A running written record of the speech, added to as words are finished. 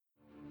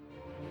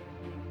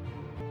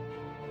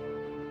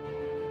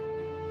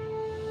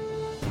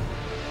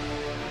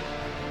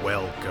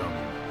Welcome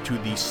to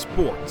the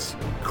Sports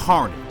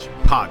Carnage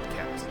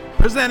Podcast,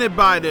 presented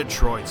by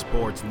Detroit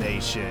Sports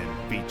Nation,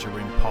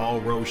 featuring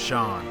Paul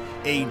Rochon,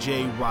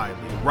 AJ Riley,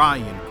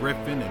 Ryan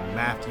Griffin, and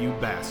Matthew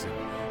Basson,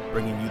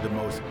 bringing you the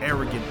most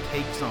arrogant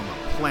takes on the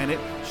planet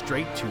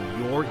straight to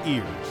your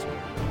ears.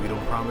 We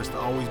don't promise to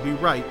always be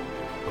right,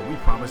 but we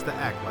promise to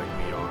act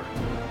like we are.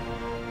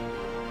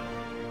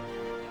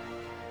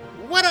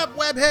 What up,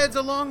 webheads?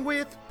 Along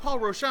with Paul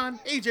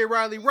Rochon, AJ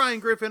Riley, Ryan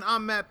Griffin,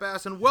 I'm Matt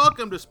Basson.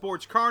 Welcome to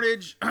Sports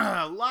Carnage.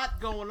 A lot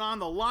going on.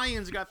 The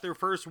Lions got their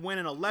first win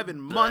in 11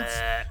 months.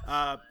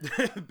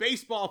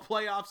 Baseball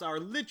playoffs are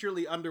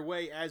literally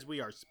underway as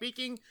we are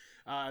speaking.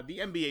 The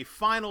NBA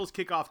Finals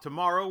kick off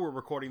tomorrow. We're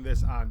recording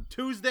this on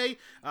Tuesday.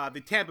 The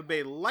Tampa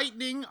Bay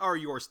Lightning are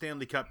your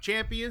Stanley Cup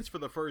champions for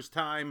the first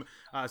time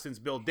since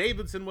Bill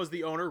Davidson was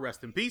the owner.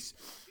 Rest in peace.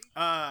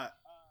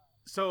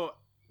 So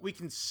we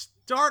can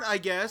start, I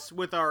guess,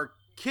 with our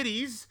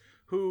kitties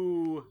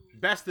who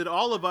bested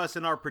all of us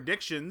in our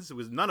predictions. It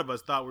was none of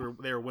us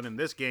thought they were winning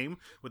this game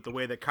with the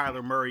way that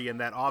Kyler Murray and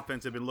that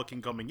offense have been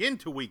looking coming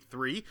into week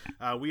 3.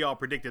 We all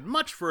predicted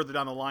much further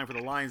down the line for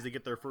the Lions to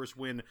get their first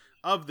win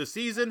of the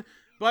season.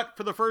 But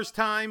for the first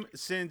time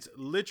since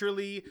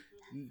literally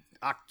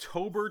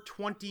October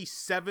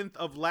 27th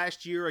of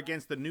last year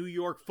against the New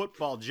York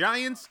Football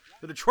Giants,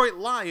 the Detroit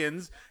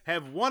Lions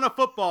have won a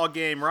football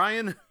game,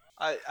 Ryan.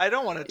 I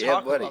don't want to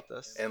talk about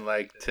this. And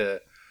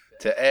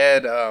to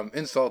add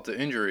insult to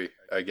injury,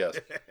 I guess,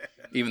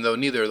 even though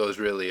neither of those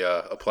really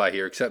apply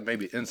here, except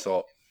maybe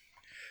insult.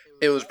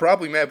 It was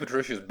probably Matt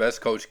Patricia's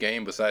best coach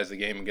game besides the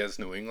game against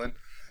New England,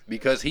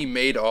 because he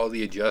made all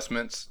the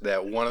adjustments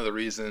that one of the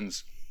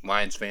reasons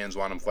Lions fans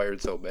want him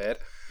fired so bad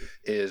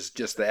is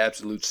just the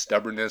absolute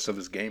stubbornness of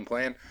his game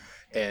plan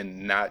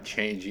and not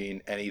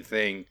changing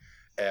anything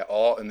at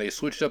all. And they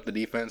switched up the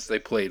defense. They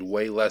played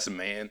way less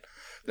man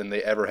than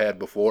they ever had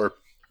before.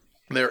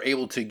 They're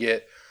able to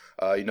get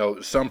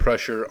some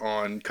pressure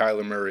on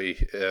Kyler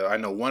Murray. I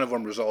know one of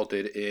them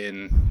resulted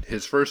in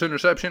his first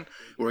interception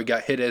where he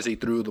got hit as he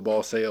threw, the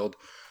ball sailed,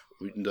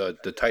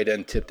 the tight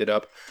end tipped it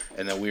up,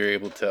 and then we were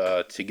able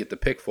to get the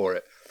pick for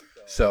it.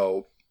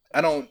 So I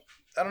don't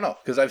know,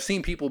 because I've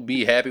seen people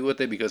be happy with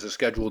it because the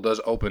schedule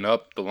does open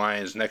up. The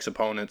Lions' next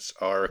opponents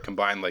are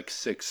combined like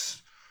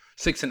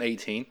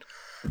 6-18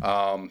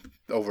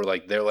 over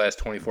like their last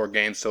 24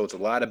 games. So it's a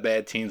lot of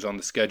bad teams on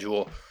the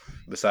schedule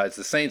besides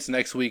the Saints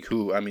next week,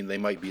 who, I mean, they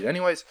might beat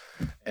anyways.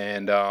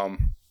 And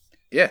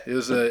it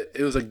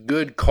was a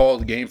good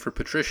called game for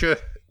Patricia.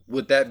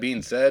 With that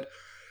being said,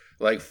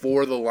 like,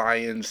 for the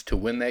Lions to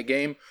win that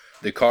game,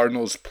 the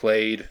Cardinals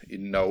played,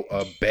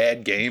 a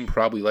bad game,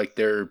 probably like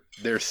their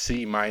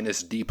C-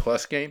 D+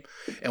 game,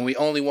 and we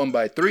only won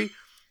by 3.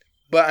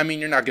 But I mean,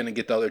 you're not going to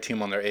get the other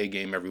team on their A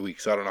game every week,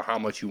 so I don't know how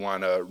much you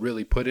want to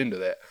really put into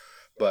that.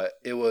 But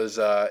it was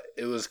a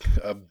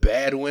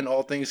bad win,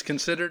 all things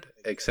considered,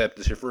 except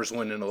it's your first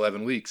win in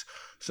 11 weeks,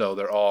 so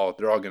they're all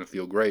going to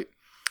feel great.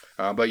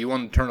 But you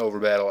won the turnover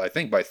battle, I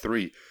think, by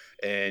 3,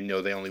 and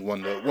they only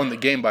won the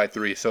game by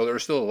 3, so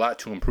there's still a lot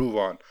to improve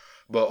on.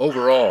 But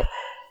overall,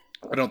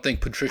 I don't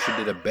think Patricia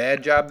did a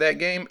bad job that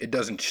game. It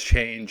doesn't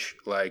change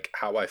like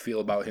how I feel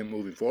about him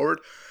moving forward,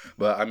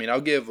 but I mean,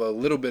 I'll give a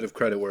little bit of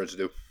credit where it's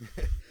due.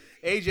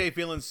 AJ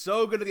feeling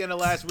so good at the end of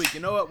last week. You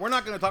know what? We're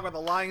not going to talk about the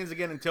Lions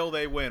again until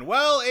they win.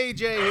 Well, AJ,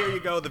 here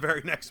you go. The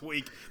very next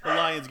week, the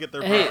Lions get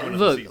their first win of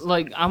the season.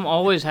 Like, I'm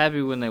always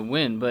happy when they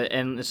win,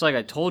 and it's like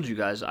I told you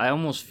guys, I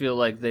almost feel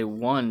like they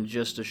won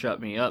just to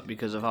shut me up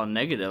because of how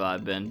negative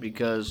I've been.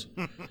 Because,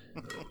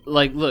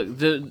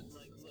 the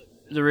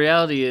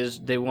reality is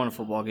they won a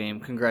football game.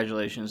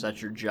 Congratulations.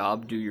 That's your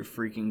job. Do your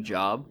freaking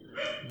job.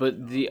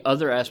 But the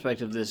other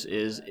aspect of this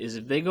is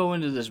if they go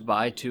into this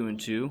bye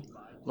 2-2,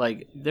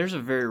 like, there's a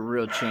very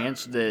real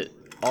chance that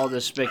all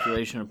this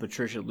speculation of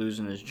Patricia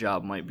losing his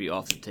job might be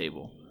off the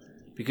table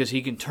because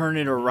he can turn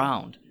it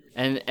around.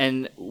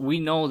 And we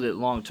know that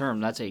long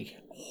term, that's a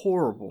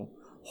horrible,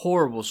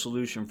 horrible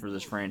solution for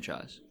this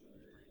franchise.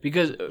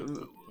 Because,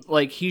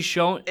 he's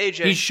shown...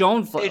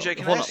 AJ,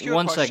 can I ask you a question?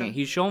 1 second.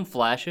 He's shown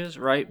flashes,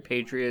 right?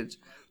 Patriots,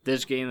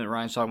 this game that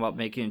Ryan's talking about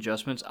making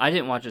adjustments. I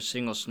didn't watch a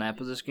single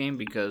snap of this game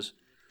because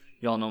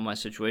y'all know my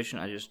situation.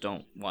 I just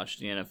don't watch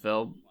the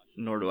NFL,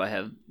 nor do I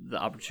have the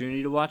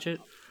opportunity to watch it.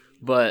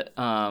 But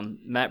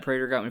Matt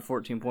Prater got me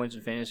 14 points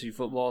in fantasy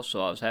football,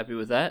 so I was happy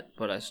with that,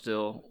 but I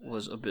still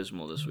was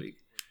abysmal this week.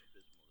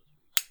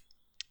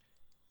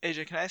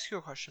 AJ, can I ask you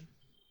a question?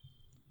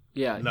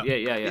 Yeah, No.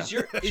 yeah.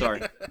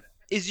 Sorry.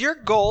 Is your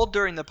goal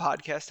during the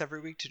podcast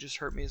every week to just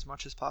hurt me as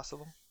much as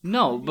possible?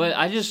 No, but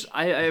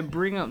I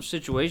bring up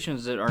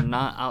situations that are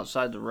not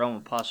outside the realm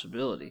of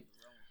possibility.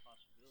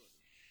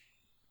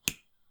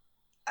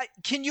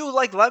 Can you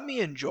let me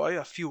enjoy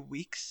a few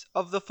weeks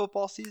of the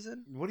football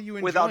season? What are you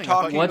enjoying? Without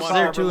talking What's about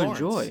there to Lawrence.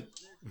 enjoy?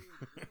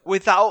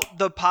 Without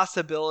the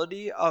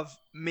possibility of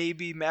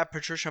maybe Matt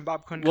Patricia and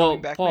Bob Quinn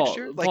coming back next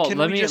year? Paul,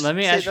 let me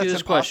ask you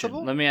this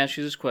question. Let me ask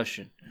you this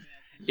question.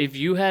 If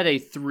you had a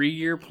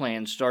 3-year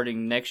plan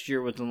starting next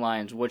year with the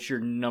Lions, what's your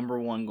number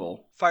 1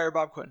 goal? Fire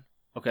Bob Quinn.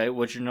 Okay,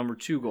 what's your number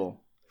 2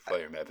 goal?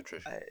 fire Matt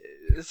Patricia.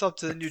 It's up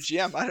to the new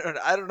GM.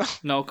 I don't know.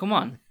 No, come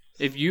on.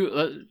 If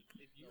you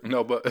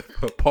No, but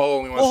Paul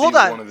only wants Well, to hold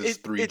use on. one of his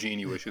three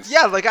genie wishes.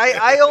 Yeah, like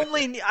I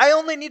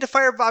only need to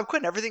fire Bob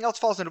Quinn. Everything else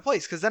falls into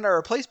place because then I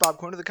replace Bob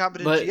Quinn with a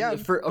competent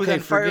GM who then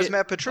fires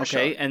Matt Patricia.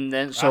 Okay, and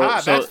then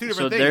That's two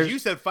different things. You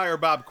said fire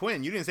Bob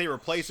Quinn. You didn't say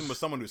replace him with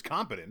someone who's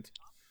competent.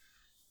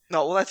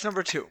 No, well that's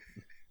number 2.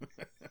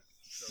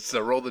 So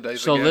roll the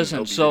dice So again.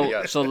 listen,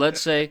 so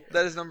let's say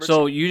That is number 2.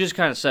 so you just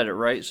kind of said it,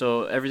 right?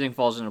 So everything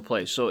falls into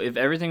place. So if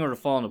everything were to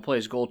fall into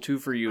place, goal 2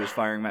 for you is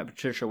firing Matt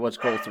Patricia. What's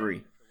goal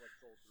 3?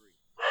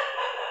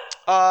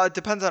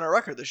 Depends on our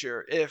record this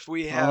year. If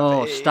we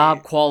have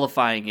stop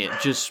qualifying it.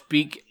 Just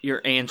speak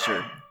your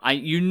answer.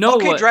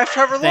 Okay, draft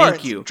Trevor Lawrence.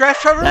 Thank you.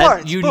 Draft Trevor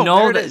Lawrence. You Boom, know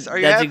there it is. Are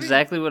you that's happy?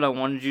 exactly what I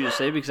wanted you to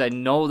say because I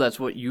know that's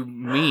what you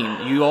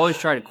mean. You always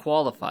try to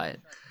qualify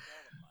it.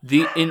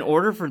 In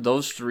order for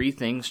those 3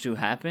 things to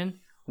happen,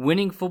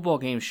 winning football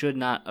games should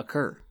not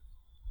occur.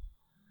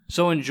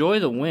 So enjoy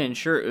the win.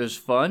 Sure, it was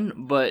fun,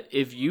 but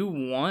if you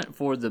want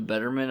for the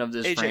betterment of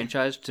this AJ.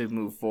 franchise to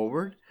move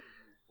forward,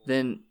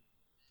 then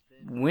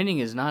winning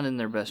is not in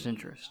their best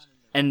interest.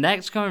 And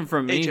that's coming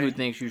from me AJ. who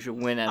thinks you should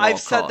win at all I've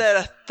costs. said that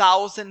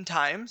 1,000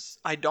 times.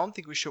 I don't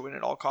think we should win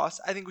at all costs.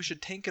 I think we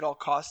should tank at all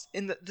costs.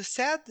 And the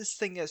saddest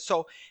thing is,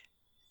 so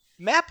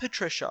Matt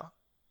Patricia,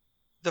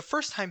 the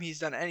first time he's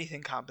done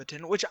anything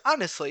competent, which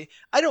honestly,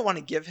 I don't want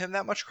to give him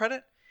that much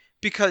credit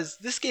because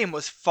this game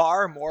was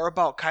far more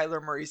about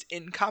Kyler Murray's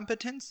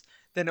incompetence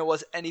than it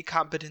was any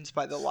competence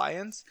by the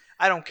Lions.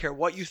 I don't care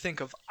what you think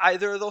of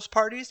either of those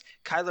parties.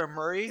 Kyler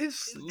Murray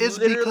It's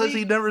because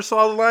he never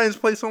saw the Lions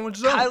play so much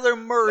zone. Kyler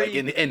Murray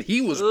and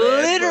he was bad,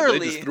 but literally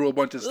they just threw a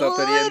bunch of stuff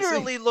that he hadn't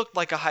literally seen. looked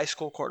like a high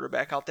school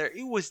quarterback out there.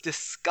 It was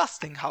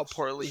disgusting how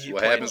poorly he What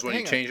played. happens when you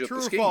Hang on. change up True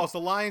the or scheme? false?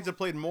 The Lions have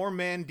played more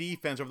man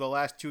defense over the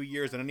last 2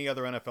 years than any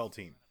other NFL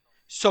team.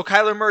 So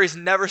Kyler Murray's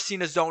never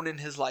seen a zone in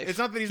his life. It's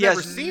not that he's He never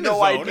has seen no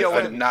a zone. idea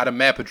It's what Not a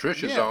Matt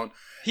Patricia zone.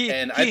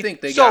 I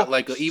think they got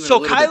like even a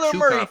little bit too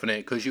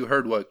confident because you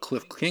heard what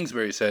Cliff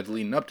Kingsbury said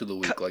leading up to the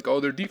week, like, "Oh,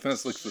 their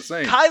defense looks the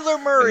same."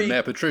 Kyler Murray, and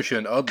Matt Patricia,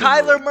 and Ugly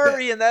Kyler like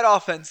Murray that. in that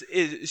offense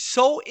is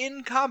so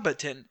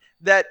incompetent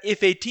that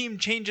if a team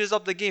changes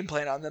up the game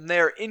plan on them, they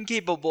are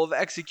incapable of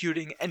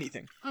executing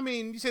anything. I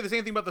mean, you say the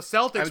same thing about the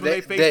Celtics I mean, when they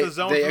faced the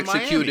zone they from Miami.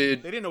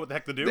 executed- They didn't know what the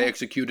heck to do. They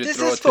executed This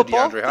throw is it to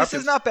football. DeAndre Hopkins. This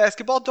is not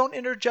basketball. Don't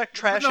interject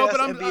trash ass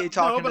NBA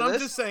talk into I'm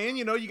this. just saying,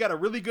 you got a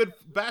really good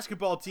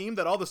basketball team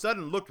that all of a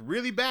sudden looked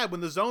really bad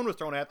when the zone was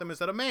thrown at them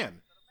instead of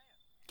man.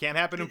 Can't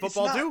happen in It's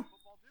football not. too?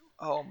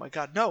 Oh my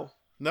God, no,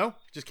 No?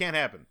 Just can't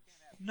happen.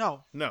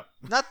 no. No.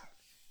 Not.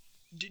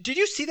 Did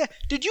you see that?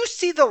 Did you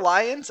see the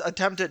Lions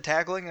attempted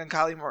tackling on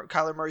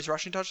Kyler Murray's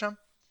rushing touchdown?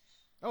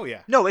 Oh,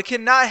 yeah. No, it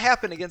cannot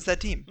happen against that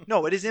team.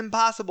 No, it is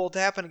impossible to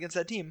happen against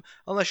that team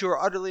unless you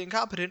are utterly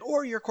incompetent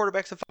or your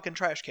quarterback's a fucking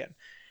trash can.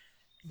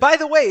 By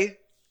the way,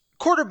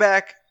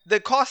 quarterback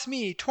that cost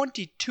me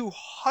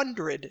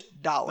 $2,200.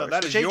 No,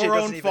 that is which AJ your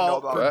doesn't own even know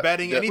fault about. for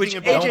betting Yeah. anything Which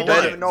involving AJ the doesn't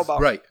Lions. even know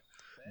about. Right.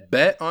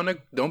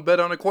 Don't bet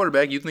on a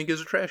quarterback you think is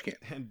a trash can.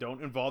 And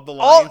don't involve the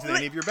Lions in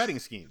any of your betting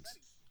schemes.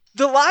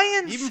 The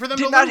Lions Even for them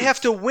did to not lose.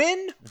 have to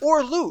win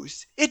or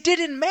lose. It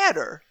didn't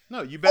matter.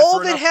 No, you bet All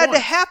for that enough had to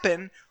points.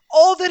 happen,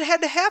 all that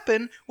had to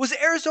happen was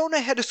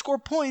Arizona had to score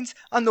points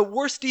on the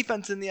worst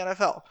defense in the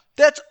NFL.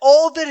 That's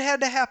all that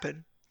had to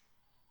happen.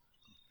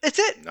 It's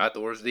it. Not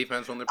the worst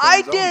defense on the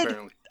I zone, did.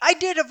 apparently. I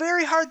did a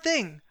very hard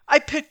thing. I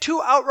picked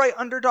 2 outright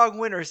underdog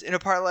winners in a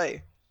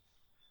parlay.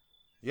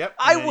 Yep.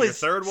 I and then was your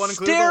third one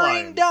included the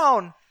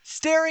Lions.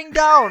 staring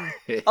down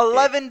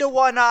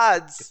 11-1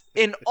 odds,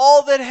 and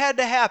all that had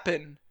to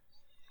happen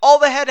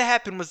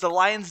was the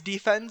Lions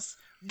defense.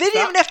 They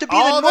didn't even have to be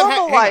the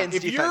normal Lions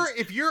defense.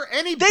 If you're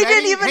any They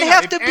didn't even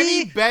have to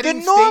be the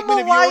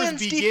normal Lions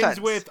begins defense.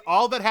 with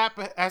all that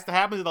has to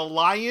happen to the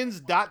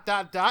Lions ...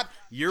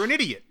 You're an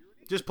idiot.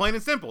 Just plain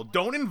and simple.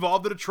 Don't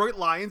involve the Detroit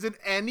Lions in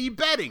any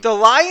betting. The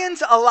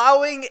Lions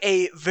allowing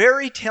a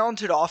very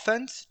talented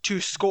offense to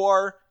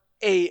score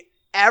a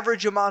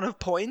average amount of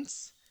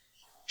points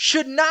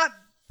should not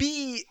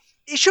be.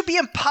 It should be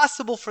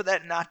impossible for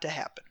that not to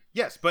happen.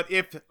 Yes, but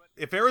if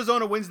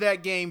Arizona wins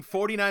that game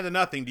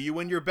 49-0, do you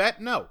win your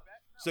bet? No.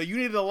 So you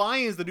needed the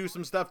Lions to do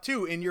some stuff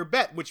too in your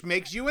bet, which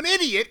makes you an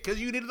idiot because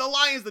you needed the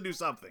Lions to do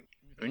something.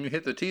 And you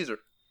hit the teaser.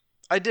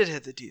 I did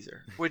hit the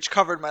teaser, which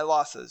covered my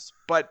losses,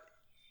 but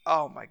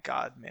oh my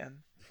God, man.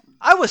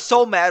 I was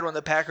so mad when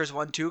the Packers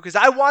won too because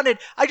I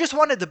just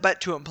wanted the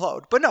bet to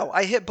implode. But no,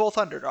 I hit both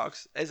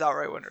underdogs as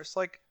outright winners.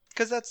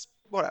 Because that's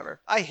whatever.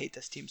 I hate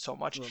this team so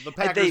much. Well, the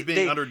Packers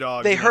being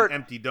underdogs they in hurt, an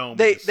empty dome.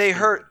 They is stupid.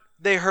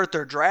 hurt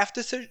their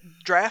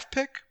draft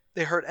pick.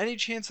 They hurt any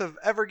chance of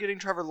ever getting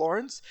Trevor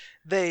Lawrence.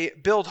 They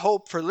build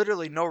hope for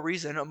literally no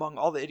reason among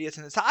all the idiots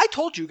in this. I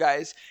told you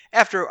guys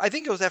I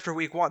think it was after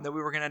week 1 that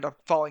we were going to end up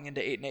falling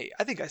into 8-8.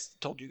 I think I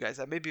told you guys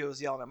that. Maybe it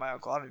was yelling at my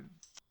uncle. I don't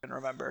even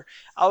remember.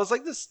 I was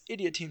like, this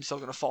idiot team's still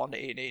going to fall into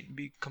 8-8 and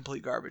be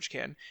complete garbage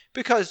can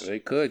because They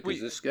could because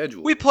this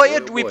schedule. we play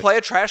Boy, we boy. play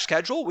a trash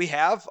schedule. We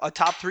have a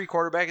top 3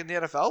 quarterback in the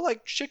NFL.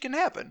 Like shit can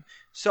happen.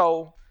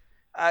 So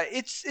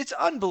It's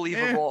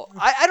unbelievable.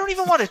 I don't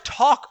even want to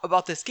talk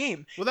about this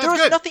game. Well, that's there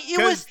was good, nothing. It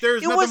 'cause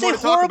there's was nothing more a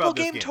to talk horrible about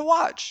this game game. to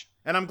watch.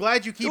 And I'm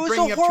glad you keep It was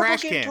bringing a up horrible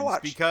trash game to cans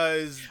watch.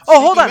 because. Oh,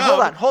 hold on. speaking of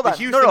the No,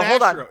 Houston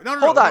hold on. Astros- No,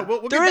 Hold on.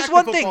 We'll get There back is to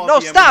one football thing. at No,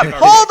 the end stop. when we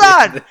Hold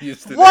start. on.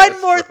 Houston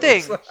One more Astros.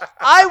 thing.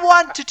 I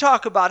want to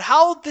talk about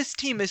how this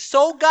team is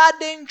so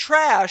goddamn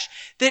trash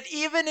that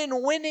even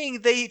in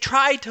winning, they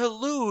try to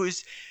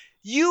lose.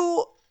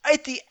 You,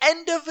 at the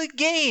end of the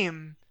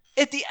game,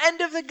 at the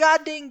end of the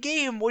goddamn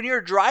game, when you're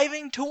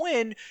driving to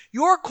win,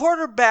 your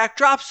quarterback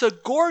drops a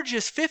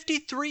gorgeous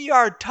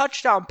 53-yard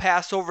touchdown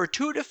pass over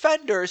 2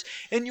 defenders,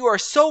 and you are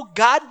so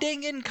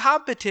goddamn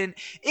incompetent,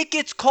 it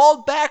gets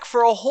called back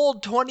for a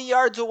hold 20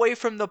 yards away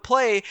from the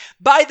play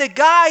by the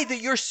guy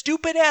that your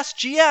stupid-ass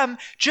GM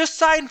just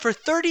signed for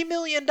 $30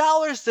 million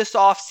this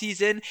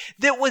offseason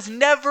that was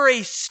never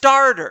a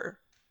starter.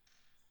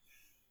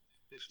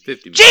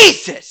 50 million.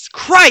 Jesus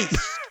Christ!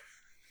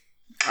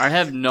 I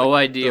have no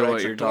idea Throw what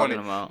extra you're talking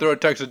 20 about. Throw a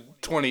text of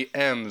 20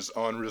 M's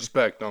on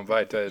respect on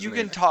Vitez. You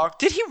can talk.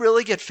 Did he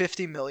really get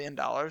 $50 million?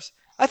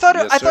 I thought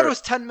Yes, I thought sir. it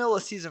was 10 mil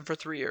a season for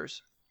 3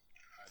 years.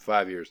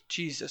 5 years.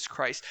 Jesus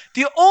Christ.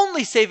 The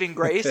only saving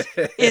grace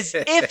is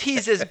if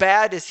he's as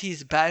bad as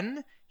he's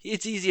been,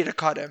 it's easy to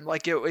cut him.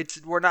 Like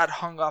we're not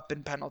hung up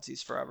in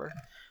penalties forever.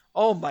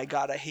 Oh my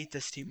God, I hate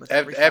this team with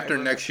every After fiber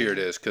of next my year it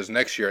being. is, because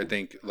next year I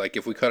think, like,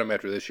 if we cut him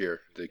after this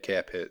year, the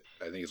cap hit,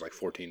 I think it's like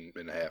 14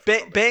 and a half.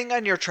 Bang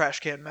on your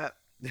trash can, Matt.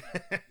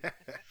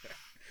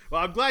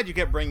 Well, I'm glad you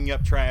kept bringing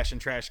up trash and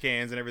trash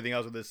cans and everything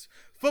else with this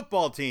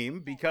football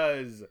team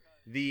because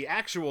the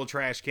actual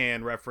trash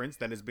can reference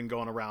that has been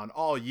going around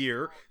all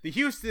year, the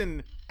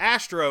Houston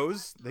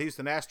Astros, the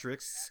Houston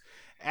Asterisks,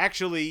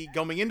 actually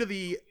going into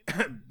the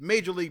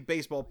Major League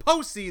Baseball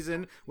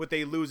postseason with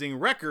a losing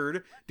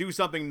record, do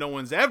something no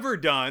one's ever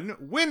done,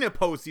 win a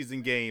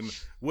postseason game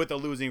with a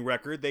losing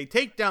record. They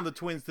take down the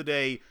Twins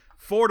today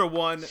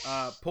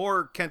 4-1.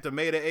 Poor Kenta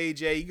Maeda,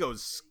 AJ,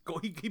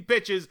 he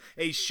pitches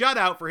a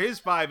shutout for his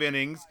 5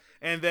 innings,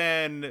 and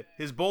then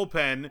his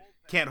bullpen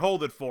can't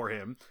hold it for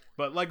him.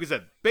 But like we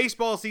said,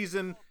 baseball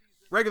season,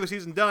 regular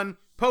season done,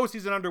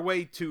 postseason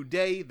underway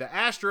today. The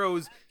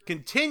Astros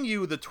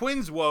continue the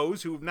Twins'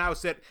 woes, who have now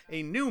set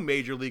a new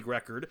major league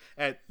record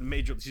at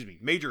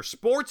major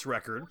sports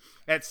record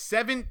at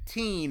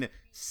 17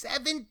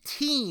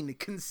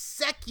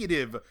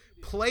 consecutive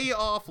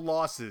playoff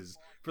losses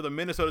for the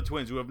Minnesota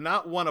Twins, who have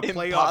not won a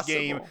playoff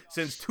game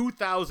since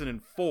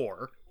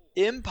 2004.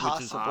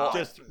 Impossible.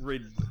 Which is just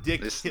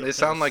ridiculous. They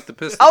sound like the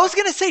Pistons. I was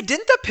gonna say,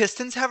 didn't the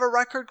Pistons have a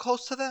record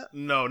close to that?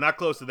 No, not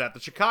close to that.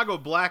 The Chicago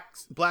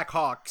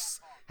Blackhawks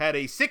had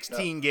a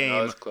 16-game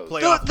No, it's close.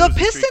 playoff The losing streak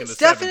in Pistons the 70s.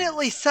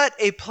 definitely set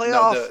a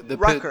playoff the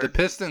record.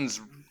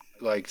 Pistons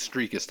like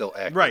streak is still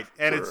active. Right,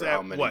 and for it's how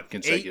at many what,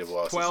 consecutive 8,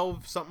 losses?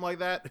 12, something like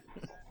that. It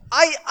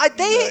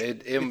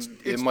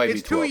might be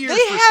it's 2 12. years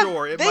They for have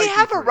sure. It they might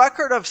have be a 3.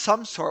 record of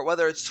some sort,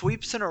 whether it's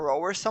sweeps in a row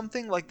or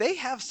something. Like they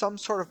have some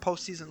sort of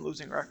postseason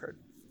losing record.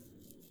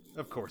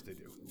 Of course they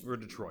do. We're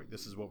Detroit.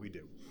 This is what we do.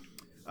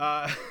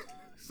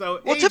 So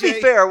Well, AJ, to be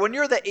fair, when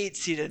you're the 8th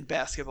seed in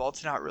basketball,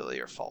 it's not really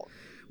your fault.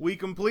 we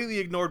completely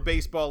ignored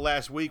baseball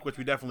last week, which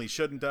we definitely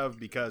shouldn't have,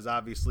 because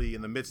obviously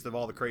in the midst of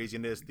all the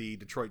craziness, the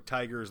Detroit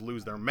Tigers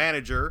lose their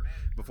manager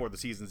before the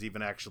season's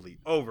even actually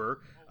over.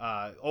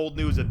 Old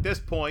news at this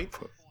point.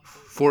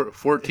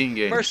 14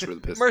 games for the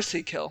Pistons.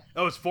 Mercy kill.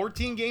 Oh, it's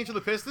 14 games for the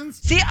Pistons?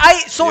 See, Yeah.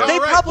 they All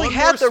right, probably one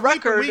had more the sweep and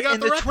record, we got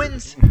and the the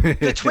record.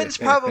 Twins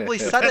probably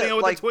set Depending it on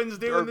what like the Twins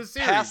do or in the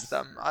series. past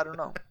them. I don't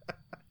know.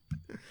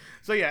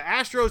 So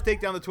yeah, Astros take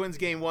down the Twins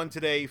game 1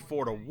 today,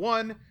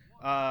 4-1.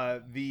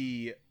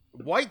 The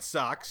White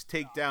Sox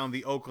take down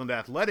the Oakland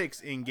Athletics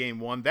in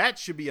game 1. That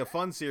should be a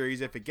fun series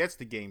if it gets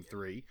to game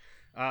 3.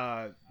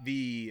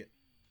 The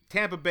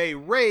Tampa Bay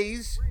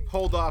Rays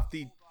hold off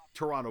the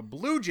Toronto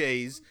Blue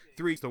Jays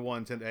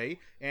 3-1 today.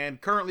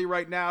 And currently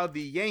right now, the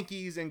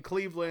Yankees and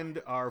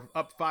Cleveland are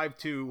up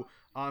 5-2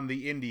 on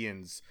the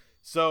Indians.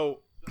 So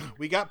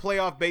we got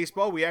playoff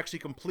baseball. We actually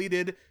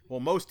completed, well,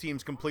 most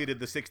teams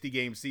completed the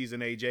 60-game season,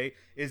 AJ.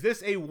 Is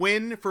this a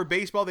win for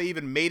baseball? They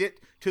even made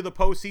it to the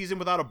postseason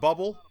without a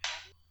bubble?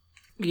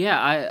 Yeah,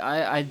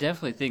 I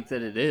definitely think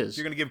that it is.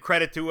 You're going to give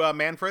credit to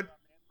Manfred?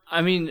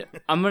 I mean,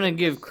 I'm going to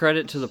give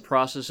credit to the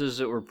processes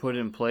that were put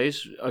in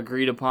place,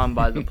 agreed upon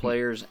by the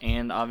players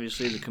and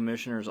obviously the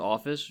commissioner's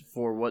office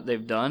for what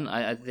they've done.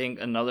 I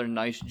think another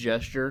nice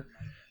gesture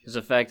is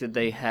the fact that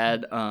they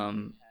had,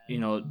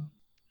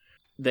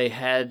 they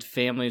had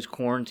families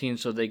quarantined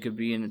so they could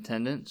be in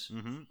attendance.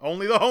 Mm-hmm.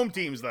 Only the home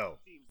teams, though.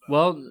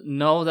 Well,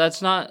 no,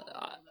 that's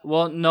not.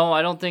 Well, no,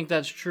 I don't think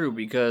that's true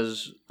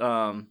because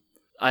that's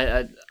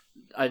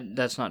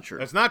not true.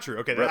 That's not true.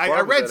 Okay, Brett I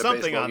Favre was read at a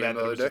something baseball on game that. the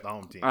It was other just day. the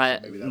home team.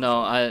 Maybe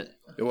that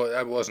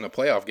It wasn't a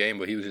playoff game,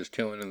 but he was just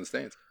chilling in the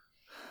stands.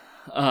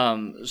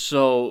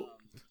 So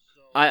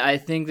I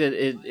think that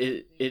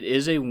it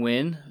is a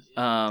win,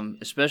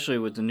 especially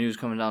with the news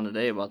coming down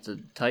today about the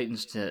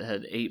Titans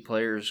had 8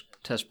 players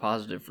test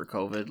positive for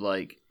COVID.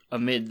 Like,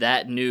 amid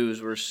that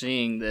news, we're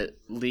seeing that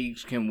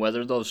leagues can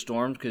weather those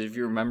storms because if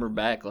you remember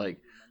back, like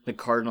the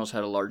Cardinals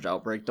had a large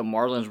outbreak. The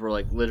Marlins were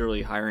like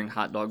literally hiring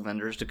hot dog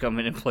vendors to come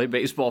in and play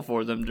baseball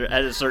for them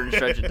at a certain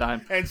stretch of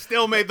time. and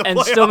still made the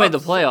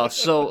playoffs.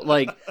 So,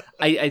 like,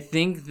 I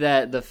think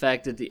that the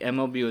fact that the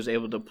MLB was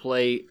able to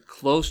play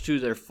close to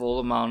their full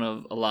amount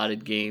of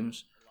allotted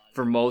games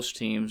for most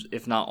teams,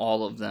 if not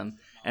all of them,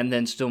 and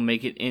then still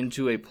make it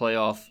into a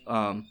playoff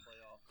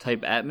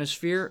type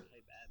atmosphere,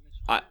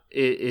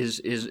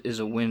 is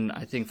a win,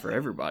 I think, for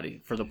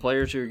everybody. For the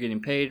players who are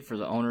getting paid, for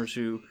the owners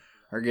who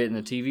are getting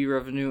the TV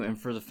revenue, and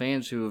for the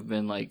fans who have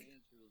been, like,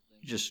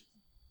 just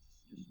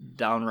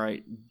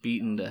downright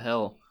beaten to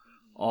hell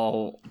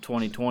all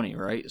 2020,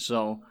 right?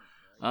 So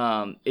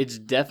it's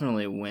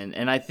definitely a win.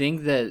 And I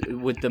think that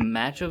with the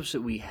matchups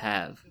that we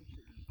have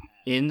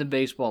in the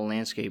baseball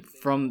landscape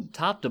from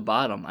top to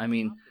bottom, I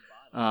mean,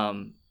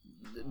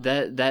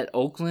 that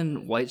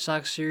Oakland White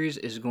Sox series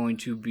is going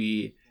to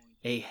be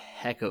a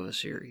heck of a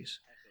series.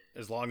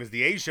 As long as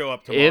the A's show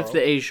up tomorrow. If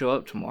the A's show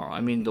up tomorrow.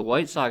 I mean, the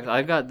White Sox,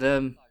 I got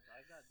them.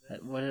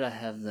 What did I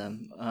have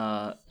them?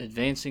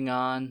 Advancing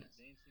on.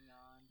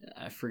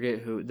 I forget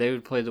who. They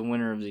would play the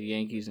winner of the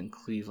Yankees and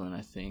Cleveland,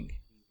 I think.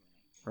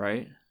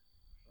 Right?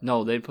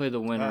 No, they'd play the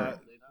winner.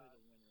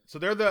 So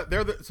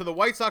so the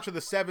White Sox are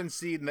the 7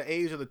 seed and the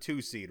A's are the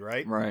 2 seed,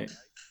 right? Right.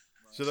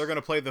 So they're going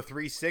to play the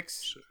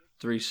 3-6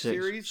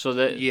 series. So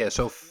that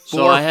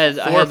So I had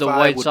the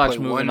White Sox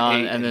play moving 1-8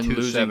 on and then 2-7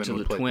 losing to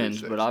would the play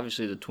Twins, 3-6. but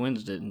obviously the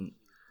Twins didn't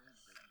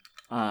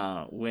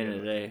win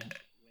today.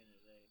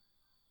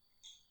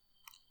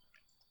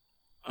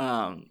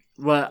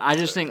 But I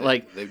just think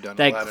like They've done a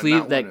that lot of not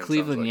winning, it sounds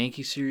Cleveland like.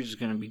 Yankee series is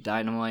going to be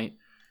dynamite.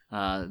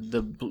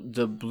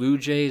 The Blue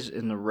Jays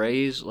and the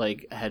Rays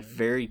like had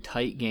very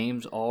tight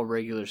games all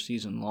regular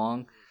season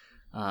long.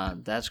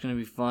 That's going to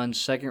be fun.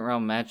 Second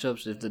round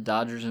matchups. If the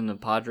Dodgers and the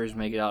Padres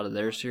make it out of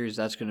their series,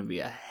 that's going to be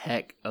a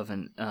heck of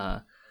an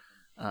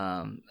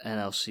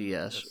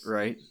NLCS,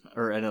 right?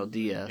 Or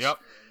NLDS. Yep.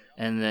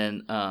 And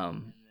then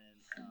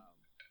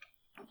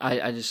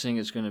I just think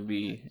it's going to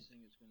be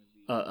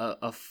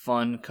a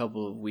fun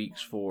couple of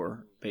weeks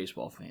for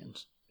baseball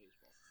fans.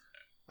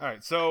 All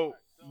right, so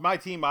my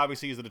team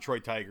obviously is the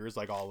Detroit Tigers,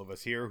 like all of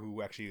us here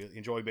who actually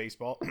enjoy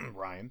baseball.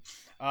 Ryan.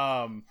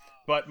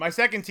 But my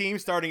second team,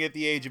 starting at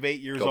the age of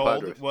 8 years Go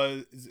old,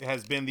 Padres.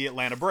 has been the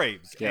Atlanta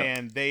Braves. Yep.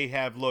 And they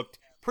have looked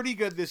pretty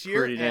good this year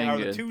Pretty dang and are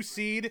the good. 2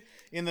 seed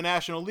in the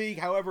National League.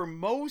 However,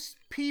 most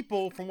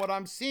people, from what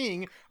I'm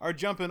seeing, are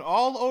jumping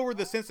all over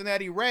the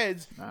Cincinnati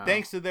Reds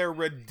thanks to their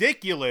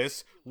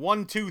ridiculous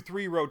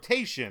 1-2-3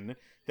 rotation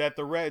that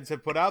the Reds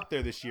have put out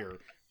there this year.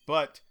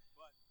 But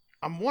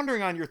I'm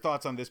wondering on your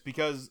thoughts on this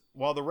because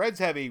while the Reds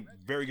have a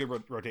very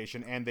good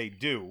rotation, and they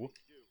do,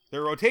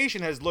 their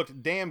rotation has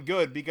looked damn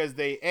good because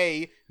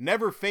they,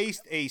 never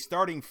faced a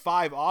starting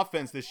 5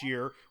 offense this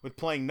year with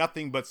playing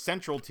nothing but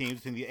central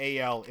teams between the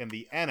AL and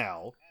the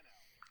NL.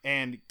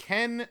 And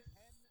can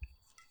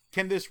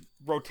this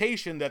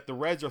rotation that the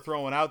Reds are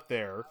throwing out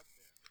there,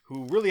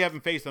 who really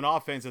haven't faced an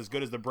offense as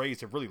good as the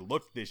Braves have really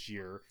looked this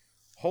year,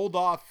 hold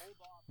off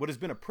what has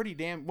been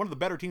one of the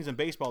better teams in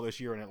baseball this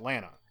year in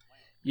Atlanta?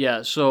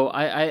 Yeah, so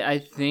I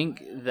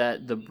think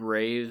that the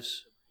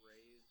Braves,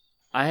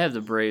 I have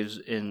the Braves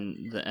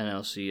in the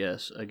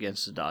NLCS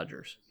against the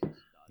Dodgers.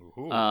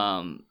 Ooh.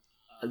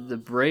 The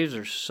Braves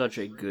are such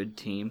a good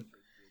team,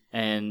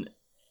 and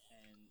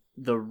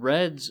the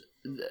Reds,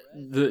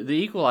 the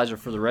equalizer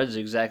for the Reds is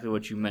exactly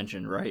what you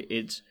mentioned, right?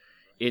 It's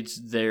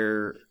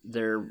their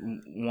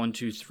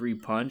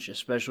 1-2-3 punch,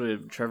 especially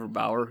with Trevor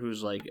Bauer,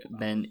 who's like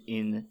been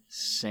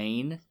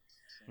insane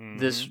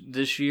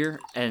this year,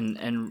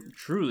 and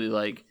truly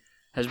like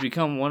has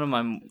become one of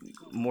my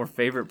more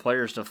favorite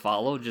players to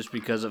follow, just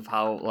because of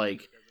how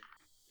like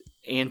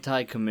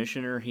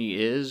anti-commissioner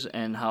he is,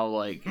 and how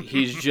like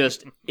he's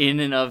just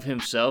in and of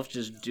himself,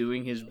 just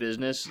doing his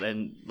business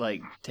and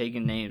like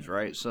taking names,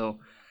 right? So.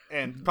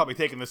 And probably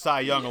taking the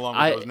Cy Young along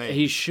with those names.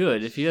 He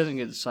should. If he doesn't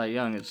get the Cy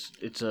Young, it's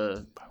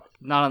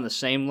not on the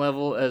same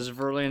level as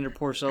Verlander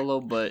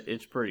Porcello, but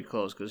it's pretty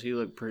close because he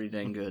looked pretty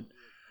dang good.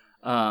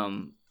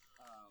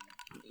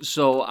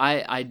 So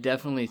I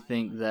definitely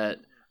think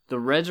that the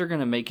Reds are going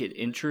to make it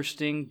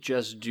interesting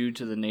just due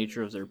to the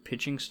nature of their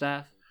pitching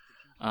staff.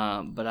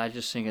 But I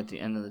just think at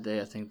the end of the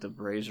day, I think the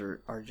Braves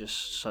are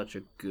just such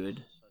a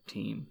good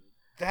team.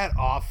 That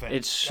offense.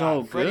 It's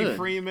so Freddie good.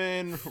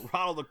 Freeman,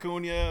 Ronald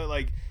Acuna,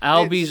 like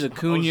Albies, it's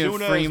Acuna,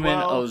 Ozuna as Freeman,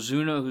 well.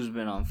 Ozuna, who's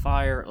been on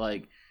fire.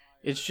 Like,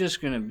 it's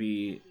just going to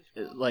be,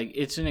 like,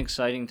 it's an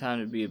exciting time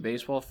to be a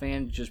baseball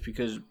fan just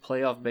because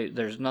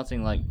there's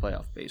nothing like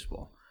playoff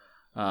baseball.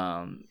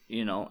 And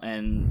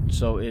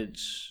so it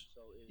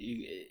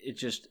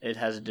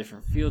has a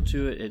different feel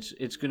to it.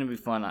 It's going to be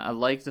fun. I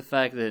like the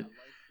fact that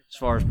as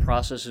far as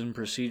processes and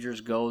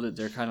procedures go, that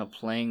they're kind of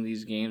playing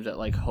these games at,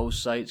 like,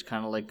 host sites,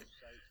 kind of like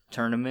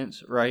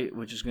tournaments, right,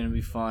 which is going to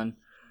be fun.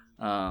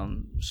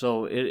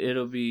 So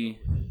it'll be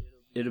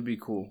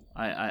cool.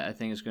 I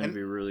think it's going to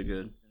be really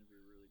good.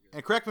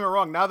 And correct me if I'm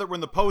wrong, now that we're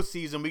in the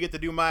postseason, we get to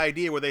do my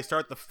idea where they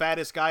start the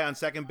fattest guy on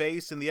second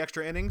base in the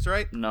extra innings,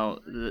 right? No,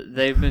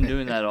 they've been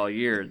doing that all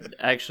year.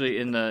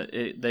 Actually,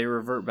 they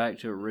revert back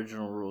to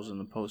original rules in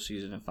the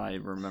postseason, if I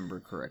remember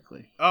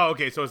correctly. Oh,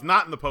 okay, so it's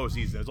not in the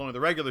postseason. It's only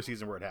the regular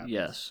season where it happens.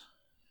 Yes.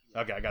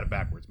 Okay, I got it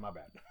backwards. My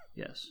bad.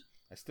 Yes.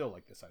 I still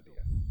like this idea.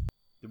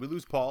 Did we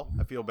lose Paul?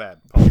 I feel bad.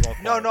 Paul's all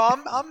No, quiet.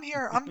 no, I'm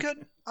here. I'm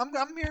good. I'm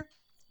here.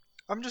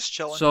 I'm just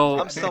chilling. So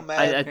I'm still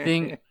mad. I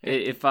think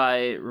if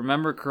I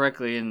remember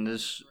correctly, and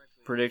this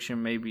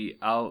prediction may be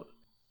out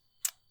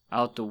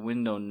the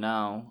window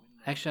now.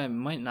 Actually, I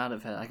might not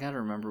have had. I gotta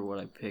remember what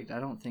I picked. I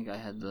don't think I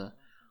had the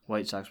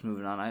White Sox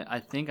moving on. I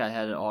think I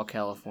had an All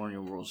California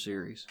World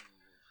Series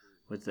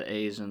with the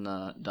A's and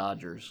the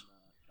Dodgers.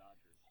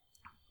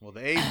 Well,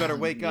 the A's better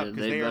wake up Yeah,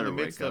 because they they are in the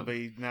better midst wake of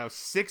a now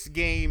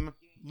 6-game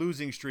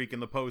losing streak in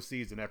the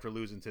postseason after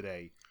losing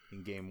today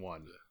in Game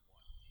 1.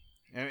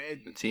 And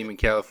The team in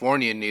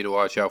California need to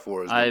watch out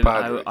for is the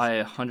Padres.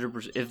 I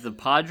 100%. If the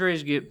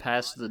Padres get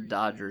past the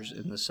Dodgers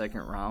in the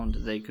second round,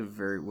 they could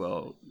very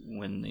well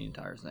win the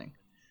entire thing.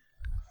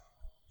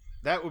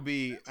 that would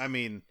be, I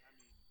mean,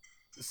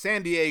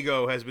 San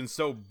Diego has been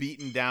so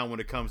beaten down when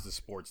it comes to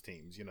sports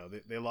teams. You know,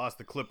 they lost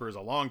the Clippers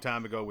a long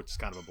time ago, which is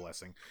kind of a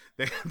blessing.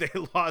 They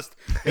lost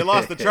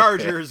the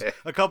Chargers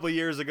a couple of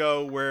years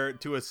ago, where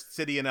to a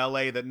city in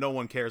LA that no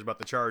one cares about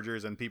the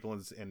Chargers, and people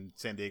in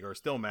San Diego are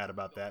still mad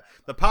about that.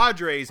 The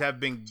Padres have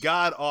been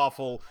god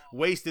awful,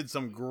 wasted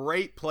some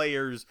great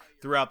players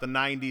throughout the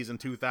 90s and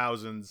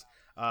 2000s.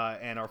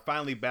 And are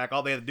finally back.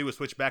 All they had to do was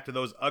switch back to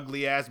those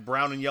ugly ass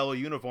brown and yellow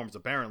uniforms,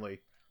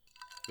 apparently.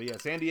 But yeah,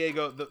 San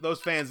Diego, those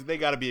fans, they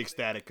got to be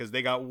ecstatic because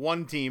they got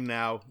one team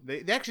now.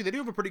 They do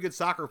have a pretty good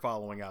soccer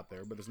following out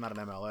there, but it's not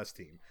an MLS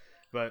team.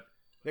 But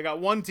they got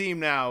one team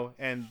now,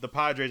 and the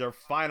Padres are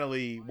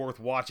finally worth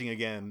watching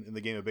again in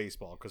the game of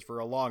baseball because for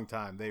a long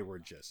time they were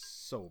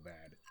just so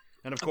bad.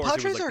 And of course,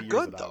 Padres it was like are the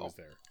years good, that I though. was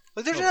there.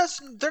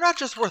 Like they're not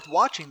just worth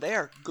watching. They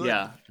are good.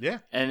 Yeah, Yeah,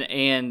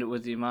 and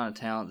with the amount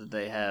of talent that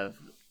they have,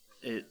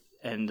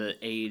 and the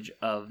age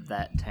of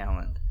that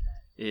talent,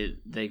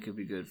 they could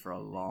be good for a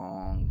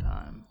long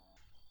time.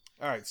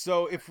 All right,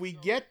 so if we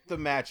get the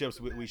matchups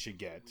we should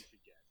get,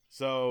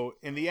 so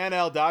in the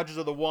NL, Dodgers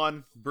are the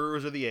 1,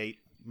 Brewers are the 8.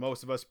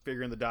 Most of us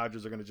figuring the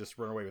Dodgers are going to just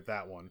run away with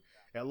that one.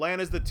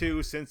 Atlanta's the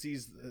 2, since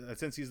he's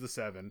the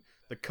 7.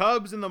 The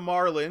Cubs and the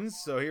Marlins.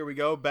 So here we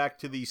go, back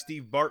to the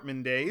Steve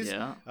Bartman days.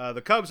 Yeah.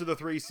 The Cubs are the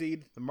 3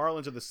 seed. The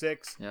Marlins are the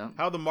 6. Yeah.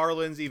 How the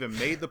Marlins even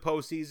made the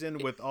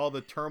postseason with all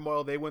the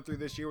turmoil they went through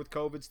this year with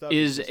COVID stuff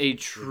Is just a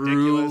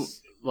true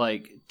ridiculous.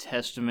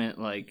 testament.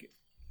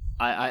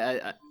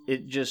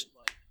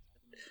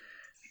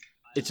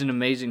 It's an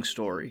amazing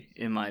story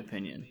in my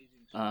opinion.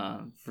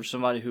 For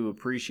somebody who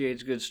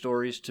appreciates good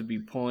stories, to be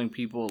pulling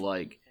people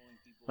like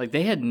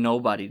they had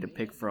nobody to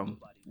pick from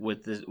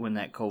with this when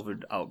that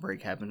COVID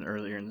outbreak happened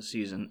earlier in the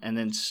season, and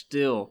then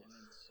still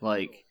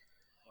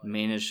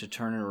managed to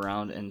turn it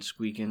around and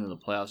squeak into the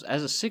playoffs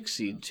as a 6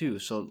 seed too.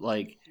 So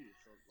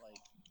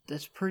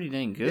that's pretty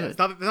dang good. Yeah, it's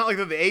not like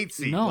they're the 8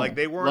 seed. No,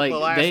 They weren't the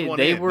last one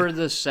They in. were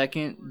the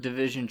second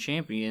division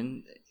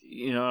champion.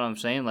 You know what I'm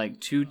saying?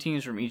 2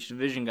 teams from each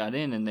division got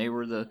in, and they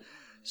were the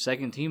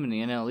second team in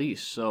the NL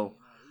East. So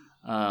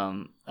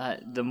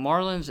the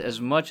Marlins, as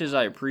much as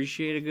I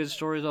appreciate a good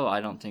story, though,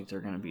 I don't think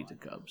they're going to beat the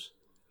Cubs.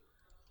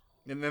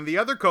 And then the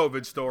other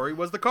COVID story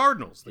was the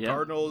Cardinals. The Yeah.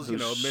 Cardinals,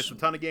 missed a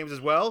ton of games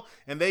as well,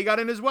 and they got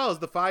in as well as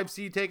the 5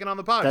 seed taking on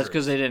the Padres. That's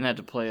because they didn't have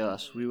to play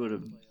us. We would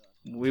have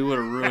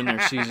ruined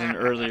their season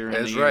earlier in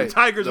That's the year. right. The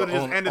Tigers would The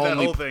have just ended that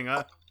only- whole thing,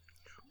 huh?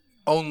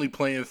 Only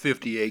playing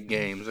 58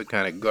 games. What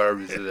kind of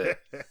garbage is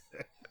that?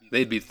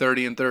 They'd be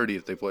 30-30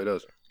 if they played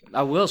us.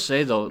 I will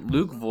say, though,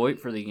 Luke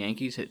Voigt for the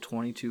Yankees hit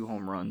 22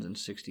 home runs in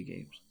 60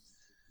 games.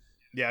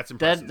 Yeah, it's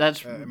impressive.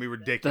 That's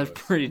ridiculous.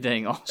 That's pretty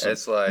dang awesome.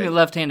 That's like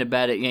left-handed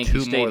bat at Yankee 2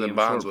 more Stadium, than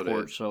Bonds short would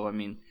court. hit. So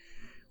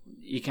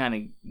you kind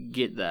of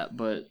get that.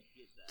 But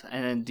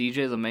and then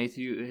DJ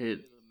LeMahieu hit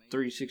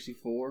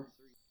 364.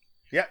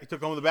 Yeah, he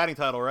took home the batting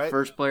title, right?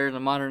 First player in the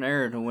modern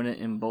era to win it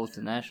in both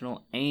the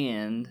National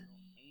and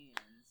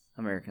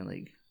American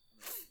League.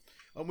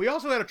 We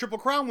also had a Triple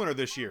Crown winner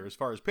this year as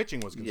far as pitching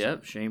was concerned.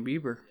 Yep, Shane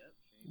Bieber.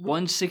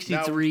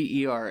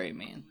 163 ERA,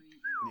 man.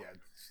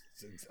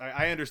 Yeah,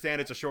 I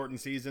understand it's a shortened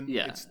season.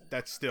 Yeah.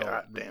 That's still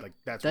God damn.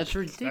 That's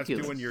ridiculous. That's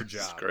doing your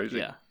job. It's crazy.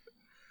 Yeah.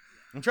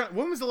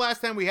 When was the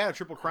last time we had a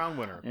Triple Crown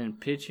winner And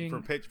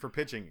pitching. for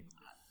pitching?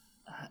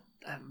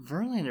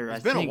 Verlander,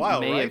 It's I been a think,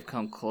 while, may right? have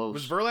come close.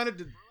 Was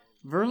Verlander?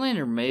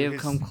 Verlander may have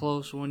his- come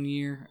close one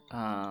year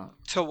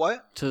To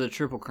what? to the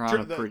Triple Crown Tri-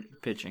 of the-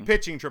 pitching.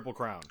 Pitching Triple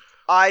Crown.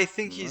 I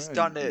think he's Right,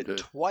 done you it did.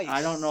 twice.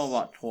 I don't know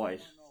about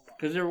twice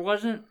because there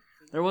wasn't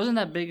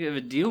that big of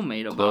a deal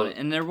made about Close. it,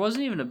 and there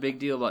wasn't even a big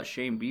deal about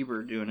Shane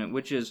Bieber doing it,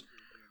 which is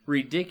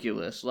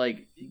ridiculous.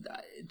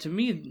 To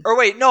me, Or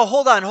wait, no,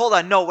 hold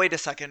on. No, wait a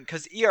second,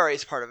 because ERA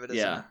is part of it, isn't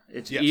yeah, it?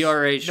 it's Yes.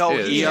 ERA. No,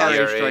 Yeah, he ERA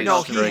hasn't. strikeouts,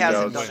 No, he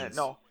hasn't strikeouts. done it.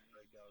 No,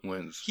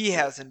 Wins. he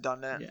hasn't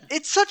done it. Yeah.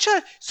 It's such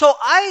a. So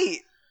I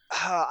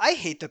I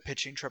hate the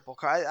pitching triple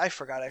card. I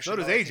forgot actually. So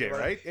does now that I think AJ, about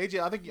it. right? AJ,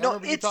 I think I No,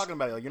 remember you it's- talking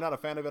about it. Like you're not a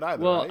fan of it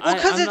either, Well, right? Well,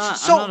 'cause I'm it's not,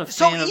 so- I'm not a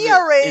so fan of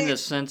ERA it in the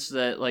sense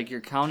that like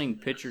you're counting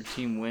pitcher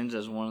team wins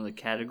as one of the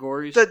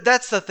categories.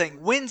 That's the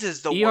thing. Wins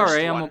is the ERA worst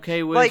I'm one.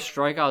 okay with. Like,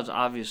 Strikeouts,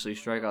 obviously,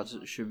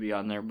 strikeouts should be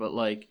on there, but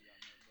like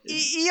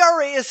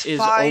ERA is is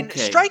fine.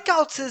 okay.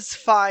 Strikeouts is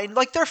fine.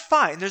 Like they're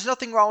fine. There's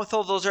nothing wrong with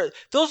all those.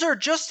 Those are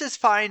just as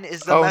fine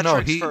as the Oh metrics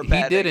no, he for he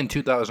batting. did in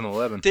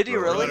 2011. Did he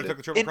really? Verlander took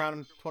the Triple In- Crown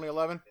in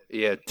 2011.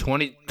 Yeah,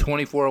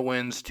 24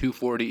 wins,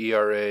 240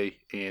 ERA,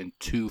 and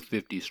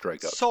 250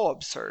 strikeouts. So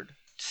absurd.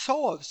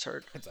 So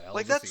absurd. It's a hell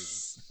Like of a that's.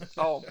 season.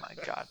 Oh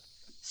my god.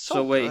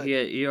 so. Wait, good. he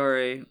had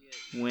ERA,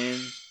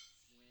 wins,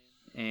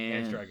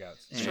 and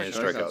strikeouts. and And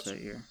strikeouts strikeouts. that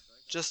year.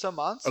 Just a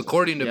monster.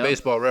 According to Yep.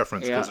 Baseball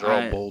Reference, because Yeah, they're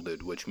all I-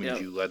 bolded, which means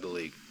Yep. you led the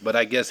league. But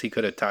I guess he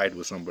could have tied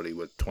with somebody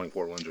with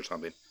 24 wins or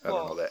something. I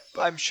don't know that.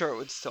 But I'm sure it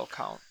would still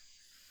count.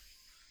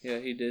 Yeah,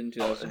 he did in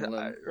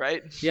 2011.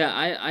 Right? Yeah,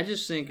 I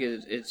just think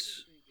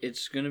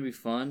it's gonna be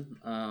fun.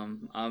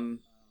 I'm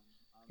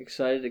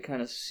excited to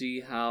kind of see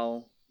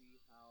how.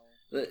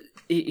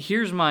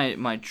 Here's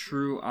my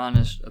true,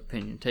 honest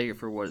opinion. Take it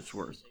for what it's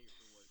worth.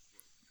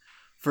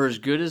 For as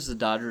good as the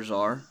Dodgers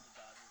are,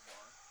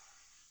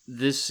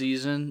 this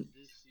season,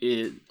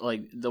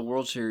 like the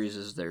World Series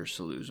is theirs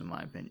to lose, in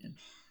my opinion.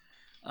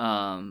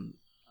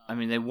 I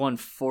mean, they won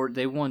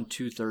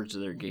 2/3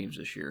 of their games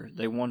this year.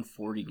 They won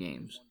 40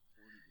 games.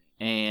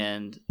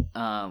 And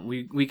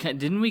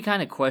didn't we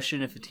kind of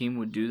question if a team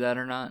would do that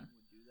or not?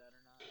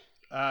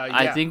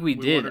 I think we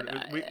did.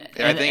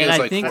 I think it was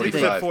like think that 45. they-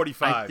 said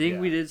 45. I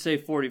think we did say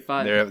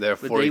 45. They're but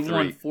they 43.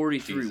 won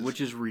 43, Jesus. which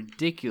is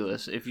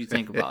ridiculous if you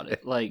think about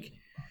it. Like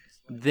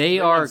they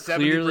won are 70%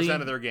 clearly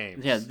of their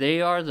games. Yeah,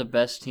 they are the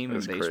best team in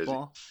That's crazy.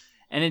 baseball,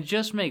 and it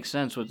just makes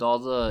sense with all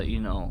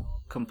the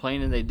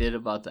complaining they did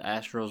about the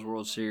Astros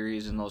World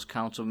Series and those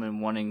councilmen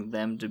wanting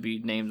them to be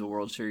named the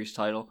World Series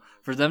title.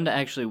 For them to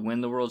actually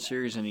win the World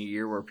Series in a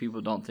year where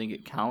people don't think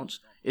it counts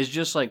is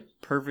just like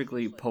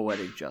perfectly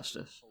poetic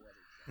justice.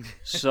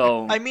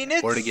 So I mean,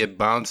 it's or to get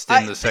bounced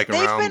in the second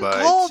they've round been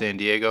by called- San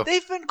Diego.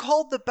 They've been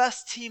called the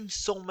best team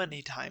so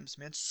many times,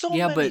 man. So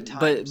yeah, many but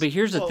times.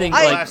 here's the Well, thing. the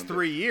Like, last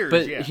 3 years.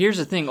 but yeah. here's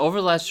the thing. Over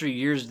the last 3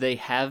 years, they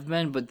have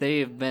been, but they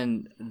have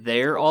been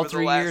there all Over the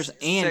 3 last years.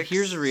 And 6,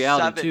 here's the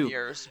reality 7 too: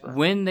 years, but-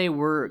 when they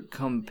were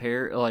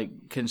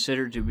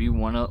considered to be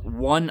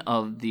one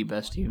of the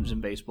best teams in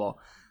baseball,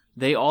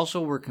 they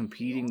also were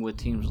competing with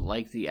teams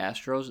like the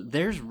Astros.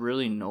 There's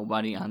really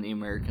nobody on the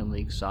American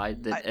League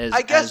side that is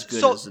I guess as good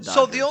so. as the Dodgers.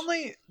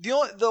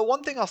 So the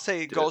one thing I'll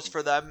say goes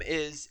for them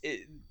is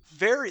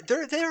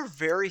they're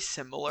very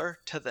similar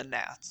to the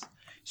Nats.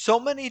 So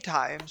many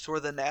times where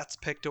the Nats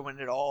picked to win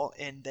it all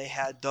and they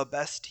had the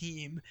best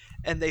team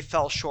and they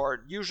fell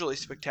short, usually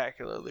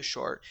spectacularly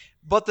short,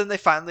 but then they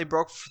finally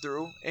broke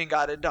through and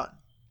got it done.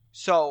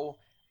 So,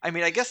 I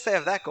mean, I guess they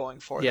have that going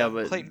for them.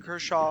 but Clayton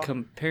Kershaw,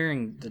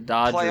 comparing the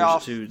Dodgers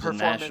playoff to the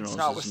performance Nationals is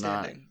not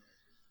notwithstanding.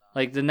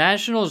 like the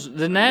Nationals. The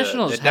The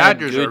Nationals had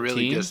Dodgers good are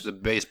really teams. just the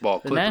baseball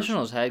The Clippers.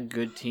 Nationals had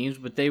good teams,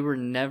 but they were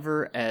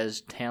never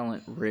as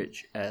talent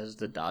rich as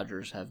the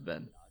Dodgers have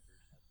been.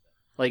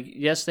 Like,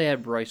 yes, they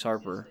had Bryce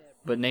Harper,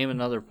 but name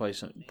another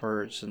person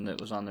that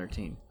was on their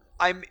team.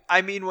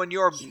 I mean, when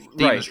you're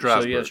Right. So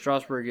Strasburg. you have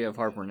Strasburg, you have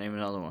Harper. Name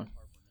another one.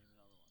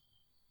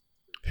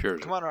 Sure.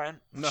 come on,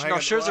 Ryan. No, hang on.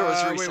 Scherzer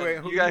was recent.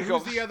 Wait. You gotta go.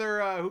 Who's the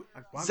other?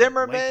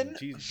 Zimmerman.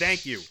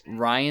 Thank you.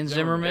 Ryan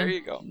Zimmerman. There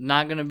you go.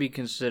 Not going to be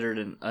considered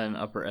an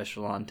upper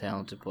echelon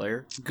talented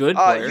player. Good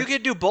player. You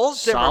could do both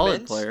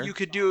Solid Zimmermans. player. You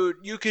could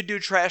do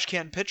trash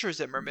can pitcher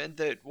Zimmerman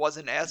that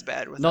wasn't as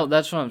bad with No, him.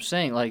 that's what I'm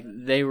saying. Like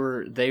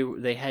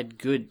they had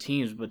good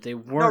teams, but they No,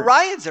 weren't.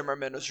 Ryan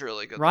Zimmerman was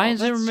really good. Ryan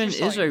though. That's- Zimmerman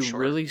you're is selling a short.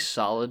 really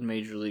solid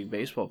Major League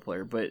Baseball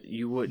player, but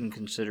you wouldn't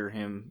consider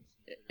him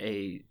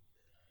a.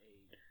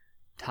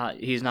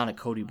 He's not a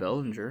Cody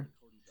Bellinger.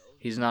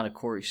 He's not a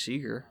Corey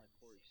Seager.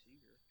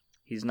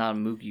 He's not a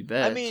Mookie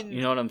Betts. mean,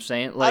 you know what I'm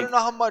saying? I don't know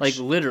how much. Like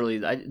literally,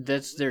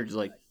 that's their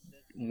like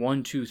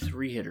 1, 2,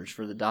 3 hitters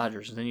for the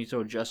Dodgers, and then you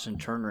throw Justin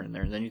Turner in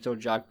there, and then you throw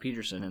Jock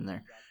Peterson in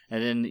there,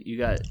 and then you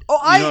got. Oh,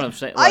 you know what I'm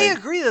saying? I Like,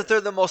 agree that they're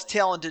the most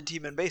talented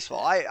team in baseball.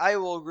 I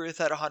will agree with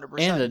that 100%.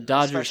 and the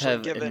Dodgers especially have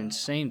an given,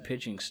 insane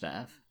pitching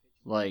staff.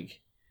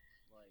 Like.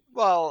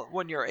 well,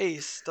 when your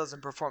ace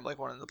doesn't perform like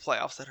one in the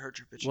playoffs, that hurts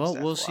your pitching Well,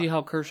 staff we'll a see lot.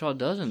 how Kershaw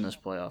does in this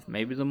playoff.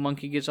 Maybe the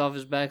monkey gets off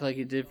his back like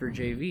he did for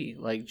JV.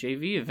 Like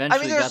JV I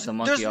eventually mean, got the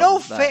monkey there's off no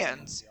his back.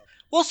 fans.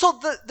 Well, so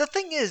the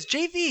thing is,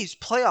 JV's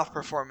playoff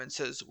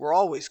performances were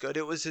always good.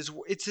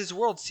 It's his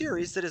World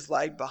Series that is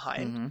lagged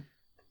behind, Mhm.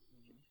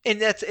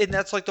 and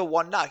that's like the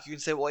one knock. You can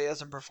say, well, he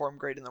hasn't performed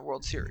great in the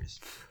World Series.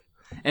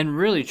 And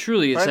really,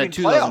 truly, it's But I that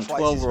mean, playoff-wise,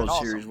 2012 he's World been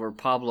awesome. Series where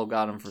Pablo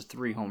got him for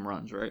 3 home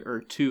runs, right? Or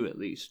 2 at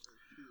least.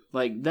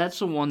 Like, that's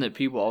the one that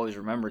people always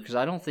remember, because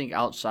I don't think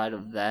outside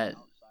of that,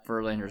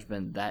 Verlander's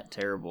been that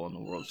terrible in the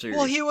World Series.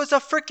 Well, he was a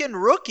freaking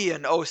rookie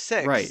in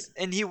 06. Right.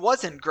 And he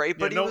wasn't great,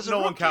 but Yeah, he was a no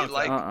rookie. one counts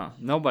like,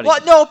 Nobody. well,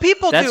 no,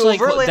 people that's do. like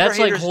Verlander that's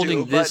like haters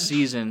holding do, this but-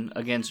 season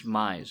against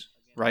Mize,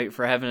 right?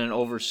 For having an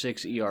over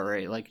 6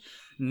 ERA. Like,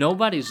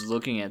 nobody's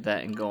looking at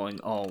that and going,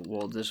 "Oh,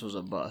 well, this was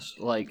a bust."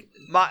 Like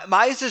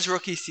Mize'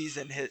 rookie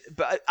season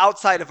but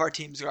outside of our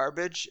team's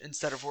garbage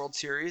instead of World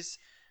Series,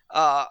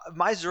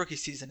 Mize's rookie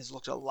season has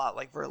looked a lot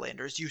like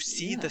Verlander's. You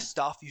see the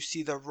stuff, you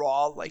see the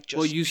raw, like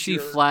just you see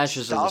pure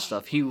flashes stuff. of the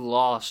stuff. He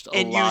lost a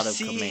And you lot of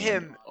see command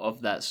him-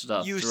 of that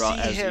stuff you throughout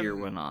see as the him- year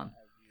went on.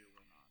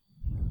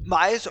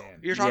 Mize,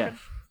 you're talking? Yeah.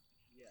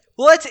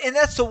 Well,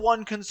 that's the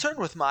one concern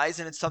with Mize,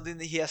 and it's something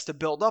that he has to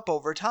build up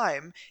over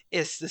time,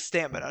 is the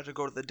stamina to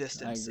go to the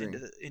distance I agree.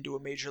 into a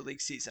major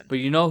league season. But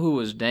you know who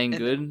was dang And-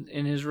 good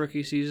in his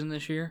rookie season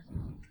this year?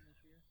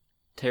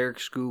 Tarek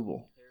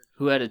Skubal,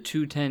 who had a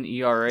 2.10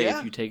 ERA Yeah.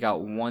 if you take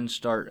out one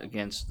start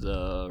against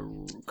the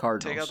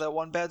Cardinals. Take out that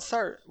one bad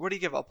start. What do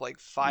you give up, like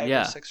 5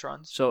 Yeah. or 6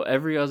 runs? So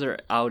every other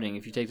outing,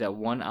 if you take that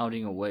one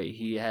outing away,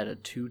 he had a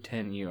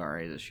 2.10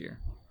 ERA this year.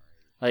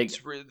 Like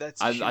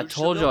That's I huge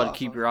told to y'all build to off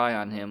keep of. your eye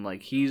on him.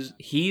 Like he's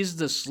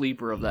the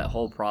sleeper of that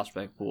whole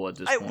prospect pool at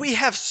this point. We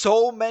have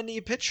so many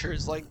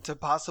pitchers like to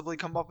possibly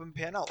come up and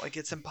pan out. Like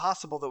it's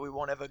impossible that we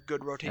won't have a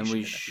good rotation. And we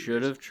in a few should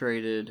years. have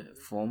traded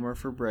Fulmer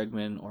for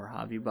Bregman or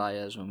Javi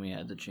Baez when we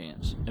had the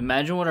chance.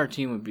 Imagine what our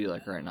team would be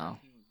like right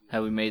now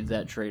had we made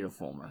that trade of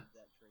Fulmer.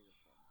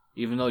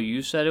 Even though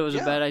you said it was a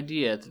Yeah. bad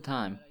idea at the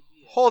time,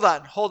 Hold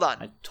on.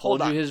 I told Hold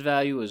you on. his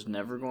value was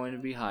never going to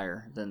be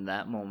higher than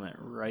that moment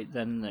right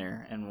then and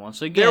there. And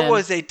once again, There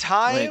was a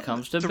time when it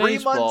comes to 3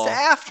 baseball, months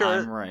after.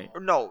 I'm right.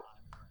 No.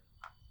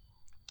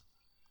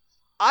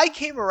 I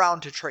came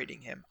around to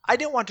trading him. I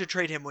didn't want to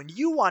trade him when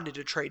you wanted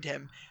to trade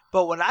him,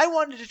 but when I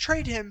wanted to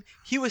trade him,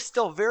 he was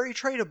still very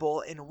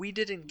tradable, and we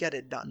didn't get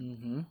it done.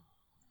 Mm-hmm.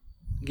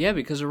 Yeah,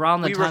 because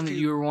around the We time that refu-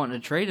 you were wanting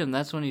to trade him,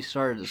 that's when he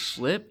started to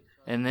slip,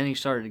 and then he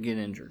started to get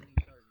injured.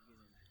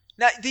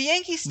 Now the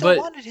Yankees still But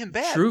wanted him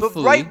bad, but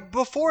truthfully- right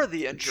before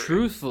the injury.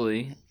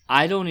 Truthfully,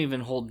 I don't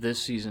even hold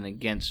this season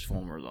against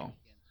Fulmer though.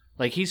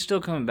 Like he's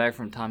still coming back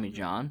from Tommy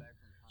John,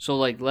 so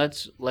like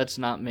let's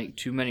not make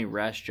too many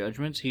rash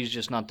judgments. He's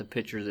just not the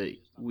pitcher that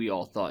we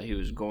all thought he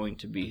was going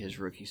to be his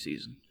rookie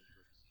season.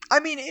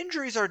 I mean,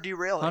 injuries are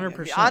derailing him.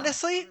 100%.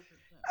 Honestly,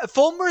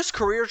 Fulmer's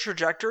career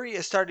trajectory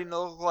is starting to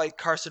look like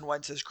Carson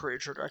Wentz's career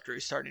trajectory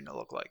is starting to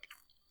look like.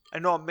 I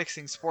know I'm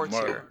mixing sports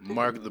here.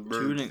 Mark the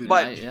bird. Tuning,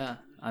 But- yeah,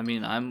 I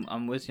mean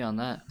I'm with you on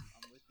that.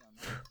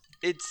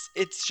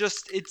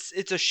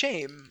 It's a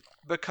shame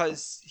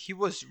because he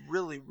was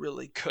really,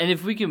 really good. And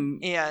if we can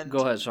And- go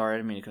ahead, sorry, I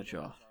didn't mean to cut you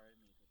off.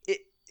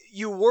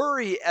 You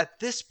worry at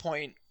this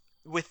point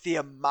with the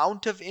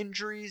amount of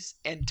injuries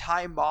and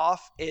time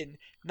off and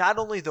not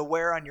only the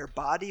wear on your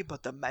body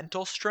but the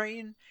mental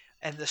strain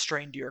and the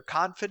strain to your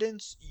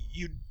confidence.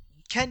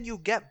 Can you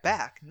get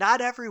back?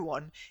 Not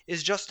everyone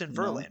is Justin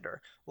No. Verlander.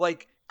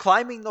 Like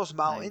climbing those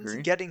mountains,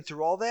 agree. getting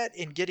through all that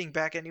and getting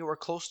back anywhere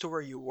close to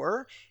where you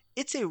were,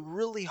 it's a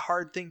really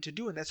hard thing to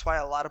do, and that's why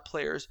a lot of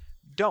players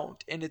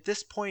don't. And at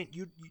this point,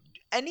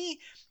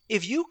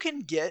 if you can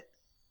get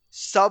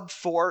sub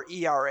 4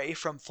 ERA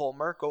from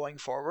Fulmer going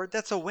forward,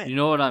 that's a win. You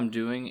know what I'm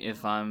doing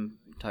if I'm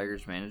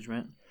Tigers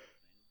management?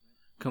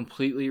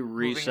 Completely him to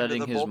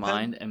resetting the his bullpen?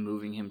 mind and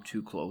moving him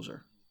to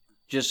closer.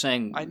 Just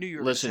saying, I knew you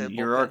were gonna say listen, the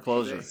you're our bullpen.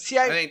 closer. See,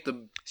 I think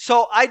the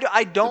I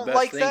the don't best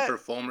like thing that. for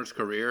Fulmer's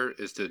career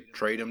is to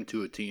trade him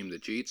to a team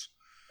that cheats.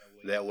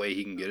 That way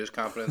he can get his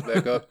confidence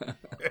back up.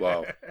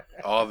 Wow.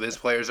 All of his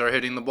players are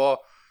hitting the ball.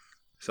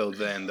 So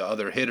then the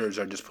other hitters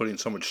are just putting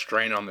so much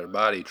strain on their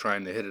body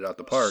trying to hit it out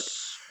the park.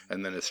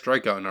 And then his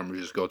strikeout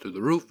numbers just go through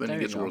the roof and There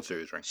he you gets go. World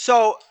Series ring.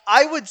 So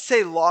I would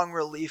say long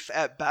relief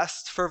at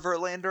best for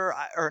Verlander,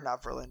 or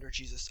not Verlander,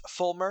 Jesus,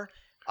 Fulmer.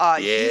 Yeah.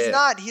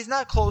 He's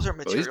not closer Well,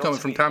 material. he's coming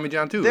to from me. Tommy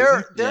John too.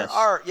 There Yes.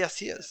 are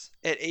he is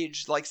at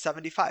age like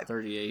 75.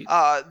 38.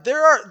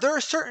 There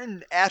are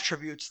certain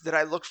attributes that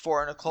I look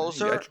for in a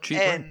closer, got your cheap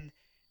and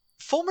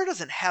Fulmer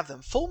doesn't have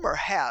them. Fulmer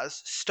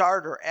has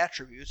starter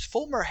attributes.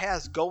 Fulmer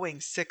has going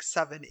 6,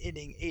 7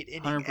 inning, 8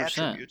 inning 100%.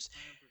 attributes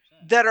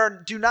that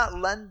do not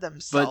lend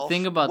themselves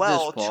think about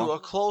well this, Paul. to a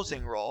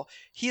closing role.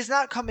 He's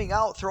not coming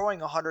out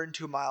throwing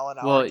 102 mile an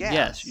hour Well, gas.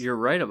 yes, you're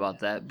right about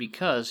that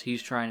because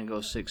he's trying to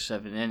go 6,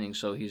 7 innings,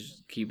 so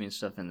he's keeping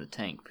stuff in the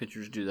tank.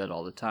 Pitchers do that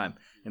all the time.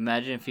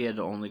 Imagine if he had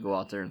to only go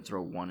out there and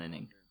throw 1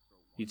 inning.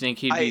 You think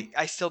he'd be?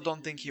 I still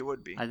don't think he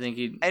would be. I think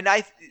he'd. And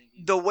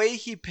the way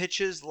he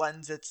pitches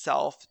lends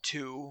itself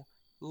to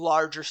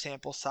larger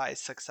sample size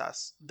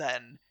success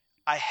than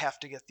I have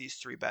to get these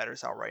 3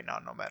 batters out right now,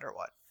 no matter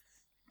what.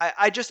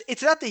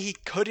 It's not that he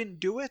couldn't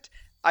do it.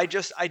 I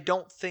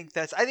don't think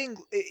I think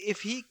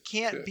if he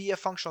can't be a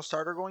functional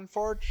starter going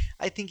forward,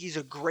 I think he's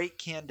a great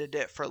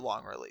candidate for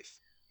long relief.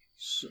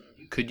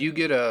 Could you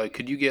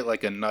get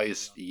like a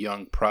nice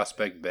young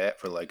prospect bat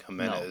for like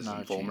Jimenez not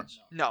and a Fulmer? chance.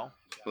 No.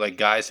 Like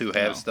guys who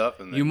have No. stuff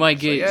and then You might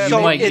it's like, get yeah, you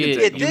So might at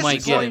get this you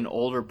might get point- an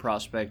older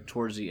prospect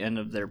towards the end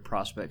of their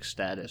prospect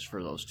status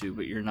for those two,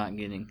 but you're not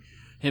getting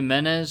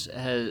Jimenez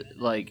has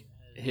like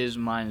his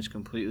mind is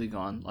completely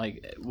gone.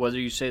 Like whether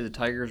you say the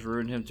Tigers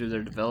ruined him through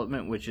their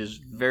development, which is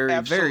very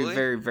Absolutely. very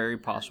very very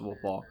possible,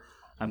 Paul.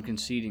 I'm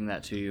conceding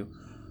that to you.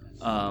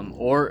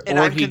 And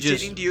I'm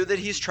conceding to you that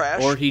he's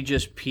trash. or he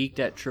just peaked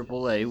at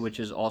AAA, which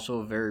is also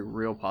a very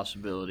real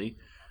possibility.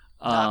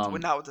 Not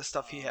with the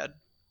stuff he had.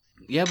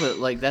 Yeah, but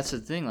like that's the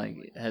thing.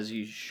 Like, has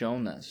he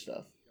shown that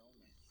stuff?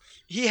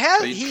 He has.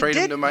 So he trade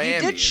did. him to Miami He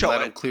did and show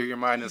let it. him clear your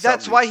mind.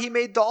 That's why he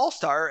made the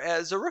All-Star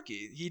as a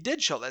rookie. He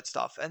did show that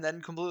stuff, and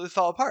then completely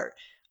fell apart.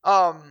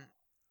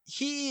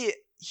 He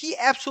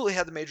absolutely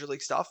had the major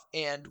league stuff,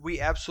 and we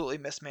absolutely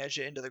mismanaged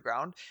it into the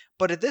ground.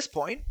 But at this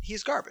point,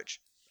 he's garbage.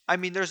 I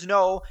mean, there's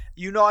no.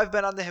 I've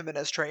been on the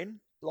Jimenez train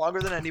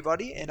longer than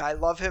anybody, and I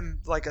love him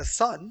like a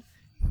son,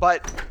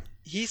 but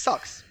he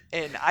sucks.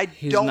 And I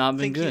don't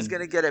think he's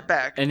going to get it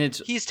back. And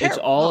he's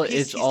terrible.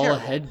 It's all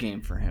terrible. a head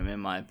game for him, in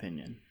my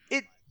opinion.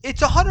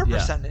 It's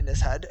 100% in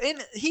his head,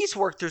 and he's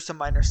worked through some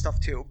minor stuff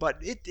too.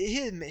 But his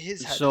head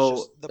is just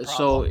the problem.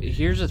 So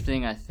here's the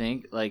thing. I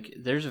think like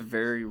there's a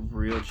very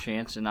real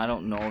chance, and I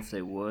don't know if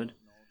they would,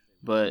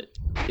 but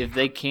if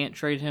they can't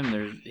trade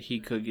him, he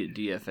could get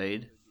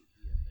DFA'd.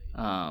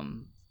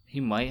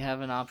 He might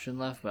have an option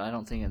left, but I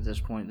don't think at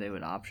this point they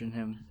would option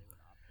him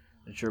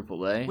to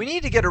AAA. We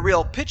need to get a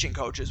real pitching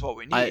coach is what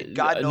we need.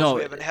 God knows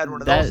we haven't had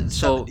one of those in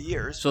 70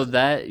 years. So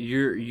that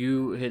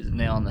you hit the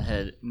nail on the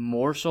head.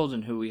 More so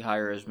than who we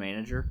hire as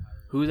manager,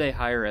 who they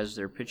hire as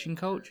their pitching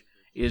coach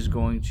is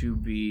going to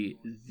be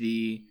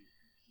the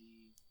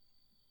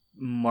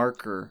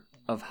marker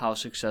of how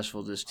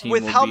successful this team will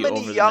be over the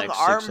next 6-7 years. With how many young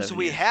arms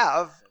we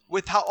have,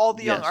 with how all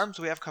the young arms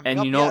we have coming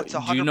up, it's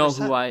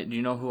 100%. Do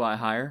you know who I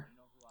hire?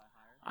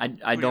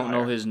 I don't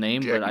know his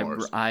name, Jack but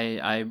Morris.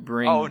 I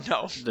bring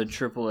the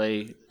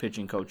AAA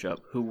pitching coach up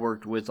who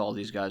worked with all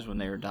these guys when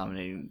they were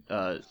dominating.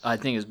 I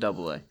think it's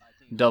Double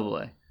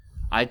A.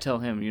 I tell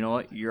him, you know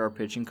what, you're our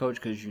pitching coach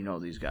because you know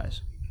these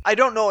guys. I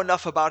don't know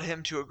enough about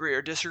him to agree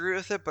or disagree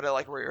with it, but I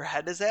like where your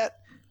head is at.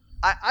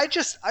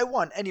 I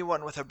want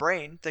anyone with a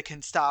brain that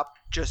can stop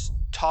just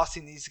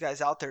tossing these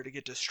guys out there to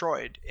get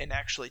destroyed and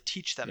actually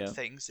teach them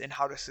things and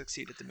how to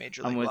succeed at the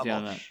major league I'm with level. You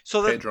on that.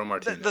 So Pedro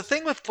Martinez. The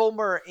thing with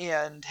Fulmer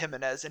and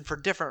Jimenez, and for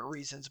different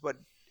reasons, but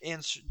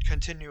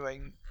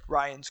continuing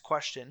Ryan's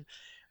question,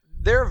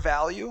 their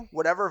value,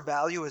 whatever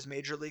value as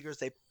major leaguers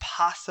they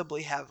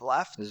possibly have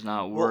left, is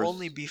not will worth.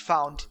 only be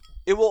found.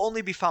 It will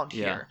only be found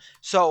Yeah. here.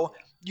 So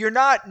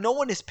no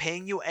one is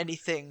paying you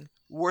anything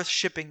worth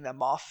shipping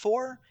them off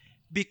for.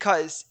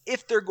 Because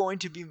if they're going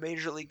to be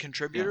major league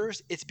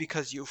contributors, it's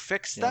because you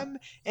fixed them,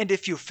 and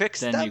if you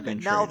fix Then them,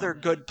 now they're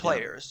them. good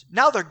players.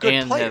 Now they're good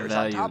And players have on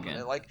value top again.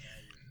 of it. Like,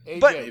 AJ,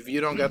 but if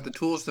you don't got the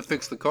tools to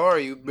fix the car,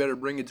 you better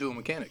bring it to a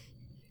mechanic.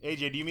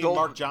 AJ, do you mean Gold-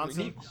 Mark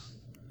Johnson,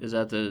 Is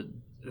that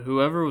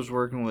whoever was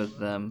working with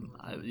them?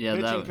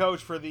 pitching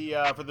coach for the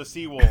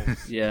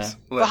Seawolves? Yeah.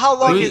 But how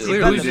long He has he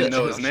clearly been the didn't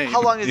know pitching his coach? name.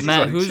 How long has he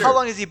Matt, been? How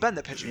long has he been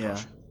the pitching Yeah.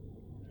 coach?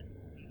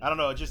 I don't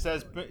know. It just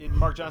says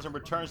Mark Johnson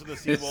returns to the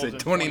It's Seawolves in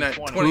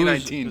 2019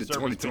 2020 to to serve as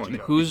 2020. pitching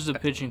coach. Who's the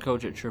pitching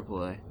coach at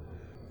AAA?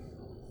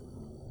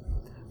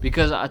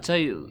 Because I tell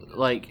you,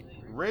 like,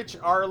 Rich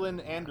Arlen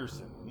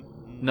Anderson.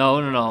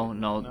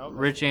 no.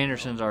 Rick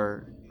Anderson's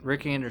our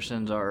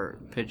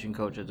pitching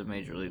coach at the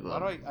major league Why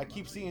do level. I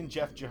keep seeing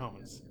Jeff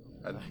Jones?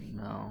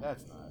 No.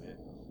 That's not it.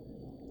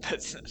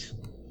 That's it.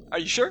 Are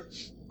you sure?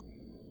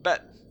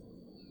 Bet.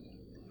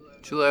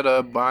 To let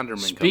Bonderman come in and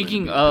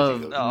Speaking be the of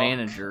pitching coach. Oh.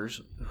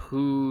 managers,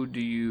 who do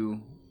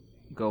you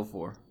go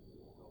for?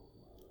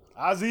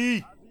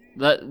 Ozzy.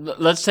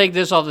 Let's take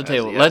this off the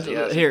table. Yes,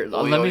 yes. Oi,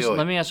 oi, oi.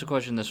 Let me ask the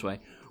question this way.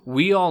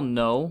 We all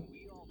know,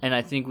 and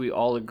I think we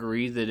all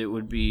agree that it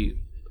would be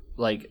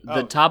like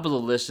the top of the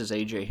list is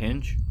AJ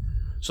Hinch.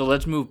 So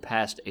let's move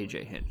past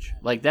AJ Hinch.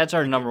 Like that's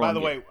our number By one. the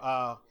way,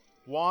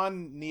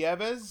 Juan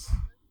Nieves.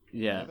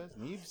 Yeah,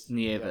 Nieves.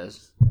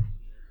 Nieves.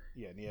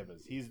 Yeah,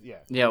 Nieves. He's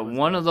Yeah,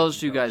 one of those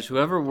two guys.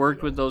 Whoever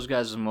worked with those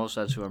guys the most,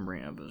 that's who I'm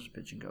bringing up as a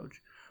pitching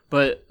coach.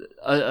 But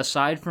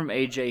aside from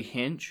AJ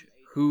Hinch,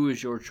 who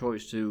is your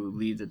choice to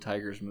lead the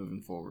Tigers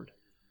moving forward?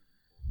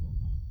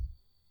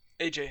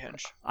 AJ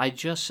Hinch. I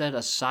just said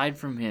aside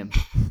from him.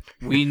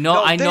 We know.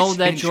 No, I know there's-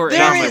 that's your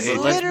There answer, is answer.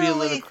 but Let's be a literally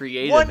little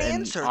creative one and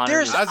answer. honor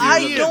There's. the Ozzy I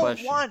Ian. don't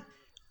question. want.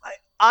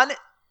 On it.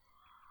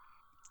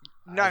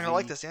 You're not gonna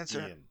like this answer.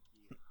 Ian.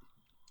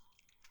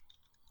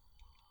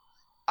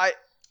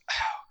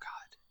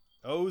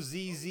 Oh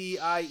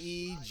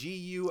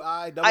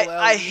OZZIEGUI God.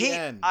 I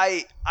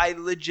hate. I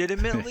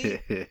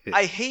legitimately.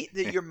 I hate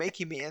that you're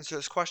making me answer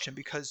this question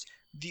because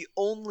the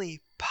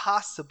only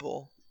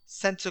possible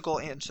sensical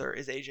answer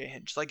is AJ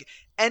Hinch. Like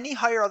any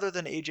hire other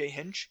than AJ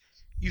Hinch,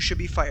 you should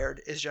be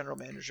fired as general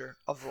manager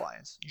of the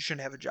Lions. You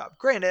shouldn't have a job.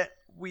 Granted,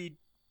 we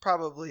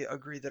probably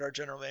agree that our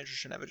general manager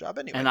shouldn't have a job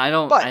anyway. And I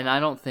don't. But And I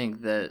don't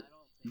think that.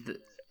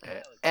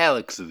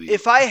 Alex Avila.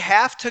 if I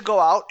have to go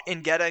out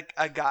and get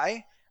a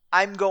guy,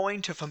 I'm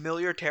going to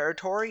familiar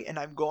territory and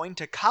I'm going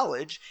to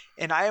college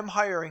and I am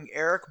hiring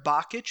Eric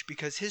Bakic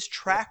because his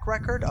track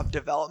record of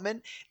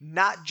development,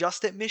 not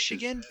just at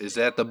Michigan, Is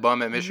that the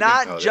bum at Michigan? Oh,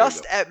 not there you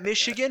just go. at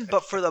Michigan,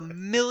 but for the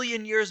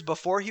million years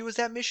before he was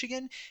at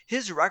Michigan,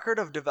 his record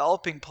of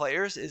developing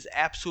players is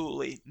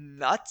absolutely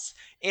nuts.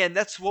 And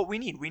that's what we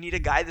need. We need a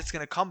guy that's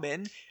going to come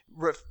in,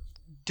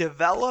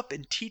 develop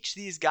and teach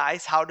these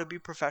guys how to be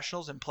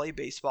professionals and play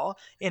baseball.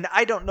 And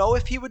I don't know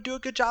if he would do a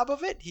good job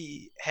of it.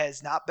 He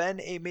has not been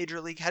a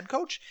major league head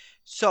coach.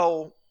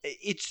 So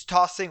it's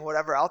tossing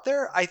whatever out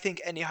there. I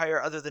think any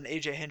hire other than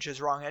AJ Hinch is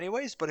wrong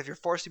anyways. But if you're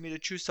forcing me to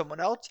choose someone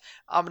else,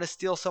 I'm going to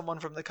steal someone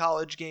from the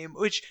college game,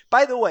 which,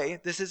 by the way,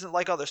 this isn't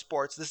like other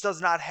sports. This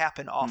does not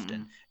happen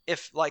often,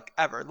 if like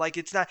ever. Like,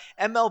 it's not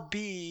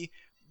MLB.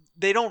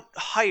 They don't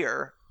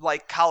hire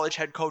like college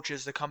head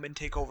coaches to come and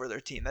take over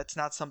their team. That's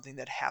not something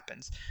that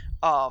happens.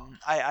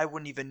 I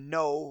wouldn't even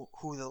know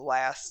who the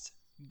last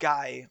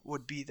guy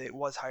would be that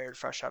was hired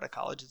fresh out of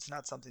college. It's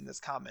not something that's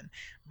common.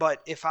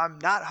 But if I'm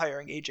not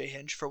hiring AJ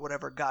Hinch for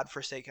whatever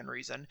godforsaken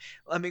reason,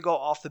 let me go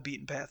off the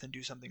beaten path and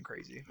do something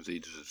crazy. He's a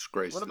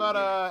disgrace. What about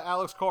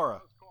Alex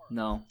Cora?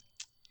 No.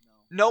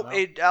 Nope.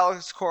 No?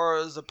 Alex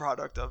Cora is a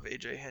product of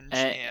AJ Hinch,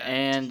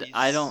 And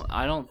I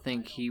don't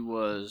think he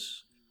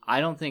was. I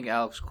don't think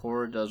Alex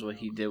Cora does what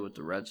he did with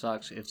the Red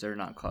Sox if they're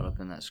not caught up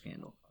in that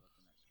scandal.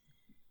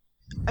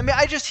 I mean,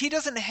 he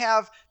doesn't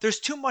have, there's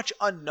too much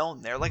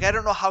unknown there. Like, I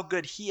don't know how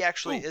good he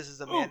actually is as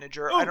a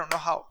manager. I don't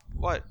know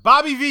what?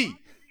 Bobby V.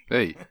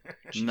 Hey,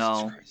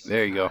 No. Christ.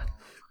 there you go.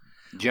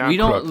 John We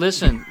don't Crook.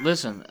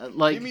 listen.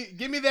 Like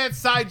Give me that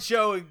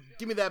sideshow and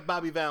give me that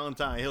Bobby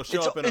Valentine. He'll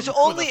show up with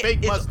a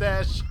fake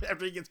mustache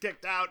after he gets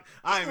kicked out.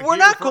 We're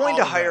not going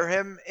to hire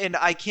him, and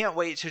I can't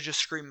wait to just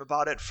scream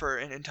about it for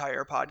an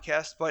entire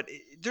podcast. But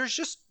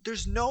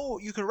there's no,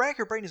 you can rack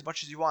your brain as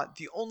much as you want.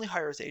 The only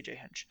hire is AJ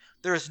Hinch.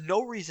 There is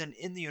no reason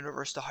in the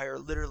universe to hire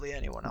literally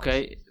anyone else.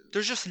 okay,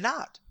 There's just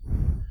not.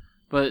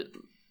 but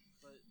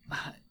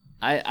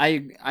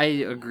I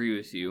agree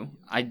with you.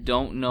 I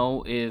don't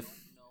know if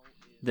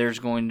there's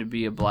going to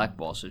be a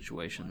blackball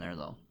situation there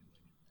though.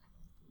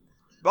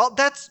 Well,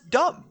 that's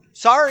dumb.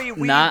 Sorry,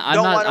 we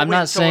don't want to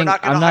win, so we're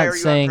not going to hire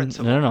you on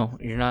principle. No,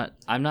 you're not.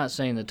 I'm not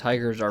saying the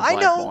Tigers are I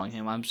know. blackballing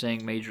him. I'm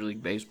saying Major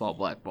League Baseball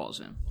blackballs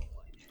him.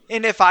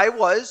 And if I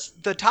was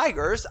the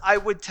Tigers, I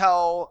would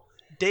tell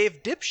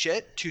Dave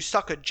Dipshit to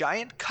suck a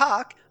giant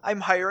cock.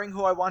 I'm hiring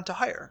who I want to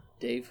hire.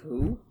 Dave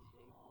who?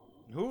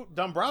 Who?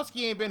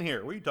 Dombrowski ain't been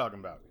here. What are you talking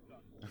about?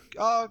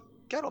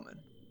 Gettleman.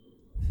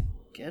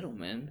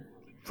 Gettleman.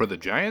 For the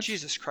Giants?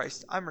 Jesus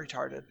Christ, I'm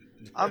retarded.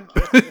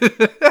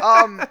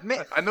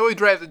 Man, I know he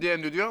drafted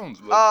Daniel Jones,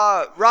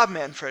 but Rob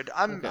Manfred.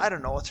 I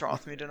don't know what's wrong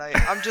with me tonight.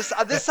 I'm just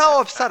this is how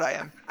upset I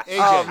am.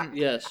 AJ.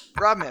 Yes.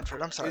 Rob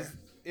Manfred. I'm sorry.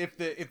 If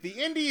the because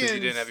Indians you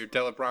didn't have your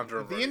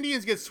teleprompter. if the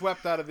Indians get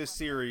swept out of this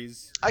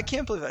series, I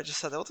can't believe I just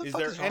said that. What the is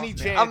fuck there is wrong any with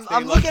me? chance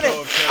I'm they looking let at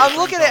go of Terry I'm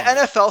looking at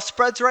Francona? NFL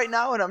spreads right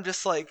now, and I'm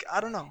just like, I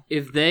don't know.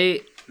 If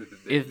they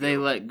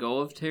let go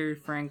of Terry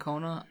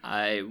Francona,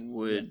 I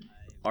would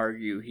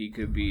argue he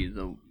could be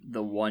the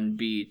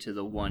 1B to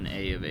the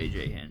 1A of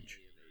AJ Hinch.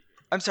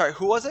 I'm sorry.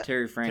 Who was it?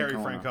 Terry Francona. Terry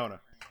Francona.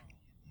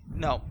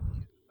 No.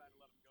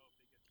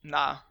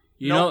 Nah.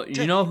 You No,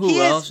 know who he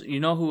is- else? You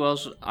know who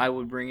else I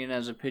would bring in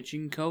as a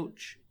pitching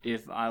coach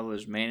if I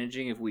was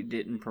managing? If we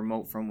didn't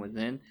promote from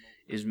within,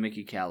 is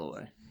Mickey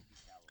Callaway.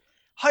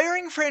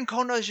 Hiring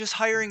Francona is just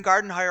hiring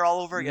Gardenhire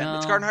all over again. No,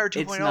 it's Gardenhire it's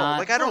 2.0. not.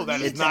 Like I don't No, that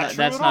need is not that. true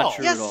That's at not all.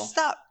 true Yes, at all.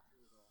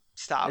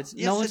 stop. It's,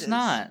 Yes, no, it it's is.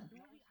 not.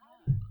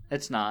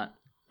 It's not.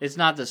 It's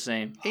not the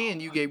same. And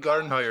you gave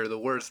Gardenhire the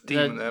worst team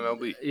in the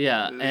MLB.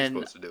 Yeah, What are you and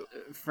supposed to do?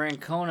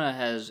 Francona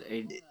has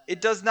a. It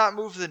does not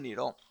move the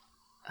needle.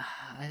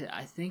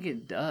 I think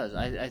it does.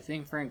 I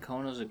think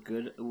Francona's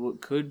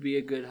could be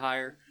a good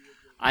hire.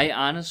 I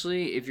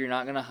honestly, if you're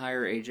not gonna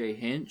hire AJ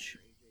Hinch,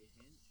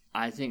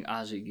 I think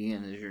Ozzie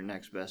Guillen is your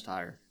next best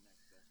hire.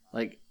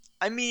 Like,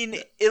 I mean,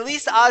 at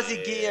least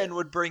Ozzie Guillen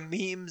would bring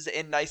memes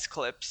and nice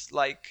clips.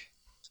 Like,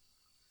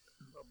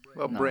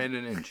 Well, No.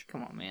 Brandon Inge.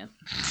 come on, man.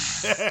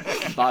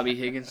 Bobby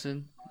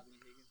Higginson,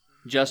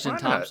 Justin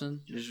Why not?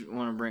 Thompson. Just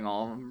want to bring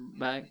all of them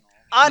back.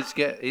 on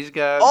He's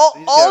got all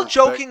respect.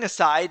 joking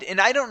aside, and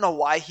I don't know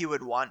why he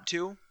would want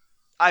to.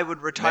 I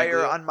would retire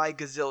Maglia? on my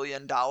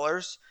gazillion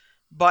dollars,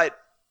 but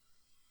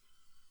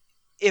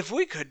if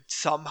we could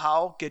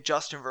somehow get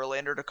Justin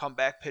Verlander to come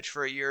back, pitch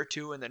for a year or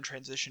two, and then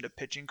transition to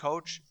pitching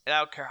coach, and I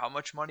don't care how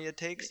much money it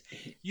takes,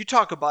 you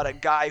talk about a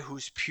guy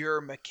who's pure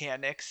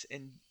mechanics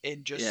and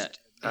just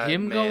Yeah,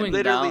 him man, going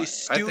literally down. I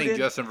student. think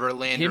Justin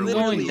Verlander Him would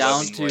going be down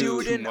looking to- way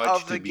student too much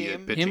of to the be a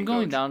game. pitching Him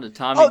going coach. down to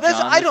Tommy Oh, that's-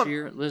 John I this don't-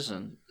 year.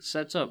 Listen,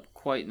 sets up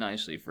quite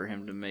nicely for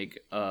him to make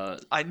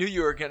I knew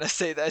you were gonna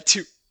say that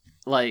too.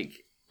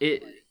 like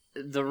it.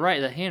 The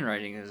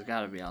handwriting has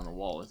got to be on the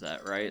wall with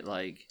that, right?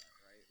 Like,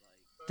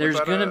 there's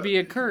What about, gonna be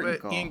a curtain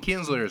but call. Ian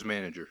Kinsler is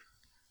manager.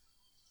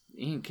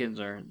 Ian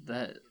Kinsler,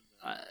 that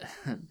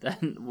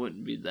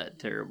wouldn't be that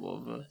terrible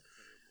of a.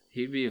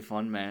 He'd be a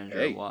fun manager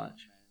Hey. to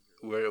watch.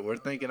 We're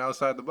thinking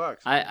outside the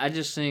box. I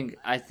think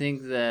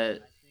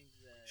that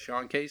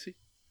Sean Casey.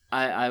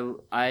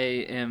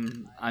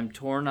 I'm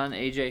torn on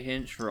AJ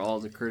Hinch for all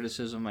the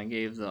criticism I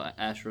gave the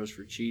Astros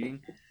for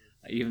cheating,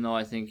 even though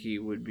I think he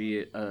would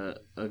be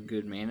a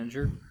good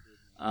manager.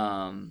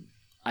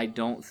 I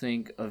don't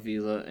think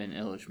Avila and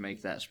Illich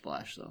make that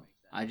splash though.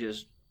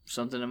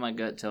 Something in my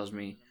gut tells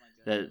me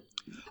that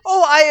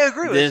Oh, I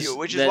agree with this, you,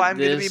 which is that why I'm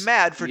going to be this-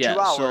 mad for 2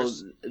 hours.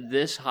 So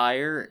this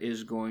hire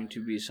is going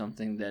to be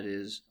something that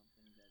is,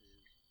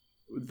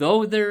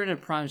 though they're in a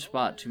prime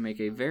spot to make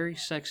a very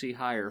sexy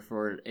hire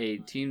for a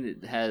team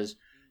that has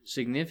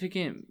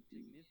significant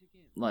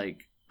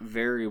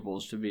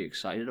variables to be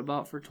excited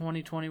about for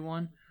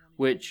 2021,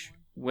 which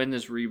when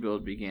this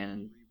rebuild began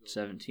in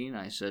 17,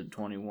 I said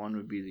 21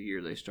 would be the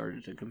year they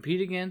started to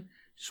compete again.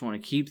 Just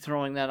want to keep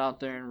throwing that out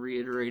there and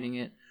reiterating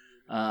it.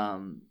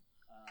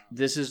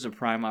 This is the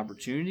prime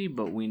opportunity,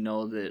 but we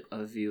know that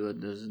Avila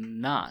does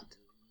not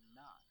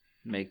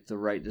make the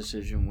right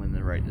decision when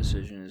the right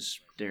decision is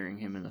staring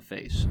him in the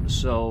face.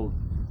 So,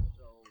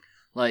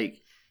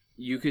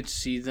 you could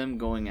see them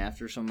going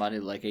after somebody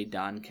like a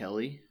Don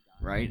Kelly,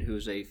 right,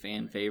 who's a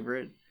fan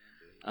favorite,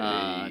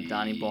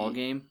 Donnie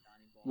Ballgame,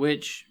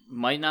 which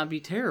might not be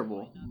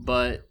terrible,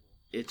 but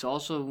it's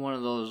also one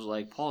of those,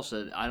 like Paul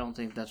said, I don't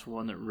think that's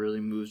one that really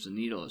moves the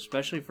needle,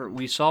 especially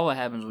we saw what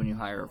happens when you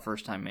hire a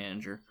first-time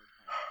manager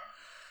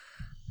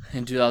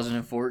in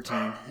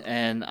 2014,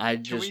 and I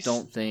just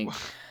don't think...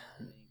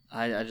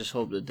 I just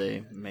hope that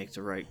they make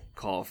the right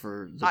call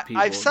for the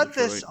people. I've said of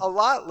this Detroit. a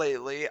lot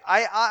lately.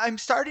 I'm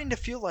starting to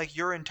feel like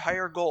your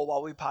entire goal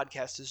while we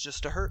podcast is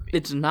just to hurt me.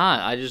 It's not.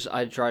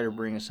 I try to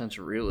bring a sense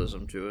of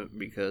realism to it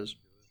because...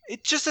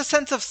 It's just a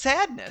sense of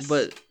sadness.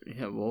 But,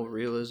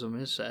 realism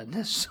is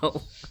sadness,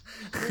 so...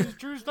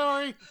 True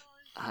story.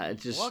 I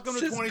just... Welcome to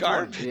This is 2020.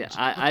 garbage. Yeah,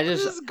 I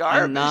just... This is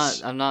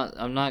garbage. I'm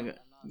not...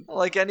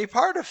 like any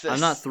part of this.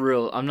 I'm not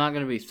thrilled. I'm not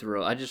going to be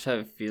thrilled. I just have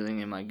a feeling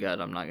in my gut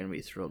I'm not going to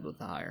be thrilled with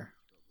the hire.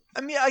 I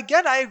mean,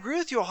 again, I agree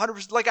with you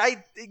 100%. Like,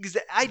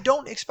 I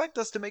don't expect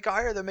us to make a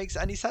hire that makes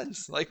any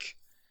sense. Like,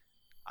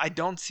 I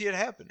don't see it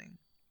happening.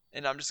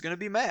 And I'm just going to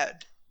be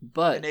mad.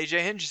 But... And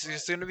AJ Hinch is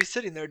just going to be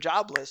sitting there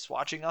jobless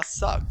watching us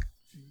suck.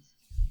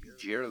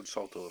 Jared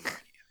Salto.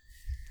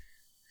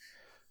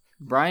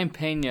 Brian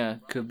Pena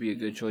could be a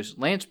good choice.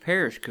 Lance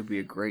Parrish could be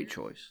a great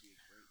choice.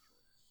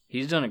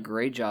 He's done a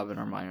great job in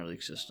our minor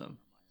league system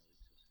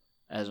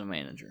as a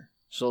manager.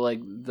 So,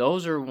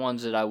 those are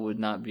ones that I would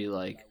not be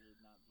like,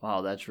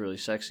 wow, that's really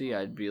sexy.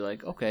 I'd be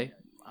like, okay,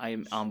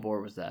 I'm on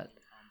board with that.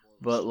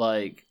 But,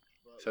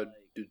 So,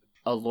 dude,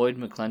 a Lloyd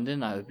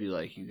McClendon, I would be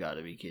like, you got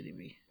to be kidding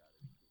me.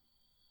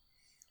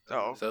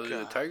 Oh, so the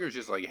God. Tigers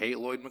just hate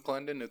Lloyd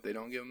McClendon if they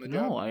don't give him the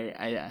job? No,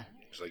 I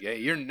It's like, hey,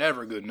 you're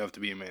never good enough to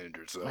be a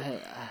manager, so.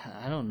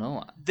 I don't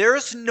know.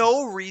 There's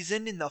no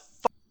reason in the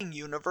fucking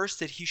universe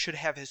that he should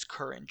have his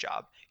current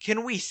job.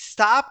 Can we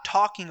stop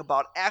talking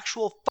about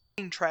actual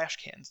fucking trash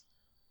cans?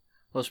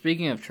 Well,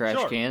 speaking of trash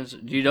Sure. cans,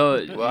 do you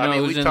know, Well,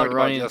 who's in the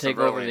running to take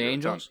over the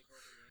Angels?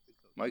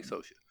 Mike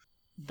Scioscia.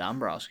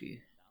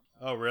 Dombrowski.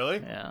 Oh, really?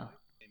 Yeah.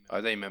 I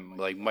think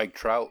Mike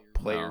Trout,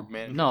 player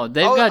manager. No,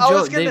 they've I got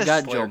was Joe. gonna They've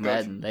got say- Joe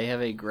Madden. They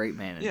have a great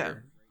manager, Yeah.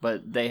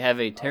 but they have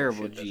a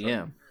terrible shit, that's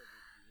GM.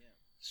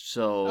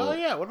 So Oh,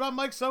 yeah. What about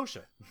Mike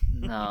Scioscia?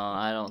 no,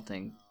 I don't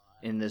think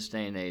in this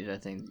day and age. I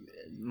think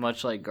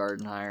much like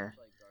Gardenhire,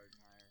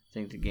 I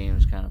think the game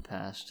is kind of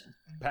passed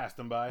Passed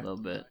him a by. little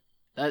bit.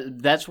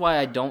 That's why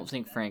I don't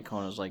think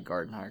Francona is like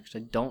Gardenhire, because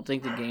I don't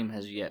think the game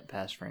has yet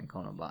passed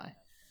Francona by.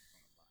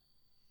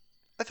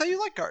 I thought you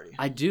liked Gardy.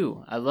 I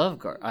do. I love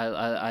Gardy.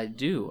 I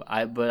do.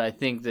 But I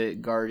think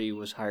that Gardy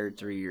was hired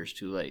 3 years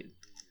too late.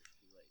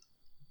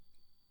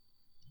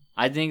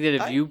 I think that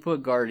if you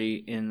put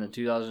Gardy in the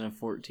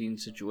 2014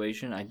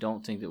 situation, I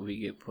don't think that we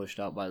get pushed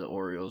out by the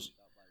Orioles.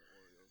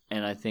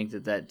 And I think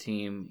that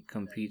team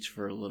competes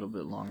for a little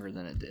bit longer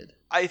than it did.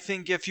 I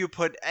think if you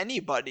put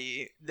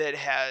anybody that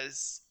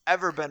has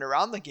ever been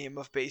around the game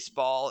of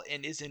baseball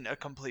and isn't a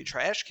complete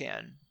trash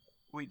can,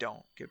 we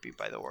don't get beat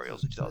by the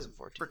Orioles in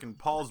 2014. Freaking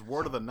Paul's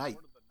word of the night.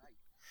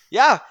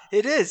 Yeah,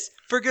 it is.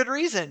 For good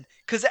reason.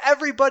 Because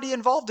everybody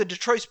involved in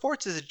Detroit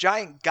sports is a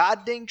giant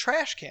goddamn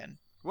trash can.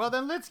 Well,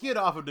 then let's get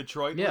off of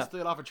Detroit. Yeah. Let's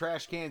get off of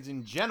trash cans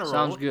in general.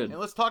 Sounds good. And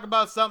let's talk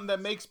about something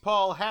that makes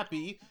Paul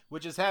happy,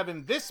 which is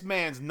having this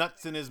man's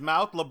nuts in his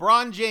mouth.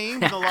 LeBron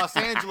James and the Los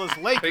Angeles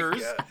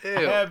Lakers Ew.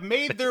 have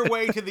made their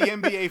way to the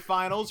NBA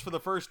Finals for the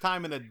first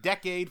time in a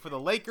decade for the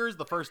Lakers,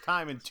 the first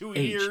time in 2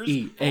 years.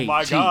 Oh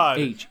my God.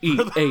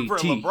 For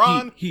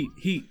LeBron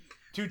Heat.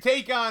 to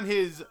take on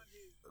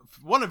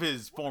one of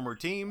his former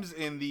teams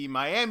in the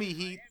Miami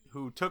Heat,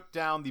 who took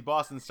down the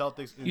Boston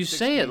Celtics. You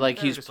say it like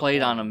he's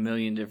played on a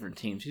million different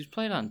teams. He's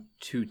played on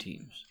 2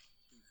 teams.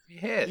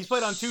 Yes. He's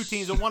played on 2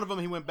 teams, and one of them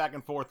he went back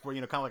and forth for,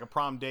 kind of like a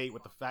prom date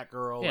with the fat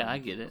girl. Yeah, and I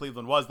get it.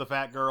 Cleveland was the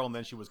fat girl, and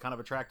then she was kind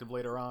of attractive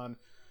later on.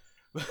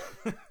 Well,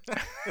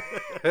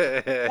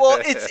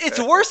 it's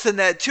worse than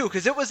that, too,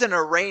 because it was an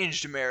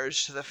arranged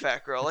marriage to the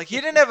fat girl. Like,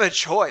 he didn't have a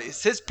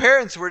choice. His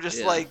parents were just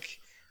Yeah. like,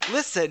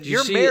 listen, You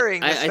you're see,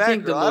 marrying this I fat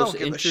think girl. the I most don't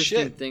give a interesting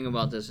shit. thing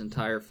about this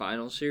entire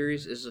final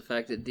series is the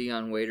fact that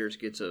Deion Waiters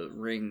gets a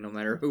ring no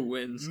matter who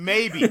wins.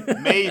 Maybe.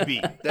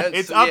 That's,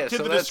 It's up yeah, to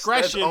so the that's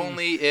discretion.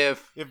 only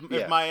if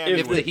Miami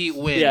if the wins. Heat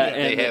win, Yeah,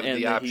 they have and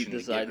the option Heat to give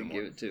decide to him give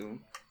one. it to him.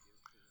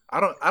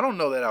 I don't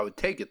know that I would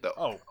take it though.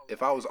 Oh.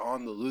 If I was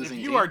on the If losing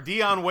you team, are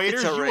Deion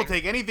Waiters, It's a you will ring.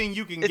 take anything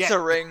you can get. It's a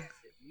ring.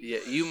 Yeah,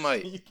 you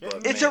might.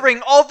 But It's a man,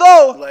 ring.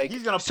 Although, Like,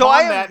 He's gonna So pawn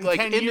I am- that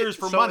in 10 years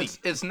for so money.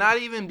 It's not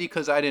even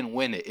because I didn't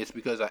win it. It's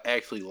because I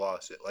actually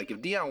lost it. Like if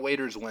Deion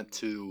Waiters went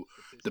to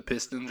the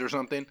Pistons or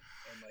something,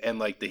 and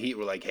like the Heat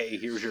were like, "Hey,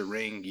 here's your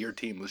ring. Your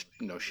team was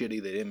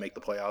shitty. They didn't make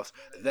the playoffs."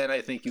 Then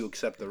I think you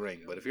accept the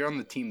ring. But if you're on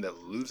the team that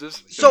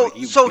loses, then, So- like,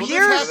 you so beat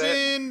here's- for that.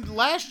 happened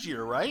last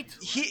year, right?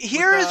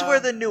 here is With, where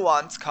the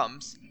nuance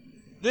comes.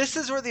 This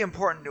is where the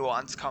important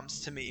nuance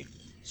comes to me.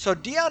 So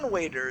Deion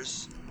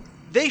Waiters,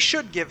 they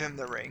should give him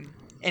the ring,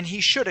 and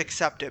he should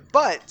accept it.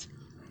 But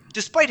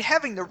despite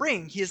having the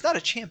ring, he is not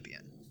a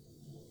champion.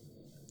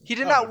 He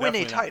did Oh, not win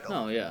a definitely not. title.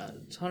 No, yeah,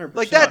 it's 100%.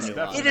 Like that's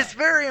definitely it is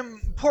very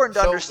important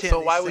to understand. So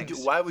these why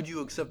things. would you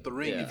accept the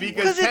ring? Yeah. If you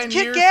Because Because it's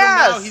 10 years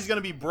kick-ass. from now, he's gonna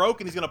be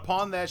broke and he's gonna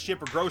pawn that shit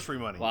for grocery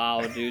money.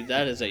 Wow, dude,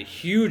 that is a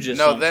huge no,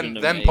 assumption then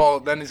to make. Paul,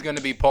 then he's gonna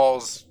be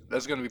Paul's.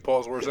 That's gonna be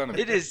Paul's worst enemy.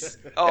 It is.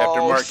 After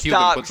Oh, Mark Cuban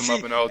stop. puts him See,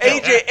 up in a hotel.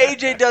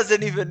 AJ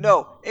doesn't even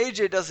know.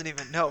 AJ doesn't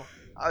even know.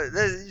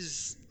 This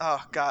is,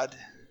 oh God.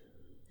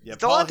 Yeah,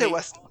 Delonte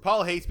West.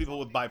 Paul hates people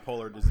with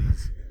bipolar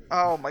disease.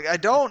 Oh my! I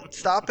don't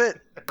stop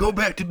it. Go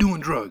back to doing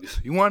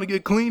drugs. You want to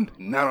get clean?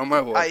 Not on my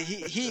watch.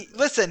 He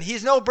listen.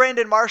 He's no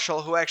Brandon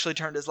Marshall who actually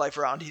turned his life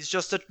around. He's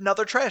just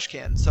another trash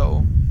can.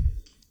 So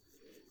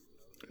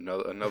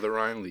Another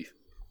Ryan Leaf.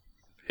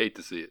 Hate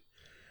to see it.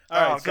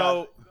 All right,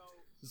 God.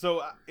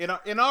 so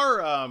in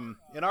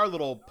our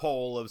little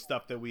poll of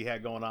stuff that we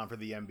had going on for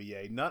the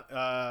NBA,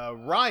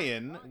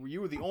 Ryan,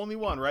 you were the only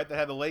one, right, that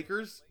had the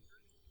Lakers.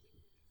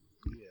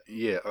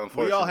 Yeah,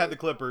 unfortunately. We all had the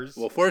Clippers.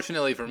 Well,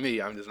 fortunately for me,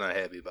 I'm just not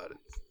happy about it.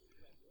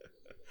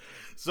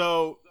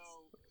 So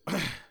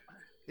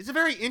it's a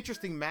very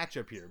interesting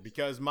matchup here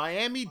because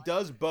Miami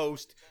does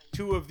boast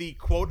two of the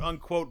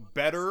quote-unquote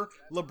better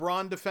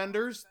LeBron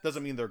defenders.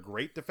 Doesn't mean they're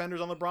great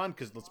defenders on LeBron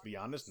because, let's be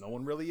honest, no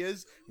one really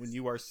is. When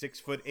you are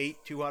 6'8",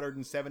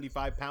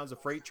 275 pounds of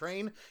freight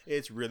train,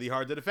 it's really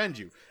hard to defend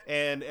you.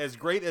 And as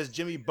great as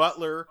Jimmy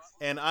Butler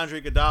and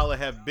Andre Iguodala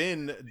have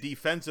been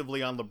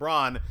defensively on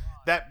LeBron,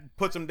 that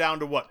puts them down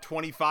to,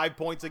 25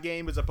 points a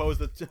game as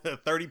opposed to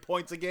 30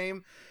 points a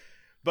game?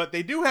 But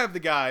they do have the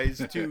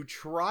guys to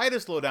try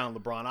to slow down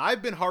LeBron.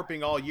 I've been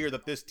harping all year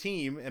that this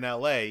team in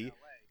LA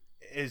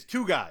is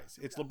two guys.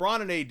 It's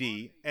LeBron and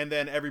AD, and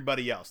then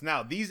everybody else.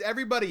 Now, these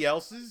everybody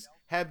else's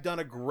have done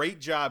a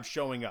great job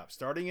showing up.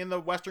 Starting in the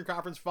Western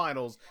Conference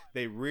Finals,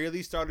 they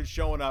really started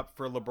showing up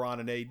for LeBron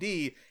and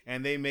AD,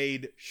 and they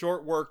made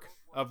short work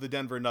of the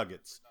Denver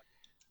Nuggets.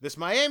 This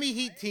Miami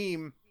Heat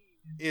team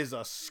is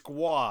a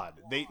squad.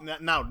 They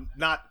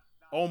not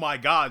oh my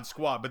God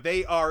squad, but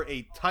they are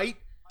a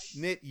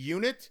tight-knit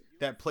unit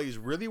that plays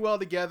really well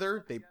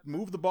together. They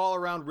move the ball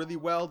around really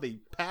well. They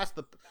pass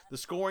the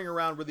scoring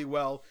around really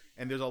well.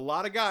 And there's a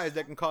lot of guys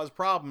that can cause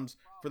problems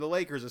for the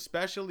Lakers,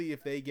 especially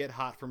if they get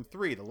hot from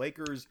three. The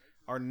Lakers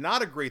are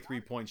not a great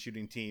three-point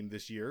shooting team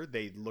this year.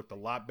 They looked a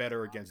lot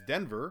better against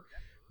Denver.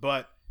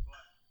 But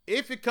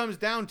if it comes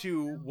down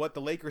to what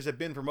the Lakers have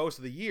been for most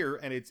of the year,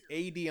 and it's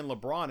AD and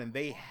LeBron, and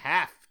they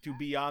have to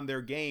be on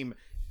their game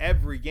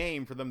every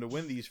game for them to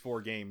win these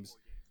 4 games,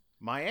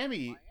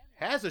 Miami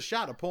has a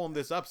shot of pulling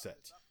this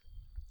upset.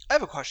 I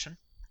have a question.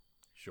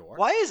 Sure.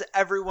 Why is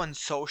everyone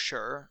so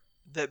sure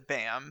that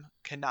Bam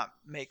cannot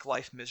make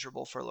life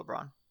miserable for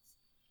LeBron?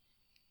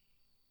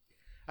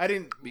 I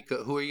didn't.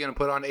 Because who are you going to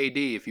put on AD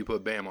if you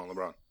put Bam on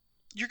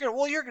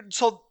LeBron?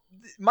 So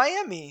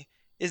Miami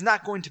is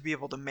not going to be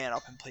able to man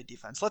up and play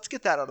defense. Let's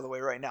get that out of the way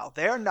right now.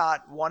 They're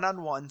not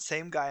one-on-one,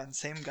 same guy on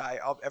same guy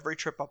up every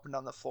trip up and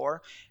down the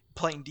floor,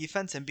 playing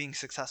defense and being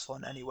successful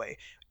in any way.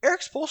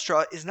 Erik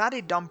Spoelstra is not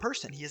a dumb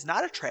person. He is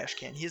not a trash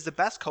can. He is the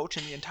best coach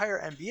in the entire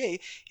NBA,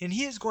 and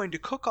he is going to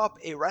cook up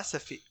a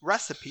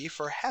recipe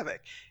for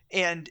havoc.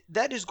 And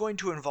that is going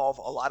to involve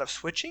a lot of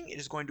switching. It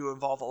is going to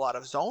involve a lot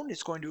of zone.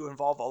 It's going to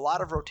involve a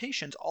lot of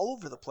rotations all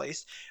over the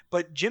place.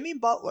 But Jimmy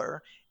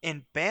Butler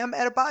and Bam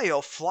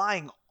Adebayo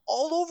flying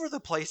all over the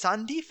place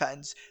on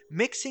defense,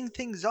 mixing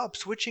things up,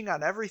 switching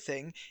on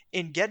everything,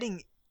 and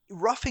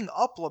roughing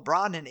up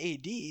LeBron and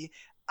AD.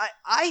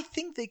 I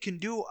think they can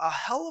do a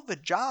hell of a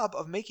job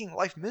of making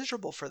life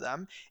miserable for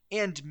them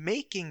and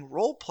making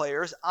role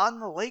players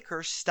on the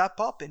Lakers step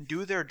up and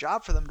do their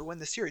job for them to win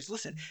the series.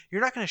 Listen,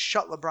 you're not going to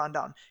shut LeBron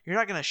down. You're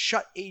not going to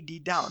shut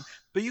AD down,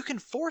 but you can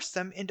force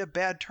them into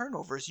bad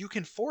turnovers. You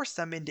can force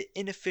them into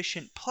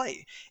inefficient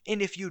play.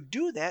 And if you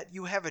do that,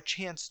 you have a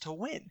chance to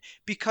win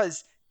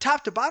because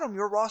top to bottom,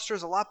 your roster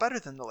is a lot better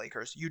than the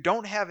Lakers. You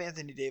don't have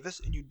Anthony Davis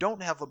and you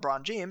don't have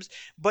LeBron James,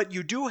 but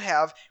you do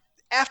have,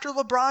 after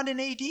LeBron and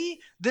AD,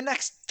 the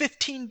next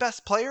 15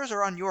 best players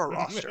are on your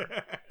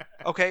roster.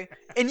 Okay?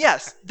 And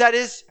yes, that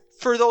is,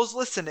 for those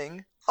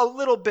listening, a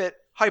little bit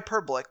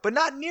hyperbolic, but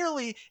not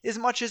nearly as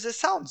much as it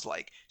sounds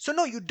like. So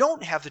no, you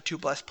don't have the 2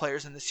 best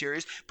players in the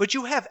series, but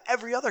you have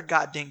every other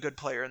goddamn good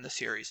player in the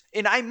series.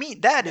 And I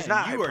mean, that is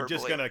not hyperbole. You are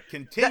just going to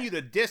continue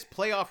to diss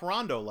playoff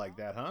Rondo like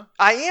that, huh?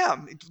 I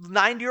am.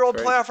 90-year-old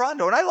Crazy. playoff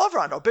Rondo, and I love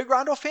Rondo. Big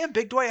Rondo fan,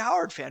 big Dwight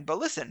Howard fan. But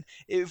listen,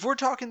 if we're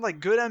talking like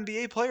good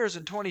NBA players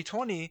in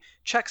 2020,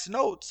 checks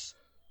notes,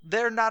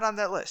 they're not on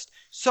that list.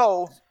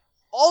 So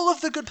all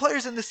of the good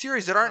players in the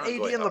series that aren't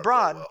Dwight AD and Howard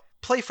LeBron played well.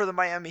 play for the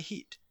Miami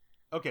Heat.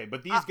 Okay,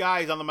 but these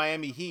guys on the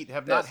Miami Heat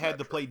have not That's had not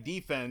to true. play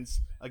defense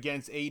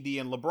against AD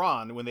and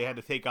LeBron when they had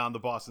to take on the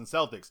Boston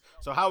Celtics.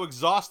 So how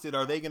exhausted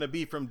are they going to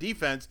be from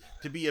defense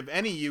to be of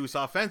any use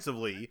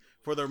offensively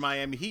for their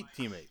Miami Heat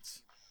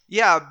teammates?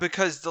 Yeah,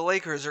 because the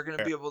Lakers are going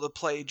to be able to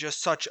play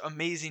just such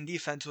amazing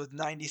defense with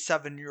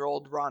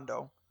 97-year-old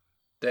Rondo.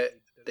 They're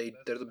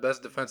the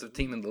best defensive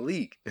team in the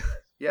league.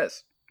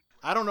 Yes.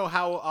 I don't know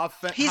how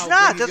He's how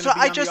not. good he's That's gonna what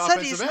be I on just the said.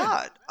 offensive He's end.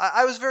 not.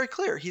 I was very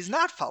clear. He's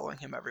not following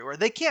him everywhere.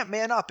 They can't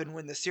man up and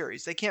win the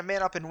series. They can't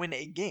man up and win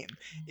a game.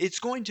 It's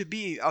going to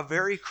be a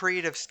very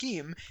creative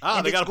scheme.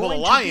 and They got to it's pull the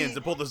going to Lions be-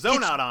 and pull the zone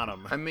it's- out on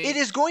them. I mean, It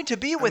is going to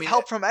be with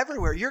help from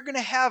everywhere. You're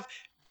gonna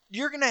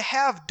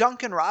have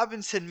Duncan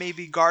Robinson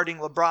maybe guarding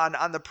LeBron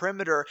on the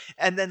perimeter,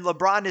 and then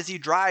LeBron as he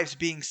drives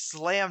being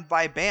slammed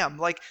by Bam.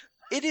 Like,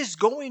 it is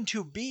going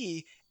to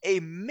be a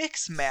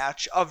mix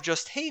match of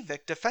just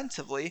Havik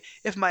defensively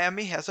if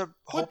Miami has a What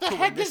hope the to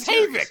heck win this is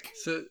series.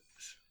 Havik?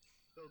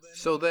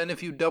 So then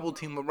if you double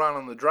team LeBron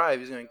on the drive,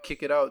 he's going to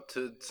kick it out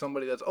to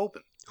somebody that's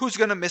open. Who's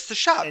gonna miss the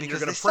shot And you're because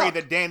going they to pray suck.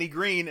 that Danny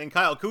Green and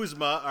Kyle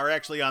Kuzma are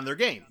actually on their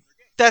game.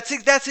 That's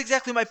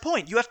exactly my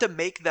point. You have to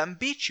make them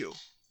beat you.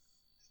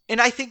 And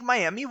I think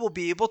Miami will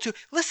be able to.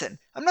 Listen,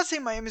 I'm not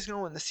saying Miami's going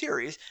to win the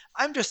series.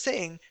 I'm just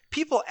saying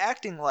people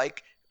acting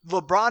like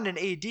LeBron and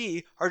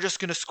AD are just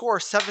going to score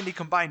 70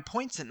 combined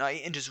points a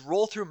night and just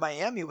roll through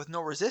Miami with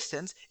no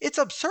resistance. It's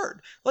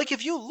absurd. Like,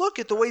 if you look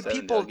at the way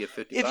 70, people I'll get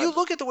 55. if you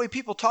look at the way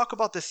people talk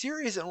about the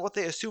series and what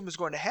they assume is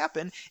going to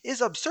happen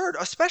is absurd,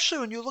 especially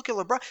when you look at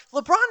LeBron.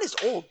 LeBron is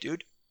old,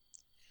 dude.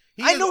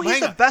 I know he's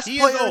the best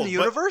player in the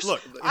universe.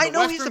 Look, I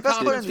know he's the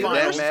best player in the Did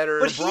universe, that matter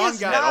but he LeBron is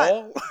got not. at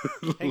all?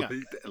 Hang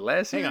on.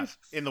 Last Hang year? on.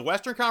 In the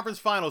Western Conference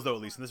Finals, though,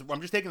 at least, and this,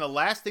 I'm just taking the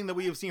last thing that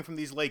we have seen from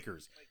these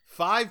Lakers.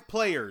 5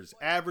 players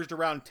averaged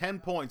around 10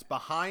 points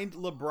behind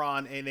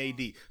LeBron and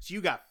AD. So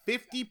you got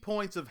 50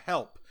 points of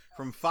help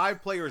from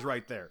 5 players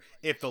right there.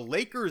 If the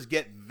Lakers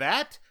get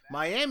that,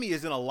 Miami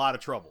is in a lot of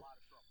trouble.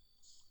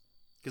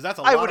 Because that's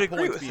a I lot would of agree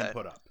points with being that.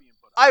 put up.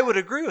 I would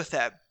agree with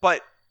that,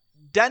 but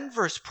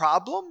Denver's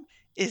problem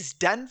is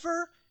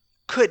Denver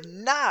could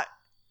not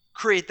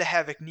create the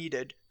havoc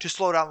needed to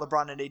slow down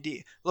LeBron and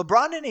AD.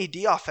 LeBron and AD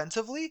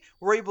offensively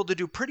were able to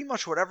do pretty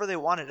much whatever they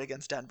wanted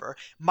against Denver.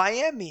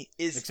 Miami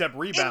is Except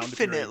rebound if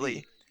you're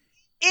AD.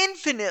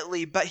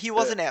 infinitely, but he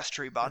wasn't asked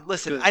to rebound.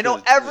 Listen, 'Cause- I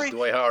know 'cause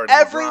Dwight Howard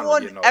and LeBron were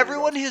everyone getting all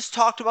everyone rebounds. has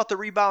talked about the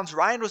rebounds.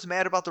 Ryan was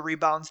mad about the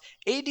rebounds.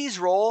 AD's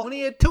role When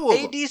he had 2 of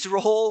them. AD's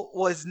role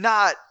was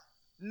not.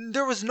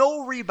 There was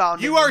no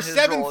rebounding. You are in his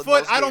 7 role in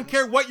foot. those I don't games.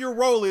 care what your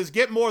role is.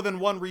 Get more than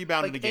 1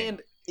 rebound in a Like, game.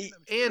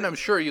 and I'm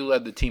sure you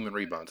led the team in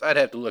rebounds. I'd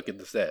have to look at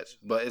the stats,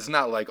 but it's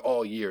not like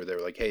all year they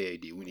were like, "Hey,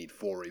 AD, we need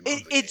 4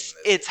 rebounds." a game."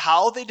 It's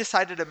how they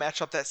decided to match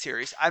up that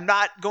series. I'm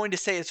not going to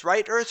say it's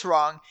right or it's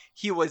wrong.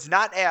 He was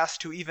not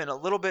asked to even a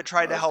little bit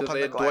try to That's help 'cause on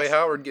they the had Dwight glass.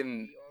 Howard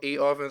getting 8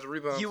 offensive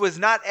rebounds. He was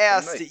not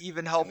asked night. to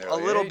even help And they're a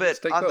like, little "Hey, bit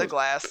just take on the those."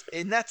 glass,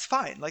 and that's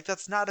fine. Like,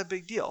 that's not a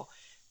big deal.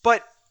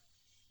 But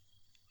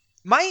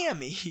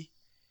Miami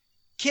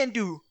can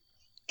do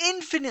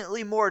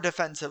infinitely more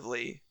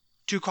defensively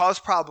to cause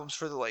problems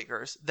for the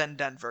Lakers than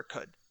Denver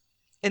could.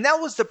 And that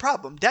was the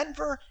problem.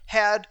 Denver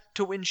had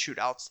to win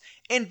shootouts.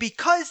 And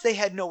because they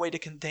had no way to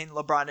contain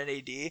LeBron and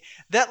AD,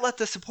 that let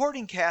the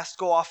supporting cast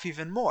go off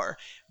even more.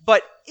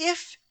 But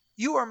if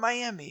you are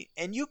Miami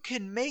and you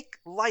can make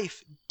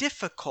life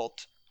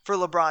difficult for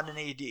LeBron and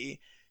AD,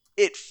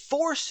 it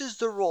forces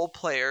the role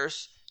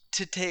players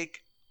to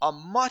take a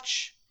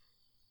much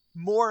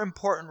more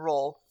important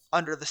role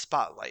under the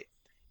spotlight.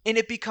 And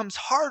it becomes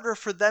harder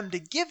for them to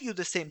give you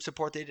the same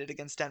support they did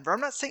against Denver. I'm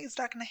not saying it's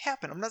not going to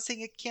happen. I'm not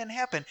saying it can't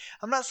happen.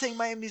 I'm not saying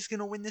Miami's going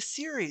to win this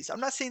series. I'm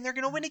not saying they're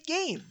going to win a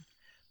game.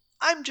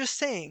 I'm just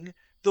saying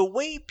the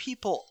way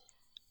people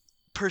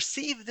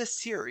perceive this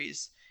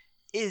series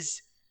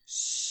is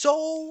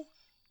so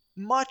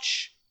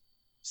much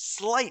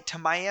slight to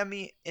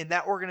Miami and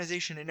that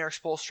organization and Eric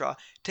Spoelstra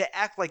to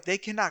act like they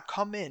cannot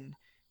come in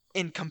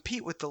and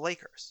compete with the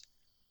Lakers.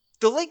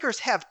 The Lakers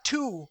have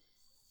 2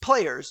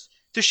 players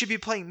that should be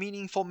playing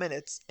meaningful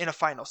minutes in a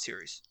final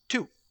series.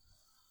 2.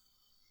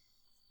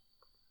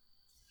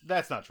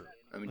 That's not true.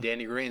 I mean,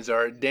 Danny Green's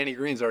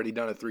already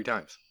done it 3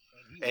 times,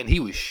 and he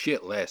was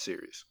shit last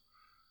series.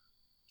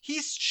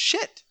 He's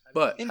shit.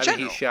 But In I mean,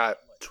 general. he shot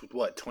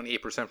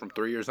 28% from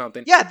 3 or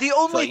something. Yeah, the So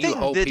only you thing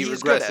hope that he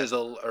he's good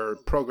regresses at. or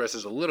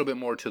progresses a little bit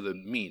more to the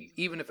mean,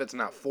 even if it's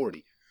not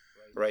 40,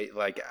 right?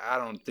 Like, I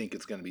don't think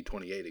it's going to be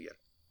 28 again.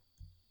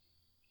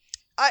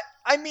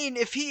 I mean,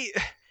 if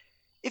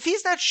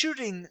he's not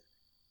shooting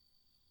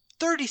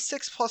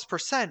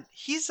 36+%,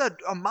 he's a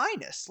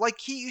minus. Like,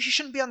 he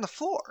shouldn't be on the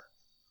floor.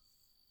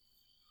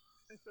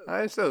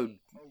 He's still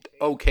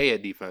okay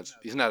at defense.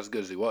 He's not as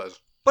good as he was.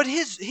 But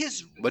he's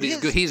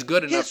Good. He's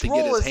good enough to get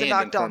role his is to hand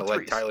knock in front down of like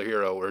threes. Tyler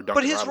Hero or Duncan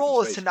But his Robinson's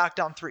role is face. to knock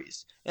down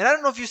threes. And I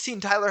don't know if you've seen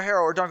Tyler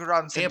Hero or Duncan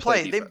Robinson And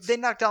play play. defense. They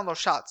knock down those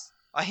shots.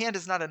 A hand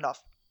is not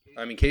enough.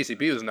 I mean,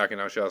 KCP was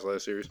knocking out shots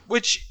last series.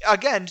 Which,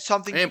 again,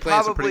 something And you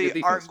playing some pretty probably good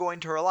defense. aren't going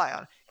to rely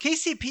on.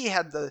 KCP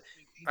had the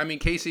I mean,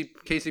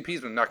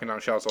 KCP's been knocking down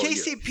shots all year.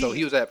 KCP. So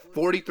he was at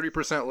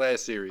 43%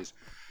 last series,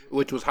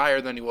 which was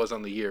higher than he was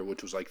on the year,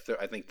 which was like,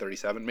 I think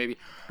 37 maybe.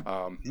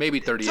 Maybe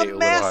 38, a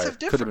little higher.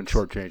 Could have been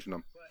shortchanging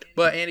him.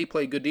 But, and he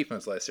played good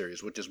defense last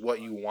series, which is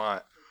what you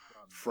want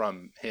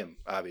from him,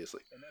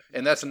 obviously.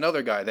 And that's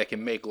another guy that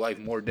can make life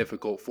more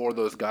difficult for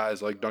those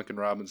guys like Duncan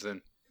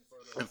Robinson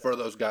and for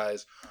those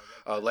guys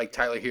like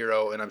Tyler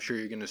Hero, and I'm sure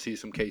you're going to see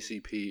some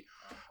KCP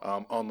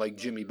on like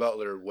Jimmy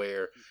Butler,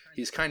 where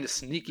he's kind of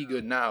sneaky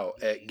good now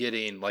at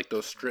getting like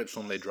those strips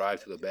when they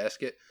drive to the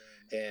basket.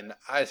 And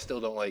I still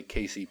don't like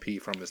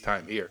KCP from his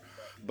time here,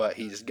 but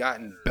he's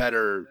gotten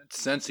better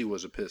since he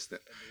was a Piston.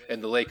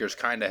 And the Lakers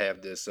kind of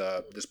have this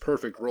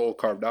perfect role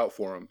carved out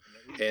for him.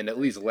 And at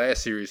least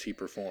last series he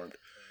performed.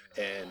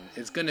 And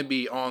it's going to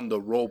be on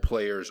the role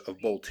players of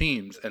both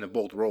teams, and if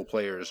both role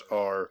players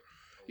are,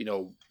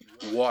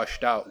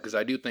 washed out, because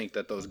I do think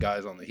that those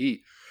guys on the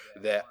Heat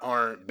that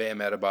aren't Bam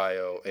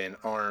Adebayo and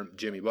aren't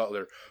Jimmy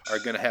Butler are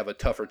going to have a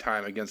tougher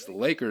time against the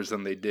Lakers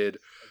than they did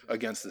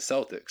against the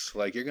Celtics.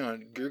 Like you're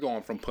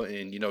going from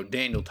putting,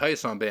 Daniel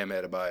Tice on Bam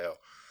Adebayo,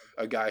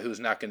 a guy who's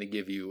not going to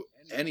give you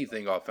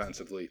anything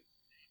offensively,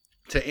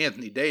 to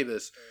Anthony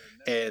Davis.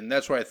 And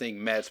that's where I think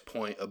Matt's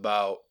point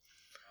about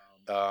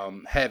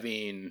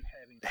having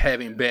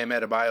Bam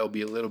Adebayo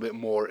be a little bit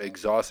more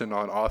exhausting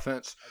on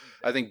offense,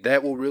 I think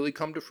that will really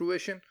come to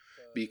fruition.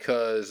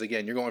 Because,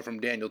 again, you're going from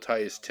Daniel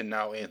Tice to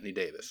now Anthony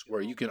Davis,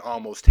 where you can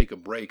almost take a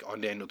break on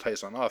Daniel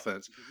Tice on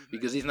offense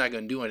because he's not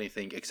going to do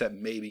anything except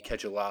maybe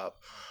catch a lob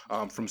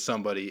from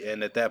somebody.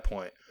 And at that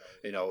point,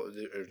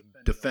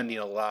 defending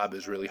a lob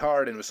is really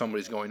hard. And if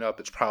somebody's going up,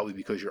 it's probably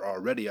because you're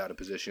already out of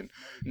position.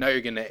 Now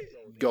you're going to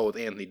go with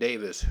Anthony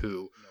Davis,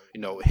 who,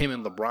 him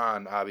and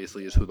LeBron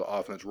obviously is who the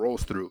offense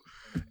rolls through.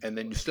 And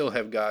then you still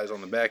have guys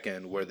on the back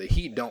end where the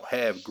Heat don't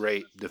have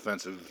great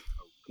defensive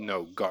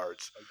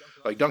guards.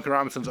 Like Duncan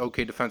Robinson's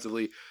okay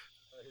defensively.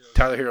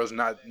 Tyler Hero's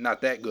not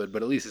that good,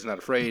 but at least he's not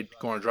afraid.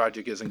 Goran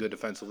Dragic isn't good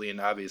defensively, and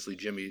obviously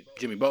Jimmy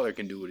Butler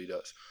can do what he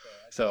does.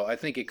 So I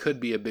think it could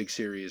be a big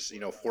series,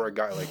 for a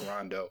guy like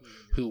Rondo,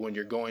 who when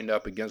you're going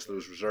up against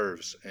those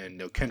reserves, and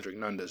Kendrick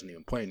Nunn doesn't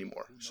even play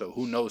anymore, so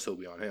who knows who'll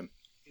be on him.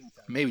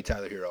 Maybe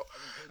Tyler Hero.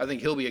 I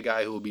think he'll be a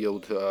guy who will be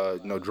able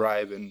to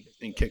drive and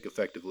kick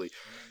effectively.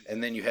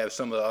 And then you have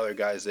some of the other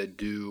guys that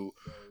do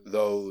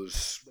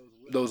those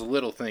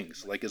little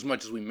things, like as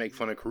much as we make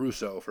fun of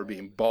Caruso for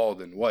being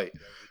bald and white,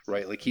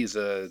 right? Like he's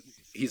a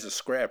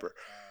scrapper,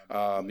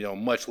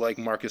 much like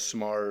Marcus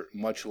Smart,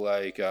 much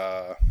like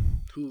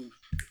who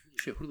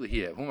do he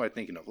have? Who am I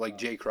thinking of? Like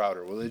Jay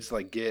Crowder. Well, they just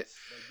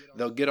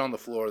they'll get on the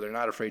floor. They're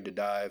not afraid to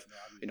dive.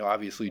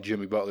 Obviously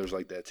Jimmy Butler's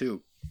like that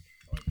too.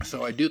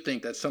 So I do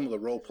think that some of the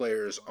role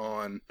players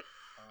on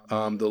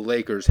the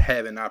Lakers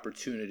have an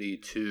opportunity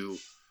to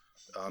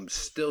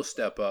still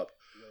step up.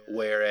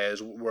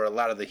 Whereas where a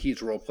lot of the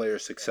Heat's role player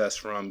success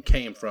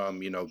came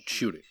from,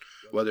 shooting.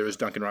 Whether it's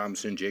Duncan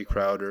Robinson, Jay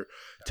Crowder,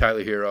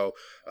 Tyler Hero,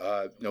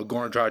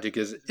 Goran Dragic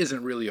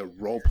isn't really a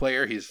role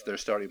player. He's their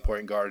starting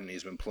point guard, and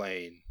he's been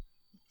playing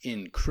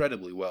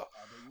incredibly well.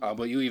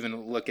 But you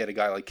even look at a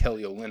guy like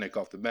Kelly Olynyk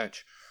off the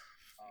bench.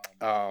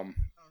 I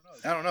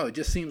don't know. It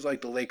just seems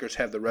like the Lakers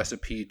have the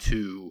recipe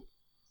to,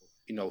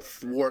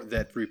 thwart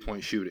that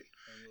three-point shooting.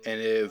 And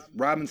if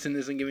Robinson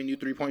isn't giving you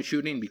three-point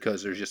shooting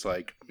because there's just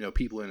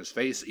people in his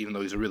face, even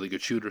though he's a really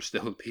good shooter,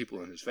 still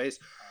people in his face.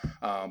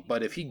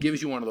 But if he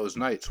gives you one of those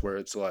nights where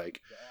it's like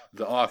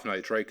the off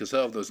nights, right? Because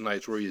he'll have those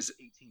nights where he's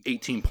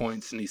 18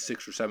 points and he's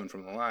 6 or 7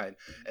 from the line.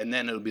 And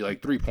then it'll be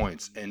like 3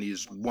 points and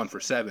he's 1 for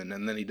 7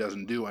 and then he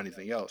doesn't do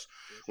anything else.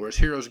 Whereas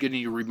Hero's getting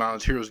you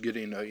rebounds. Hero's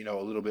getting, a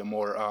little bit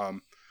more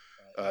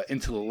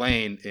into the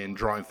lane and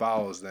drawing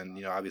fouls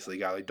than, obviously a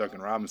guy like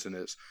Duncan Robinson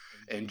is.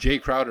 And Jay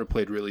Crowder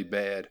played really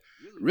bad,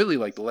 really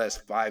like the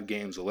last 5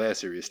 games of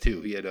last series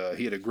too. He had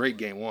a great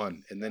game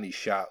 1, and then he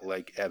shot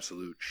like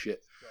absolute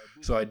shit.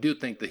 So I do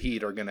think the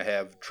Heat are going to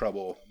have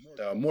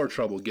more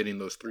trouble getting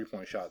those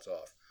 3-point shots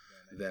off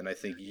than I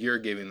think you're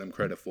giving them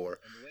credit for.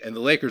 And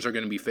the Lakers are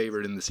going to be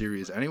favored in the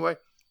series anyway.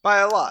 By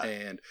a lot.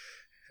 And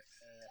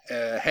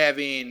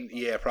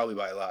probably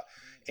by a lot.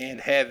 And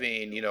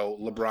having,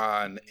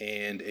 LeBron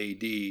and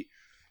AD,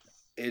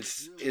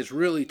 it's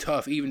really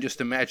tough even just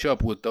to match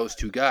up with those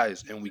two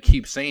guys. And we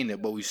keep saying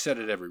it, but we said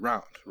it every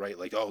round, right?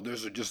 Like,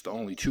 those are just the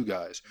only 2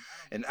 guys.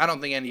 And I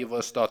don't think any of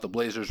us thought the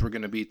Blazers were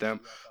going to beat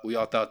them. We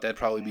all thought that'd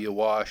probably be a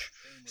wash.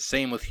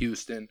 Same with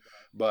Houston.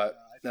 But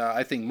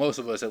I think most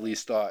of us at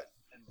least thought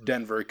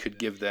Denver could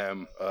give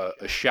them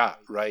a shot,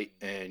 right?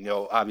 And,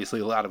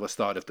 obviously a lot of us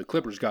thought if the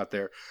Clippers got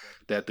there,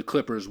 that the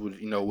Clippers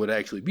would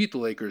actually beat the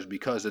Lakers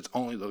because it's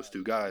only those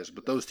 2 guys.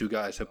 But those 2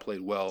 guys have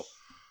played well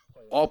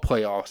all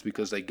playoffs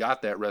because they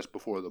got that rest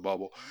before the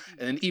bubble.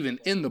 And even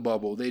in the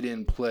bubble, they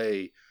didn't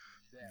play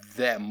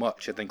that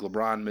much. I think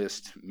LeBron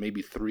missed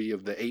maybe 3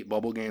 of the 8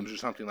 bubble games or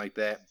something like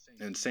that.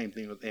 And same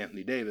thing with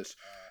Anthony Davis.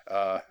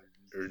 Or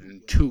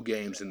in 2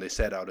 games and they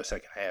sat out a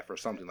second half or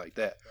something like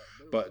that.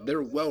 But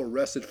they're well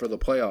rested for the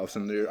playoffs,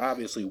 and they're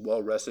obviously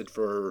well rested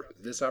for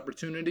this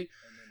opportunity.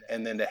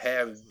 And then to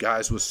have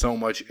guys with so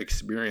much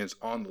experience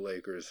on the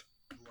Lakers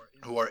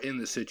who are in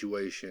the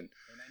situation.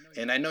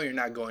 And I know you're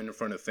not going in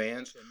front of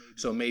fans,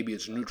 so maybe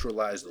it's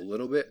neutralized a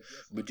little bit,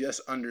 but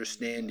just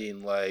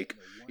understanding, like,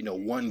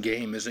 one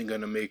game isn't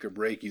going to make or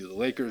break you. The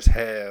Lakers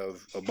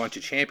have a bunch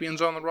of champions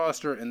on the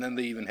roster, and then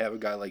they even have a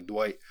guy like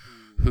Dwight,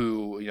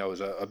 who, is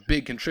a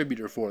big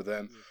contributor for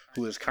them,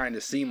 who has kind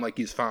of seemed like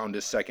he's found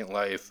his second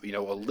life, a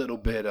little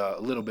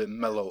bit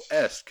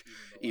Melo-esque,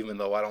 even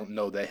though I don't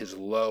know that his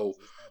low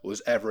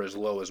was ever as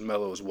low as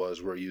Melo's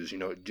was, where he was,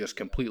 just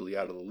completely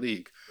out of the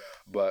league.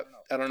 But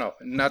I don't know.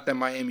 Not that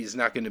Miami's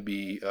not going to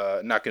be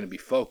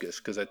focused,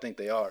 because I think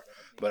they are.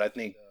 But I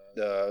think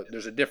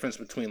there's a difference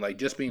between like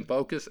just being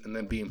focused and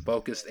then being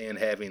focused and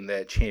having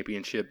that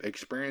championship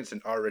experience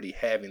and already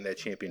having that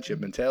championship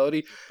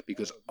mentality,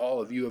 because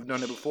all of you have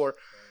done it before.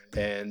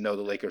 And no,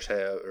 the Lakers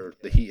have, or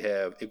the Heat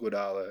have,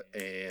 Iguodala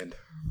and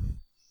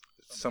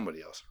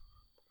somebody else.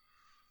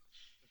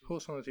 Who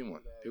else on the team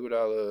won?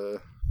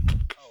 Iguodala.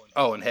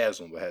 Oh, and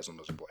Haslam, but Haslam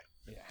doesn't play.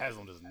 Yeah,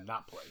 Haslam does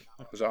not play.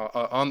 He was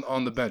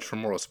on the bench for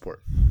moral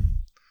support.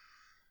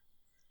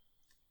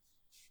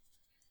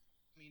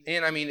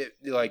 And I mean,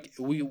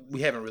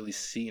 we haven't really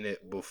seen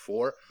it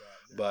before,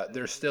 but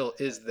there still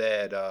is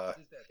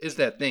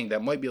that thing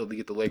that might be able to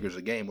get the Lakers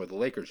a game where the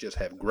Lakers just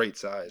have great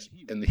size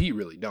and the Heat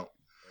really don't.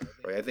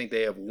 Right? I think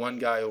they have one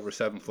guy over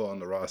 7 foot on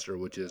the roster,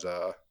 which is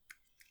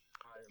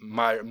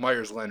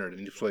Myers Leonard,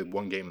 and he played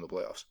one game in the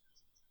playoffs,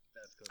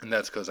 and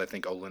that's because I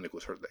think Olynyk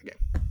was hurt that game.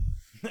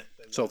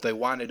 So if they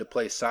wanted to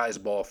play size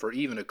ball for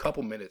even a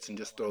couple minutes and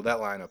just throw that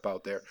lineup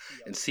out there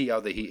and see how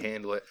the Heat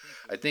handle it,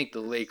 I think the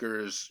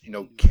Lakers,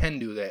 can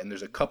do that. And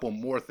there's a couple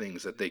more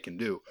things that they can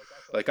do.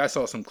 Like I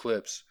saw some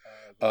clips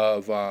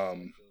of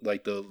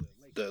like the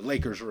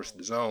Lakers versus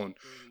the zone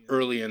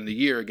early in the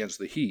year against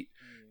the Heat,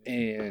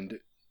 and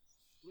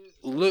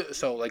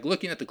so like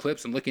looking at the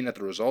clips and looking at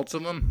the results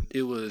of them,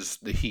 it was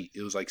the Heat.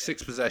 It was like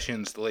 6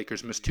 possessions. The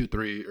Lakers missed 3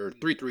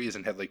 threes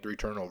and had like 3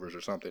 turnovers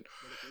or something.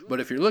 But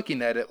if you're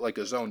looking at it like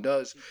a zone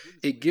does,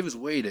 it gives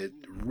way to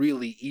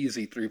really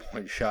easy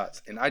 3-point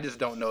shots. And I just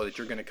don't know that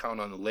you're going to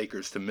count on the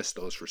Lakers to miss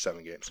those for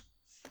 7 games.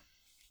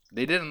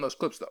 They did in those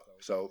clips though.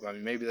 So I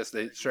mean, maybe that's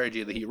the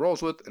strategy that he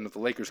rolls with. And if the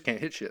Lakers can't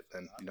hit shit,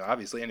 then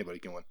obviously anybody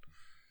can win.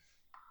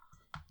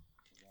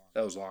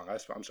 That was long.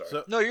 I'm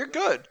sorry. No, you're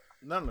good.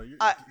 No,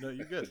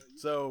 you're good.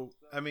 So,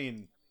 I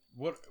mean,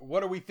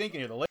 what are we thinking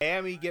here? The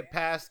Miami get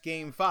past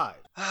Game 5?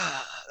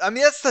 I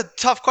mean, that's the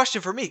tough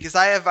question for me, because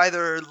I have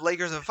either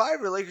Lakers in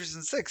 5 or Lakers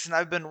in 6, and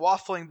I've been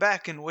waffling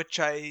back in which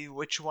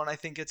one I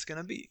think it's going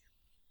to be.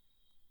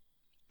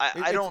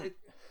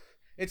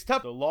 It's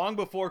tough. Long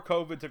before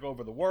COVID took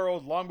over the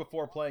world, long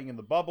before playing in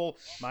the bubble,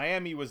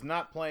 Miami was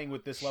not playing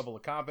with this level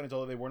of confidence,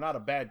 although they were not a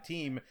bad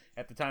team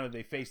at the time that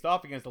they faced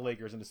off against the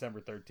Lakers on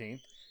December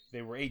 13th.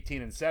 They were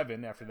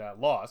 18-7 after that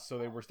loss, so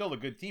they were still a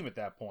good team at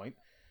that point.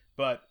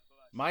 But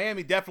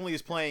Miami definitely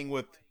is playing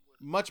with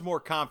much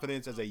more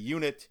confidence as a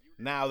unit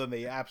now than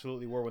they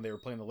absolutely were when they were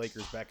playing the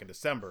Lakers back in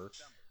December.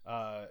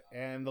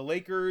 And the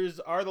Lakers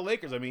are the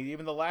Lakers. I mean,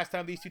 even the last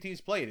time these two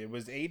teams played, it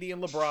was AD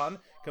and LeBron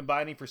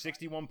combining for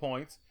 61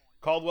 points.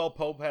 Caldwell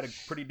Pope had a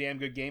pretty damn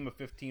good game of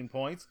 15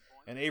 points.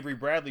 And Avery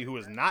Bradley, who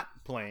was not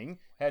playing,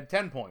 had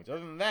 10 points. Other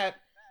than that,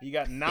 you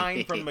got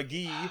 9 from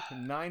McGee,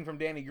 9 from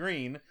Danny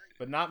Green,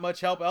 but not much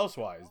help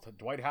elsewise.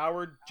 Dwight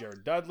Howard,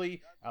 Jared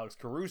Dudley, Alex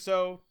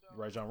Caruso,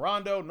 Rajon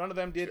Rondo, none of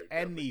them did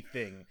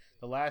anything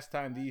the last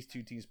time these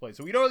two teams played.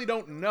 So we really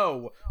don't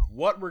know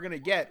what we're going to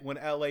get when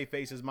LA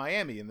faces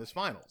Miami in this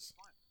finals.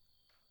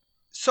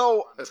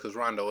 So that's because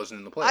Rondo wasn't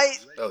in the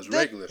playoffs. That was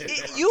regular.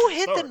 You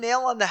hit the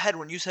nail on the head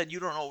when you said you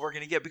don't know what we're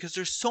going to get, because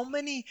there's so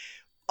many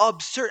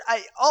absurd.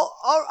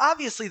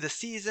 Obviously the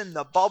season,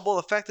 the bubble,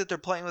 the fact that they're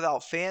playing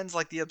without fans,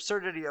 like the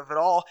absurdity of it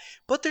all.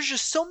 But there's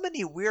just so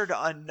many weird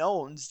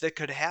unknowns that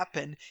could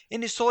happen.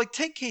 And so, like,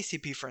 take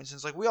KCP for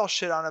instance. Like, we all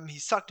shit on him. He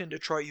sucked in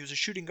Detroit. He was a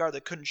shooting guard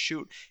that couldn't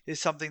shoot.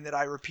 Is something that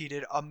I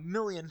repeated a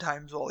million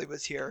times while he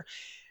was here.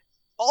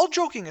 All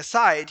joking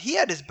aside, he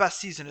had his best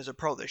season as a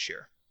pro this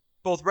year.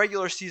 Both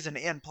regular season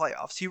and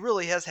playoffs. He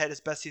really has had his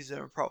best season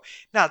as a pro.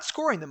 Not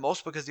scoring the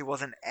most because he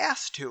wasn't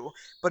asked to,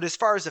 but as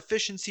far as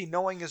efficiency,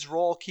 knowing his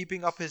role,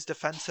 keeping up his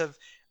defensive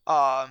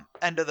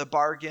end of the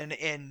bargain,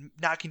 and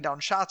knocking down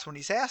shots when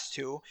he's asked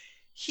to,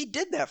 he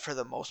did that for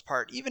the most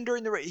part. Even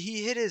during the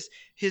he hit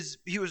his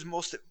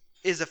most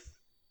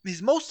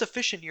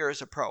efficient year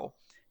as a pro,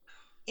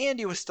 and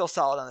he was still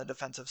solid on the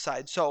defensive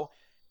side. So,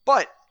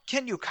 but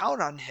can you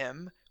count on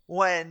him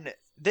when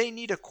they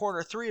need a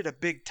corner 3 at a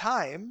big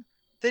time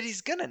that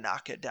he's going to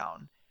knock it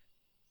down?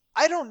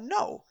 I don't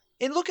know.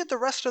 And look at the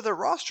rest of the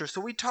roster.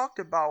 So we talked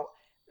about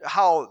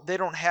how they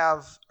don't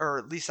have, or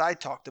at least I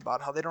talked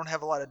about how they don't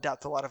have a lot of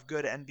depth, a lot of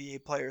good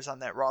NBA players on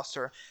that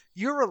roster.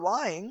 You're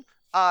relying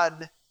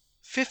on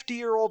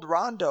 50-year-old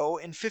Rondo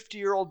and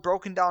 50-year-old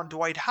broken down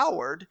Dwight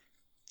Howard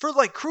for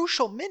like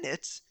crucial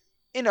minutes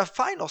in a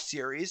final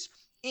series.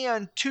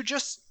 And to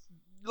just,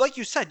 like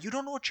you said, you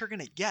don't know what you're going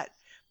to get,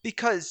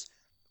 because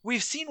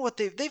we've seen what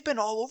they've been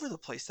all over the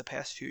place the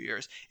past few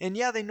years. And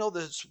yeah, they know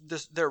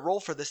their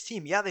role for this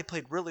team. Yeah, they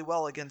played really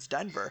well against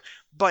Denver,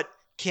 but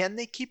can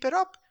they keep it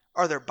up?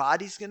 Are their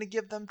bodies going to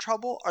give them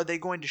trouble? Are they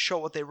going to show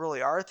what they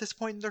really are at this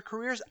point in their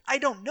careers? I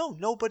don't know.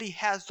 Nobody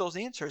has those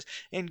answers.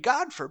 And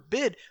God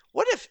forbid,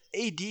 what if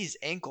AD's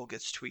ankle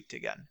gets tweaked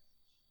again?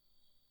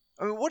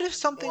 I mean, what if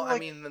something Well, like... I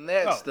mean, then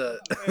that's And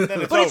then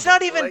it's but it's over.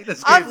 not even... Like,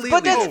 that's I'm,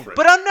 completely different.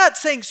 but I'm not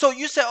saying... So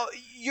you say...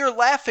 You're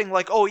laughing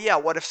like, oh yeah,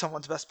 what if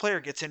someone's best player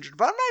gets injured?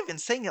 But I'm not even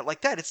saying it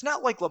like that. It's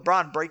not like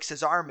LeBron breaks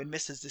his arm and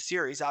misses the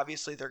series.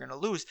 Obviously, they're going to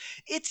lose.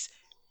 It's...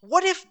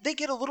 What if they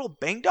get a little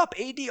banged up?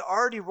 AD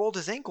already rolled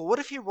his ankle. What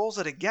if he rolls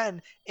it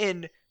again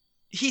and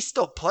he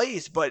still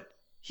plays, but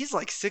he's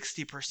like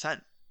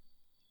 60%?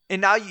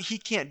 And now he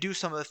can't do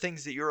some of the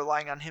things that you're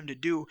relying on him to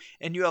do,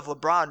 and you have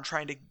LeBron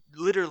trying to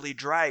literally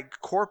drag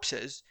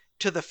corpses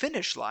to the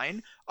finish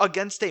line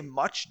against a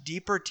much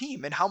deeper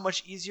team. And how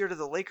much easier do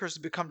the Lakers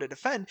become to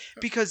defend?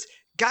 Because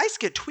guys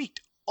get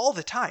tweaked all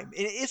the time.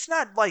 And it's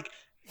not like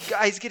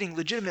guys getting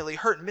legitimately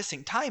hurt and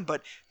missing time,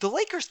 but the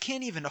Lakers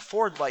can't even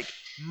afford like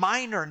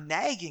minor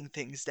nagging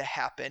things to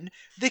happen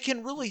that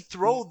can really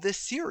throw this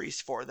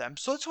series for them.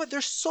 So that's why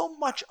there's so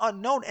much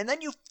unknown. And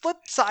then you flip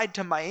side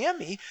to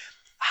Miami,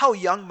 how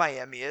young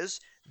Miami is.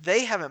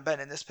 They haven't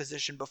been in this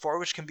position before,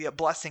 which can be a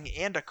blessing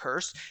and a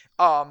curse.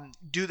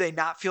 Do they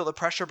not feel the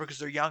pressure because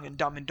they're young and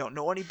dumb and don't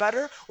know any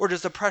better? Or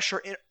does the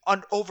pressure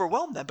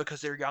overwhelm them because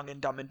they're young and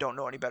dumb and don't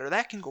know any better?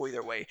 That can go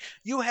either way.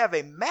 You have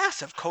a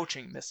massive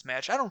coaching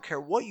mismatch. I don't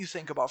care what you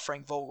think about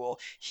Frank Vogel.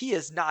 He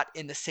is not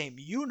in the same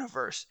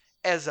universe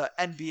as an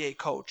NBA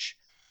coach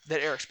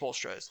that Eric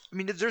Spoelstra is. I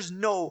mean, there's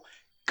no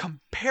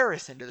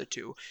comparison to the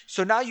two.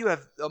 So now you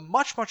have a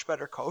much, much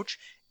better coach,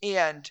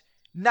 and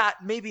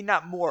maybe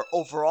not more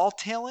overall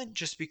talent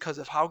just because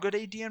of how good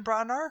AD and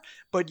Bron are,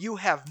 but you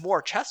have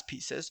more chess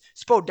pieces.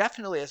 Spo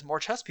definitely has more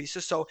chess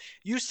pieces. So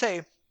you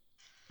say,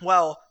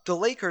 well, the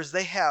Lakers,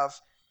 they have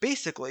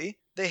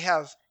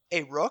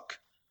a rook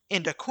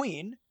and a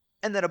queen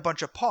and then a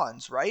bunch of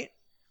pawns, right?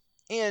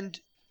 And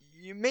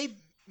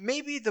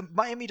maybe the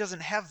Miami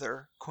doesn't have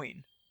their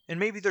queen,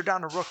 and maybe they're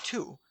down a rook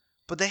too,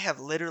 but they have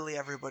literally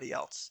everybody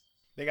else.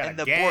 They got And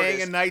a the board gang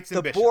is- of knights and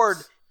the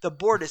bishops. The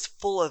board is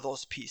full of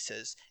those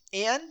pieces,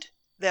 and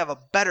they have a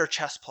better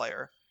chess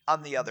player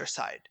on the other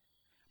side.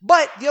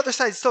 But the other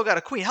side still got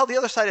a queen. Hell, the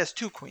other side has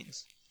two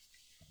queens.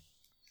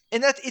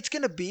 And it's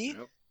going to be...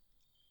 Yep.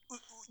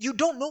 You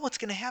don't know what's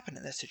going to happen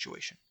in this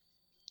situation.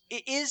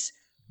 Is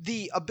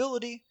the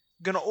ability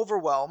going to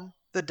overwhelm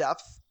the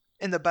depth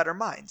and the better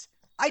minds?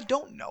 I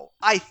don't know.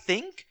 I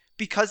think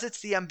because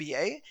it's the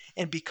NBA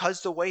and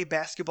because the way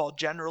basketball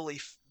generally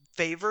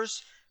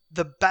favors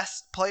the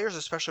best players,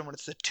 especially when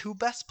it's the two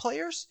best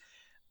players,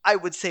 I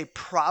would say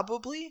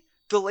probably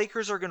the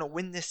Lakers are going to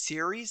win this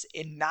series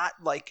and not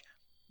like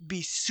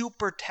be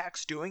super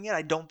taxed doing it.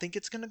 I don't think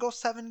it's going to go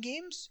 7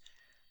 games,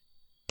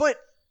 but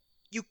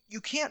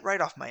you can't write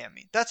off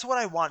Miami. That's what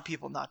I want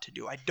people not to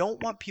do. I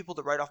don't want people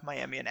to write off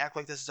Miami and act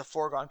like this is a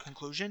foregone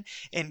conclusion.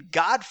 And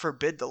God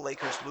forbid the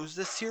Lakers lose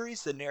this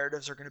series. The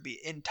narratives are going to be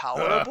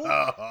intolerable,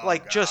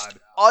 like just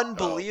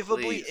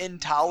unbelievably please,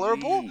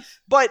 intolerable. please.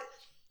 But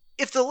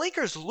if the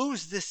Lakers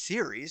lose this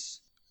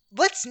series,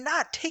 let's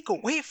not take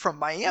away from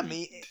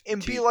Miami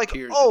and be like,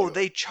 Tears of oh, joy.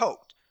 they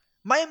choked.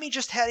 Miami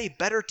just had a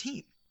better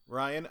team.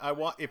 Ryan,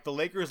 if the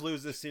Lakers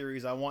lose this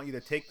series, I want you to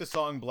take the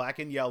song Black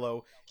and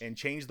Yellow and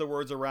change the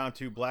words around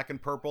to Black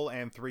and Purple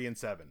and 3 and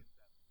 7.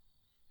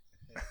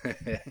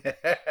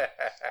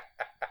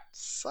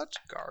 Such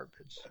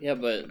garbage. Yeah,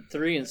 but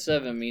 3 and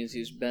 7 means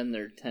he's been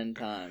there 10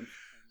 times.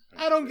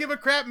 I don't give a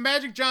crap.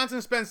 Magic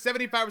Johnson spent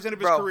 75% of his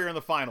Bro. career in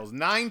the finals,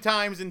 9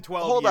 times in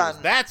 12 Hold years.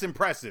 on. That's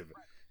impressive.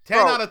 10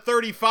 Bro. out of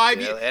 35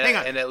 Yeah, years. and- Hang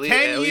on. and at least-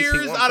 10 at least he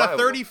years won out 5 of of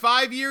them.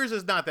 35 years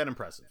is not that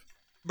impressive.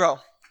 Bro,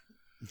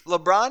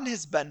 LeBron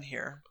has been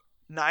here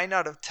 9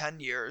 out of 10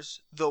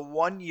 years. The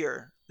 1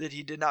 year that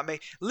he did not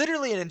make,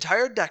 literally an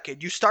entire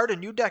decade. You start a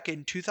new decade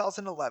in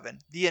 2011.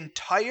 The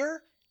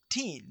entire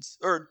teens,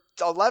 or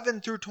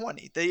 11 through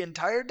 20, the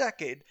entire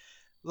decade,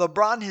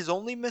 LeBron has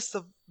only missed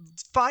the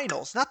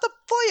finals, not the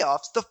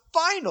playoffs, the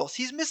finals.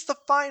 He's missed the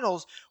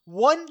finals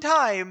 1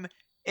 time,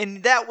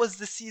 and that was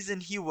the season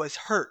he was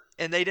hurt,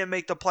 and they didn't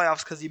make the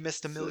playoffs because he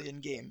missed a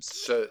million games.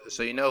 So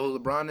you know who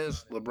LeBron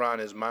is? LeBron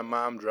is my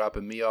mom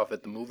dropping me off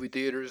at the movie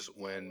theaters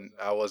when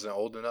I wasn't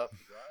old enough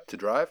to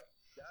drive.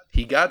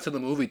 He got to the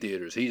movie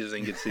theaters. He just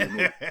didn't get to see the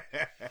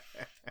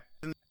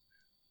movie.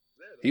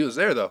 He was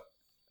there though.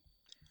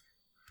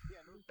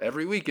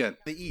 Every weekend.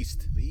 The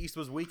East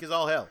was weak as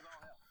all hell.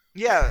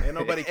 Yeah, Ain't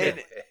nobody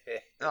cared.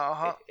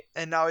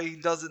 And now he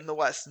does it in the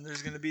West, and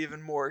there's going to be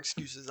even more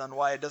excuses on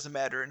why it doesn't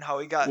matter and how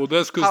he got. Well,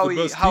 that's 'cause how the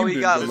he best how team he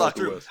didn't got go lucky.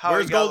 to the West. How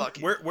he got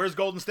lucky. Where's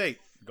Golden State?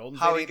 Golden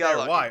How State he ain't got there.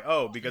 lucky. Why?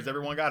 Oh, because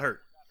everyone got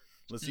hurt.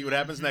 Let's see what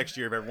happens next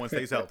year if everyone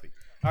stays healthy.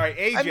 All right,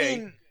 AJ, I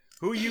mean,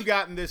 who you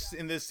got in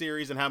this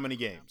series and how many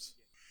games?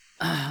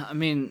 I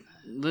mean,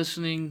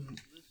 listening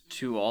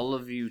to all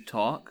of you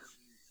talk,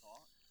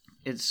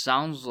 it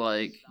sounds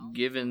like,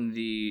 given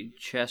the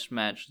chess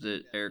match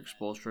that Eric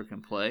Spoelstra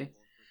can play,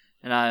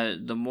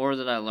 and the more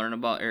that I learn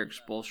about Eric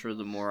Spoelstra,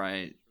 the more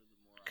I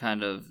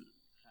kind of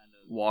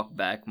walk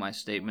back my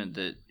statement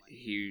that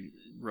he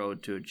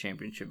rode to a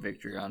championship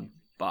victory on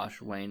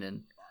Bosh, Wayne,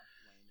 and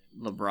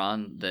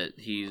LeBron that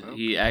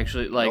he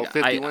actually like. No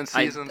 51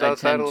 seasons I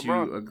outside tend of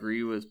LeBron. to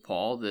agree with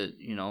Paul that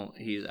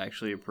he's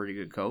actually a pretty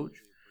good coach.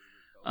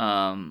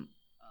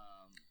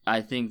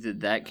 I think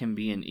that can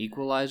be an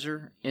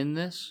equalizer in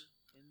this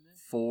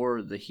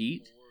for the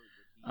Heat.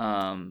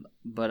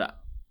 But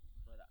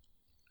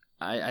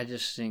I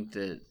just think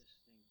that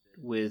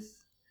with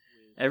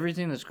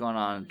everything that's gone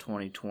on in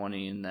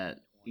 2020 and that,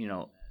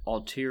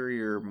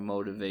 ulterior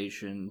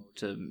motivation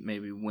to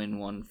maybe win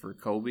one for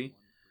Kobe,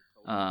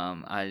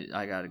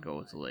 I got to go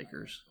with the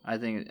Lakers. I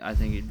think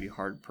it'd be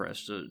hard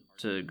pressed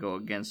to go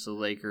against the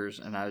Lakers,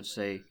 and I would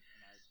say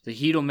the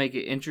Heat will make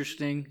it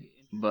interesting,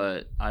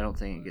 but I don't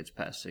think it gets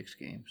past 6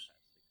 games.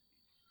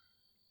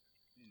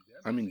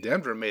 I mean,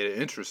 Denver made it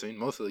interesting.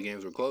 Most of the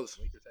games were close.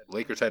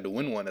 Lakers had to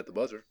win one at the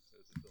buzzer.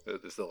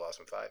 They still lost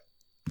in 5.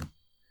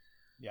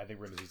 Yeah, I think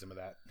we're going to see some of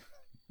that.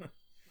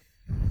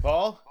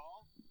 Paul?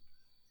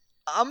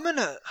 I'm going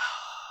to...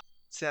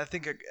 See, I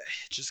think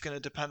it's just going to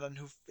depend on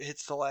who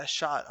hits the last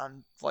shot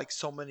on, like,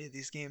 so many of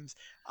these games.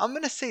 I'm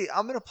going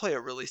to play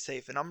it really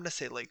safe, and I'm going to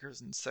say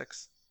Lakers in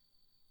 6.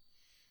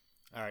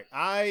 All right.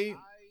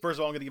 First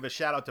of all, I'm going to give a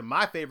shout out to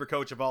my favorite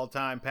coach of all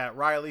time, Pat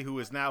Riley, who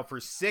has now for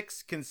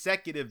 6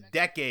 consecutive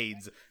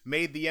decades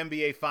made the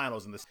NBA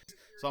Finals in the.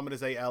 So I'm going to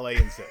say LA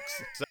in 6.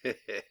 So,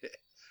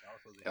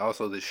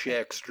 also, the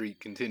Shaq streak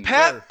continues.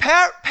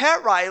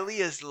 Pat Riley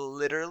is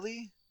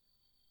literally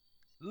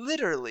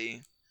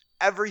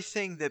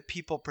everything that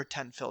people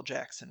pretend Phil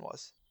Jackson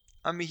was.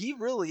 I mean, he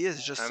really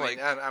is just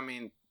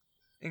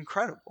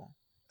incredible.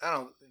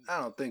 I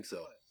don't think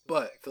so.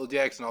 But Phil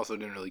Jackson also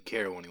didn't really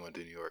care when he went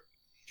to New York.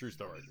 True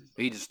story.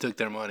 He just took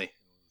their money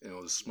and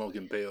was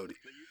smoking peyote.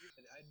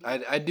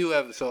 I do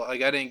have, so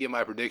like I didn't get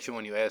my prediction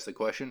when you asked the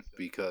question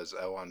because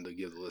I wanted to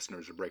give the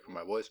listeners a break from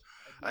my voice.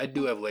 I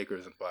do have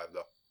Lakers in 5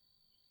 though.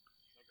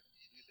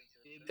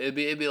 It'd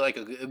be like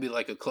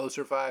a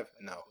closer 5.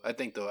 No, I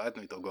think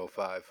they'll go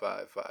 5.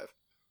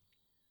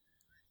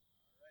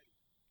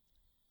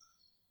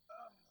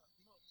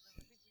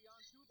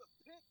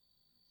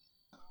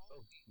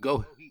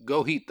 Go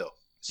Heat though.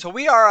 So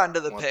we are onto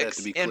the Want that picks,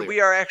 to be and clear. we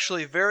are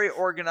actually very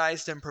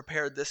organized and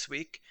prepared this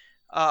week.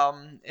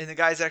 And the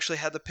guys actually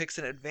had the picks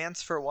in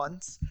advance for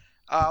once.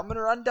 I'm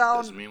gonna run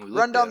down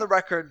the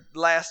record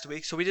last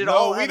week. So we did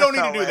all. No, we don't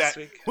need NFL to do that. last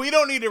week. We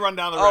don't need to run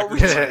down the Oh,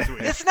 record this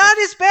week. It's not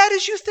as bad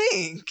as you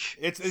think.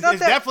 It's not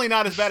that- definitely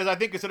not as bad as I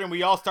think, considering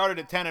we all started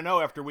at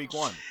 10-0 after week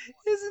 1.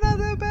 It's not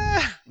that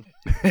bad,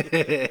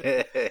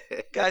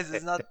 guys.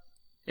 It's not.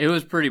 It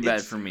was pretty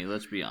bad for me,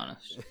 let's be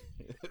honest.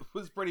 It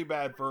was pretty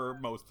bad for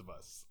most of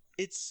us.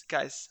 It's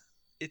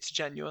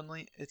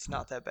genuinely. It's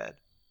not that bad.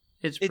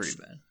 It's pretty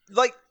bad.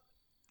 Like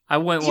I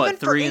went even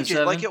 3 and AJ,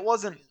 7. Like it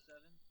wasn't.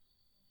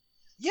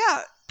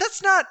 Yeah,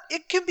 that's not.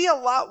 It can be a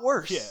lot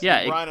worse.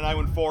 Yeah, Brian and I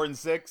went 4 and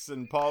 6,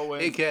 and Paul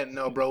went. It can't.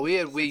 No, bro. We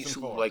 6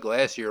 and 4. like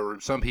last year.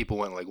 Some people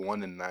went like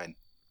 1 and 9.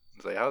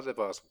 It's like, how's that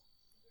possible?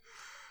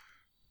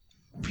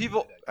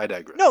 People. I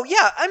digress. No,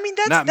 yeah. I mean,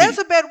 Not that's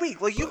me. a bad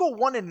week. Like you go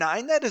 1 and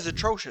 9, that is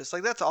atrocious.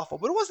 Like that's awful.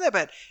 But it wasn't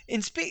that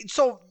bad.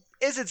 So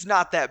it's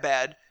not that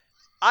bad.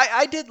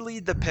 I did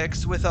lead the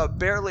picks with a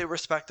barely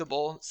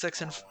respectable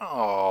 6 and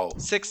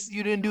 6.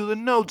 You didn't do the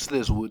notes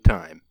this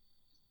time.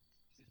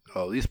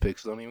 Oh, these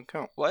picks don't even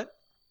count. What?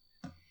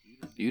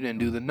 You didn't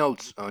do the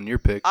notes on your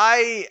picks.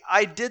 I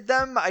did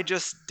them. I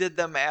just did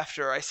them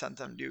after I sent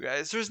them to you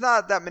guys. There's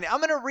not that many. I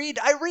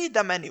read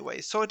them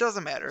anyway, so it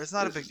doesn't matter. It's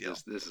not a big deal.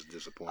 This is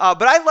disappointing.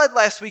 But I led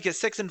last week at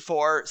 6 and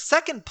 4.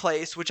 Second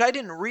place, which I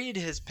didn't read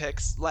his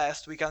picks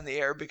last week on the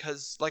air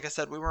because, like I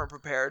said, we weren't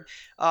prepared.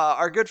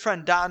 Our good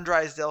friend Don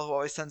Drysdale, who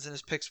always sends in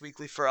his picks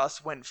weekly for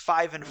us, went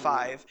 5 and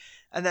 5,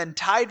 and then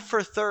tied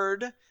for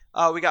third.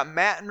 We got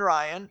Matt and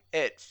Ryan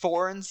at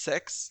 4 and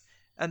 6.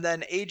 And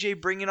then AJ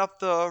bringing up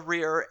the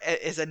rear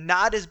is a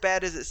not as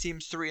bad as it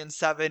seems 3 and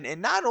 7.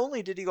 And not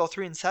only did he go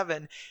 3 and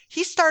 7,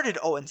 he started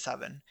 0 and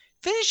 7.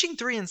 Finishing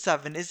 3 and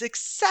 7 is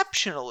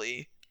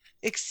exceptionally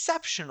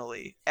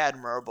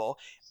admirable.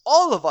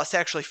 All of us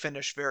actually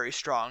finished very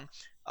strong.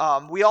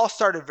 We all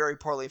started very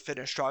poorly and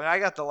finished strong. I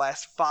got the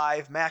last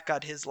 5. Matt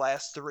got his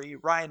last 3.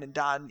 Ryan and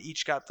Don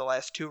each got the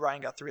last 2.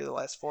 Ryan got 3 of the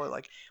last 4.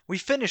 Like, we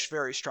finished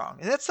very strong.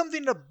 And that's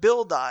something to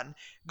build on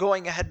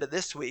going ahead to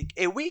this week.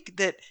 A week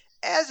that,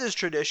 as is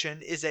tradition,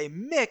 is a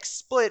mixed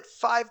split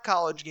 5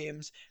 college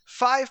games,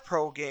 5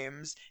 pro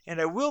games,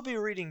 and I will be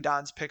reading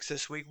Don's picks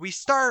this week. We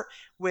start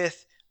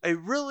with a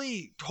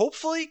really,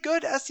 hopefully,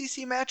 good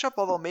SEC matchup,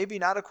 although maybe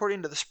not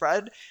according to the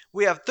spread.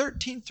 We have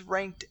 13th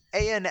ranked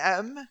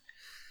A&M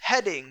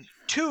heading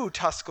to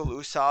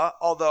Tuscaloosa,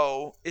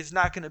 although it's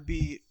not going to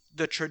be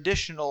the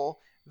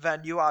traditional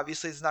venue.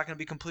 Obviously, it's not going to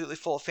be completely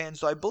full of fans,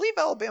 so I believe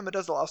Alabama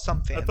does allow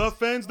some fans. I thought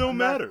fans don't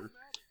matter.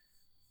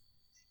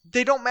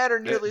 They don't matter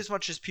nearly as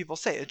much as people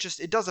say.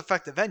 It does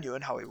affect the venue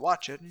and how we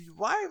watch it.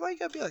 Why you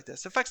gotta be like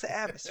this? It affects the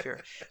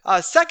atmosphere.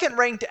 Second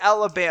ranked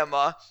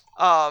Alabama,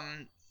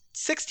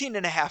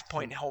 16.5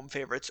 point home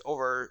favorites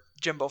over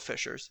Jimbo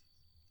Fishers.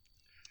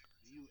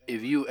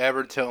 if you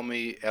ever tell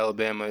me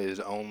Alabama is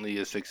only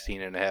a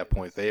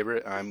 16.5-point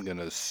favorite, I'm going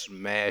to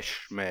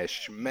smash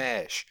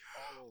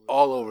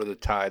all over the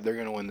Tide. They're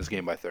going to win this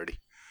game by 30.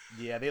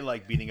 Yeah, they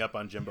like beating up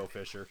on Jimbo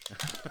Fisher.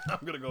 I'm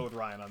going to go with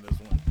Ryan on this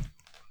one.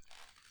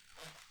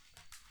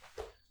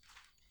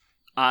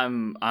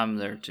 I'm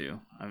there too.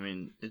 I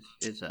mean,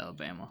 it's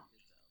Alabama.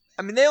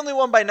 I mean, they only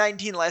won by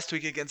 19 last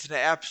week against an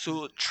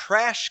absolute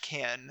trash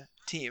can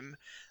team.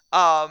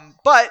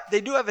 But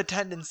they do have a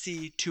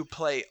tendency to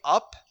play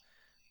up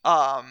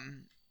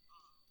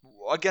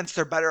against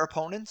their better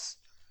opponents.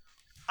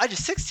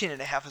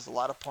 16.5 is a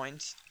lot of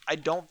points. I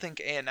don't think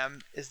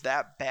A&M is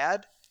that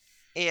bad.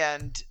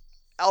 And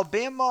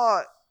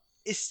Alabama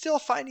is still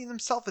finding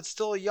themselves. It's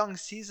still a young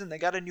season. They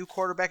got a new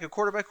quarterback,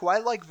 who I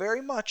like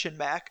very much in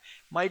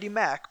Mighty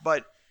Mac.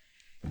 But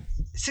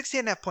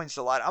 16.5 points is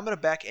a lot. I'm going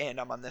to back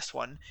A&M on this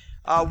one.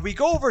 We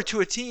go over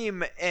to a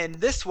team, and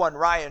this one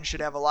Ryan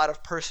should have a lot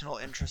of personal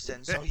interest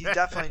in, so he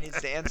definitely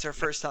needs to answer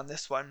first on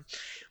this one.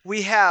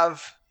 We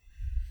have,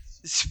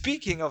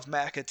 speaking of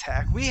Mac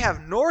Attack, we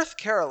have North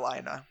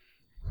Carolina,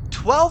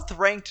 12th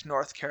ranked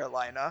North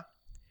Carolina,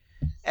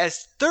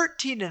 as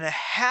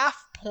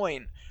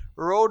 13.5-point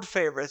road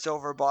favorites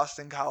over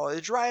Boston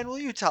College. Ryan, will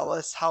you tell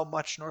us how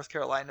much North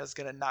Carolina is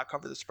going to not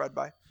cover the spread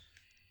by?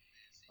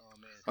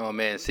 Oh,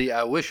 man. See,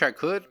 I wish I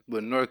could,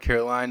 but North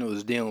Carolina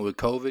was dealing with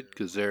COVID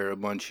because they're a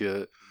bunch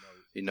of,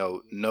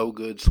 no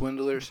good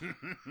swindlers.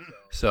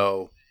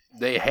 So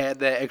they had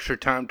that extra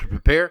time to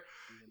prepare,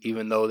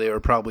 even though they were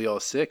probably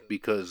all sick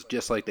because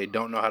just like they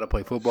don't know how to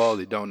play football,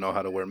 they don't know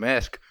how to wear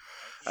masks.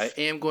 I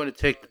am going to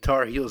take the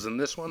Tar Heels in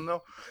this one,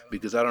 though,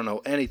 because I don't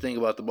know anything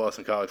about the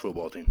Boston College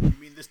football team. You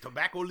mean this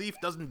tobacco leaf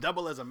doesn't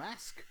double as a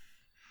mask?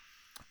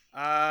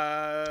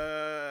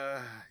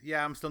 Yeah,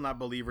 I'm still not a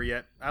believer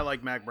yet. I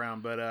like Mac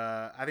Brown, but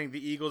I think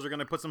the Eagles are going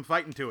to put some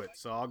fight into it,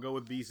 so I'll go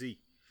with BC.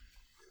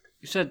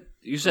 You said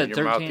Your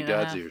 13 mouth to and a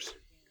God's half? ears.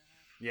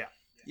 Yeah.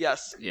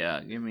 Yes. Yeah,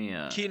 give me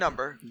Key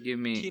number. Give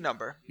me Key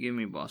number. Give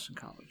me Boston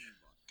College.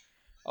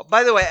 Oh,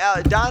 by the way,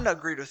 Don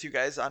agreed with you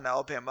guys on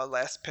Alabama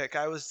last pick.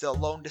 I was the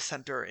lone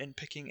dissenter in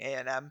picking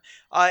A&M.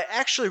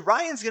 Actually,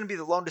 Ryan's going to be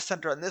the lone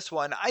dissenter on this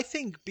one. I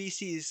think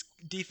BC's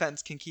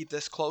defense can keep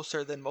this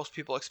closer than most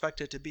people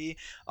expect it to be.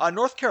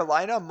 North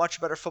Carolina,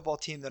 much better football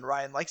team than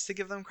Ryan likes to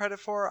give them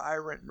credit for.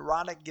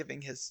 Ironic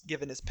given his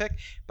pick,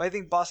 but I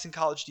think Boston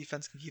College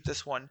defense can keep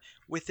this one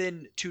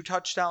within 2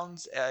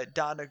 touchdowns.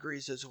 Don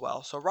agrees as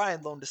well. So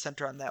Ryan, lone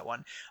dissenter on that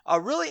one.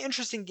 A really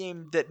interesting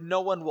game that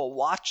no one will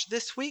watch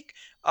this week.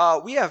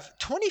 We have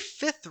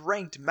 25th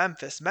ranked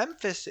Memphis.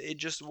 Memphis,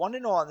 just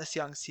 1-0 on this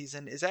young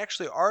season, is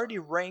actually already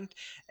ranked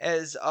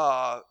as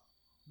a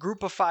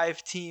group of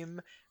 5 team.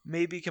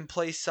 Maybe can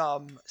play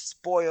some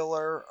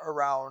spoiler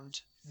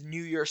around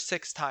New Year's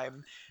 6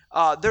 time.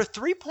 They're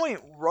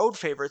 3-point road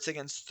favorites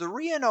against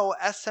 3-0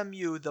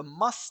 SMU, the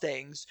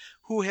Mustangs,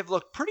 who have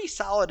looked pretty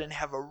solid and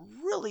have a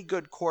really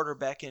good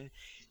quarterback in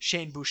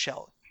Shane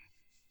Buechele.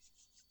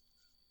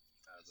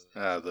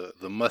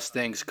 The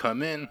Mustangs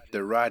come in.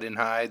 They're riding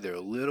high. They're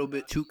a little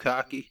bit too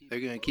cocky. They're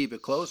going to keep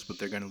it close, but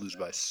they're going to lose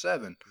by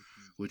 7,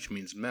 which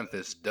means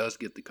Memphis does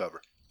get the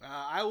cover.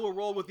 I will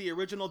roll with the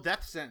original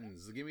death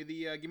sentence. Give me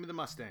the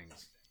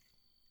Mustangs.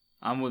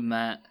 I'm with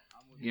Matt.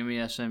 Give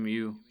me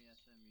SMU.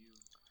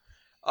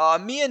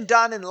 Me and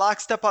Don in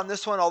lockstep on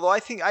this one, although I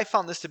think I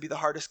found this to be the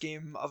hardest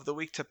game of the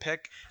week to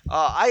pick.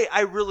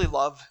 I really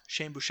love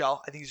Shane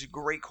Buechele. I think he's a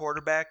great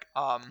quarterback.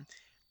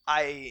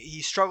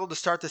 He struggled to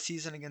start the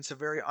season against a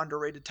very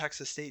underrated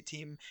Texas State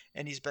team,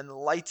 and he's been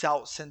lights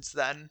out since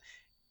then.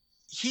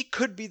 He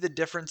could be the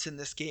difference in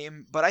this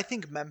game, but I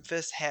think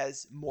Memphis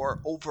has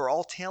more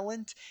overall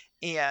talent,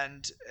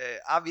 and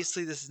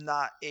obviously this is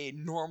not a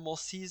normal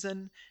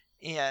season,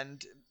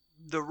 and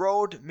the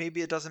road,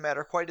 maybe it doesn't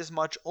matter quite as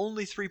much.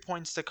 Only 3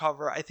 points to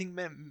cover. I think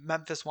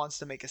Memphis wants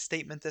to make a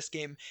statement this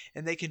game,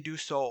 and they can do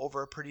so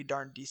over a pretty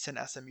darn decent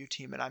SMU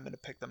team, and I'm going to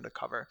pick them to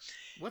cover.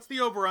 What's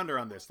the over-under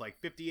on this?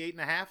 Like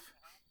 58.5?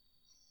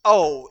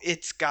 Oh,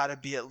 it's got to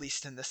be at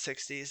least in the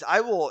 60s.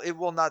 It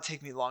will not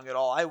take me long at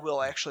all. I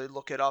will actually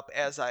look it up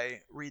as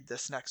I read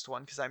this next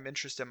one because I'm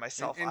interested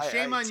myself. And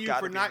shame on you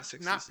for not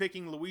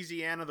picking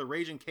Louisiana, the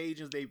Raging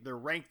Cajuns. They're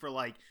ranked for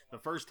like the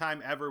first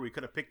time ever. We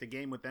could have picked a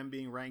game with them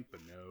being ranked, but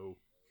no.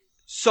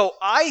 So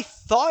I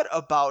thought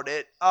about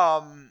it,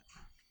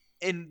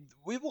 and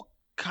we will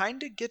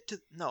kind of get to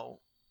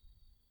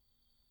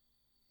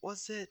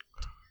Was it?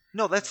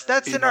 No, that's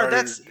in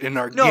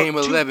our game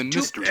 11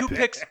 mystery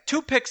pick.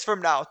 Two picks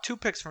from now.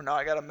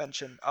 I got a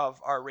mention of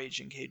our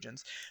Raging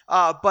Cajuns.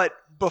 But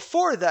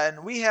before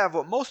then, we have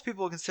what most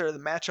people consider the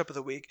matchup of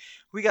the week.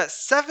 We got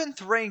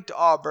 7th ranked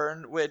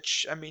Auburn,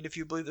 which, I mean, if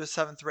you believe they're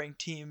 7th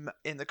ranked team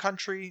in the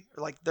country,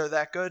 like they're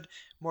that good,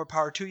 more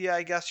power to you,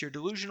 I guess. You're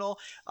delusional.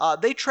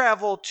 They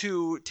travel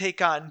to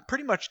take on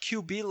pretty much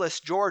QB-less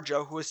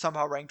Georgia, who is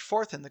somehow ranked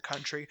 4th in the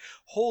country.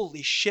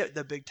 Holy shit,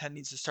 the Big Ten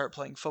needs to start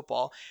playing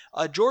football.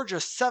 Georgia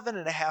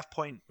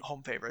 7.5-point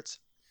home favorites.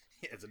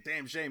 Yeah, it's a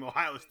damn shame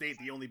Ohio State,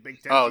 the only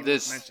Big Ten team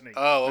mentioning.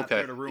 Oh, not okay.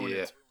 there to ruin Yeah.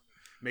 it.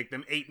 Make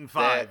them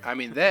 8-5.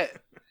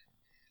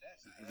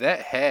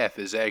 that half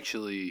is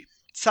actually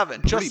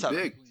 7, pretty just 7.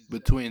 big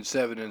between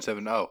 7 and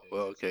 7. Oh,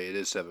 well, okay, it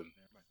is 7.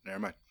 Never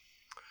mind.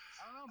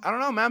 I don't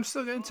know, man. I'm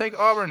still going to take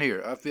Auburn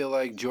here. I feel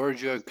like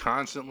Georgia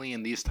constantly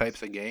in these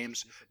types of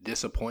games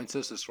disappoints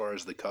us as far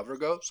as the cover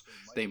goes.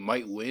 They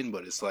might win,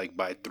 but it's like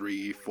by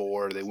 3,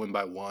 4. They win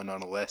by 1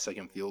 on a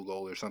last-second field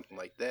goal or something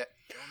like that.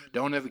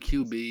 Don't have a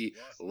QB.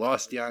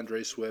 Lost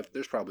DeAndre Swift.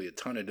 There's probably a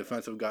ton of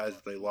defensive guys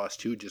that they lost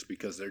to just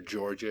because they're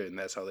Georgia and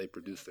that's how they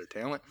produce their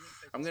talent.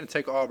 I'm going to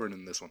take Auburn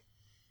in this one.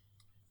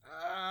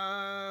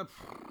 I'll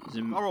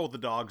roll with the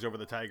Dogs over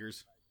the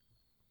Tigers.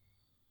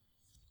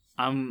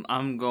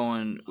 I'm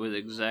going with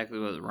exactly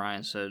what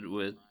Ryan said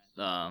with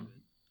the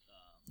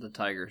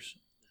Tigers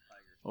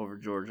over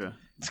Georgia.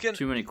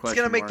 Too many questions.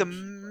 It's going to make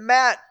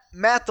the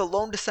Matt the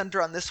lone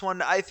dissenter on this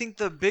one. I think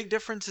the big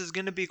difference is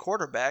going to be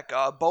quarterback.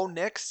 Bo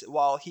Nix,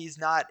 while he's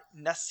not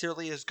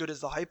necessarily as good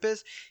as the hype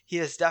is, he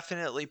has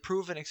definitely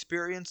proven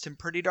experienced and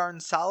pretty darn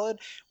solid,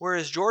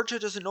 whereas Georgia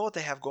doesn't know what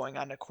they have going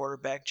on at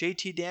quarterback.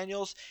 JT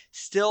Daniels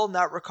still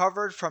not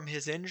recovered from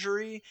his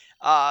injury.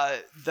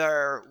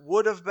 There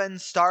would have been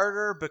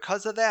starter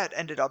because of that,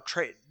 ended up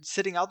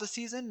sitting out the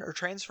season or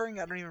transferring.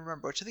 I don't even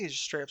remember, which I think he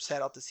just straight up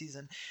sat out the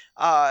season.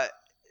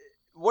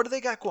 What do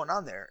they got going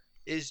on there?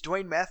 Is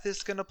Dwayne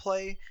Mathis going to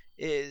play?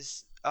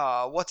 Is,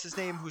 what's his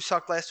name, who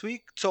sucked last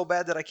week? So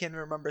bad that I can't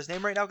even remember his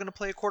name right now, going to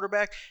play a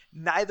quarterback?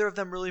 Neither of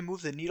them really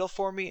move the needle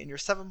for me, and you're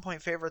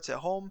 7-point favorites at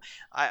home.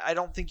 I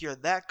don't think you're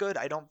that good.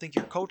 I don't think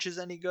your coach is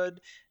any good.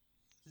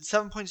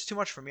 7 points is too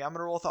much for me. I'm going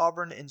to roll with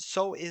Auburn, and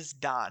so is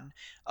Don.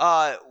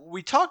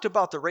 We talked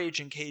about the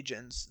Ragin'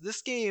 Cajuns.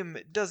 This game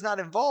does not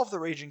involve the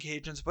Ragin'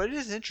 Cajuns, but it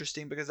is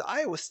interesting because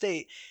Iowa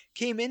State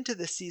came into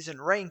this season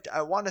ranked,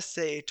 I want to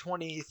say,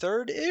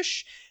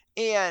 23rd-ish,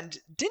 and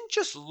didn't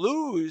just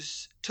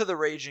lose to the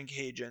Ragin'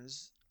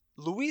 Cajuns.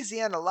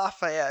 Louisiana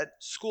Lafayette,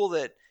 school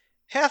that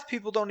half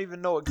people don't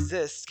even know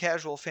exists,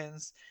 casual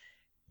fans,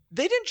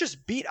 they didn't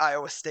just beat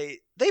Iowa State.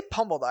 They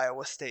pummeled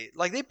Iowa State.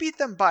 Like, they beat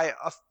them by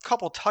a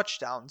couple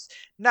touchdowns.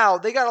 Now,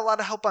 they got a lot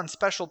of help on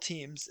special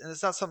teams, and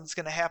it's not something that's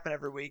going to happen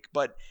every week,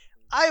 but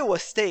Iowa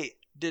State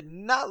did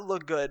not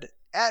look good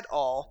at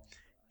all.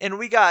 And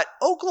we got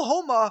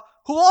Oklahoma,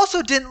 who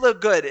also didn't look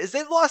good, as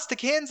they lost to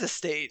Kansas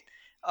State.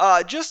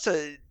 Just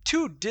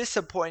two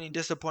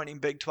disappointing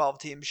Big 12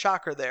 teams.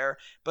 Shocker there.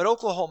 But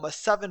Oklahoma,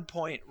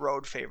 7-point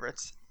road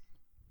favorites.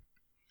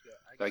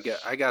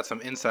 I got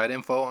some inside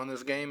info on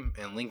this game,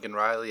 and Lincoln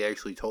Riley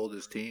actually told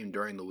his team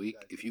during the week,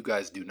 if you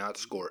guys do not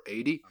score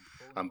 80,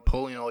 I'm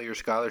pulling all your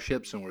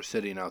scholarships and we're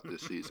sitting out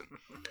this season.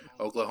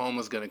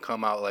 Oklahoma's going to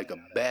come out like a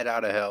bat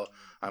out of hell.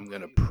 I'm going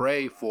to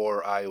pray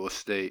for Iowa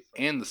State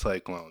and the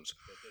Cyclones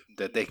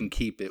that they can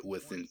keep it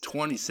within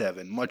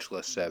 27, much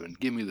less 7.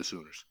 Give me the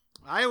Sooners.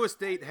 Iowa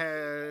State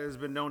has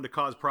been known to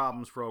cause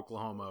problems for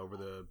Oklahoma over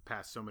the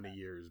past so many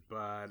years,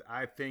 but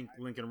I think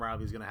Lincoln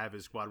Riley is going to have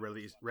his squad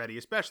ready,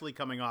 especially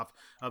coming off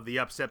of the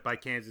upset by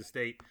Kansas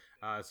State.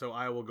 So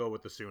I will go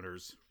with the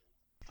Sooners.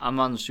 I'm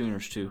on the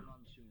Sooners too,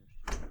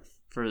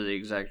 for the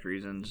exact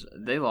reasons.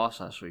 They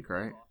lost last week,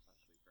 right?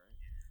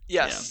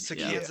 Yes, to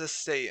Kansas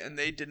State, and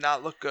they did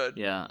not look good.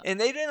 Yeah. And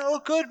they didn't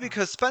look good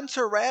because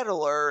Spencer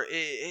Rattler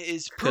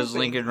is proving because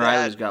Lincoln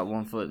Riley's got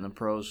one foot in the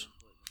pros.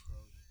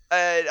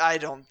 I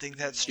don't think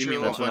that's You mean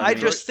true. that's what I I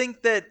mean? just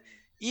think that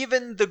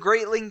even the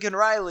great Lincoln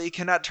Riley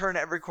cannot turn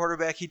every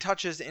quarterback he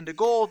touches into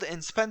gold,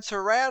 and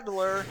Spencer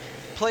Rattler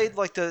played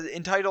like the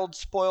entitled,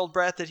 spoiled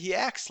brat that he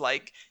acts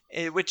like,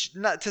 which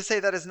not to say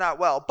that is not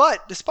well.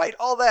 But despite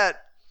all that,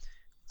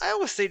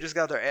 Iowa State just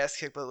got their ass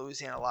kicked by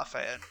Louisiana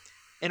Lafayette,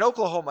 and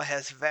Oklahoma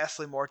has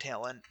vastly more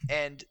talent,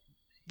 and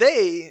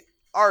they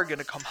are going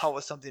to come out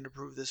with something to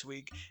prove this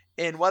week.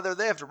 And whether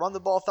they have to run the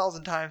ball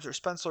 1,000 times or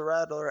Spencer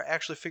Rattler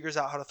actually figures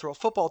out how to throw a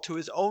football to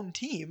his own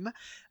team,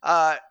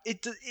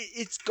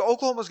 it's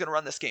Oklahoma's going to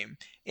run this game.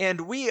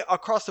 And we,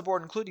 across the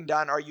board, including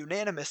Don, are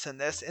unanimous in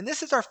this. And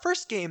this is our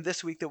first game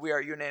this week that we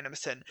are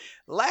unanimous in.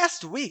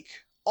 Last week,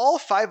 all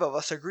 5 of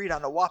us agreed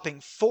on a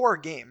whopping 4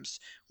 games,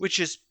 which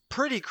is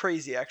pretty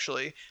crazy,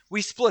 actually.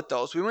 We split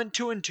those. We went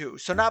 2-2,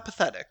 so not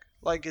pathetic.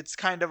 Like, it's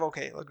kind of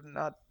okay. Like,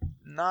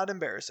 not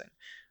embarrassing.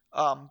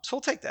 So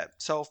we'll take that.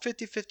 So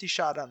 50-50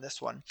 shot on this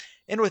one.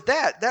 And with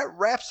that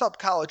wraps up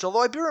college.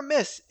 Although I'd be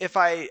remiss if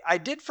I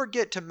did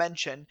forget to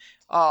mention,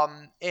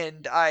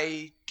 and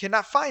I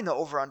cannot find the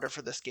over-under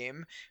for this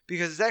game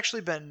because it's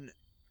actually been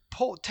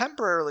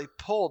temporarily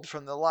pulled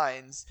from the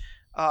lines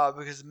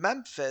because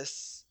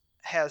Memphis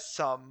has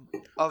some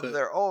of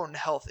their own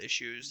health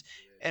issues.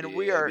 And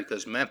we are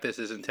because Memphis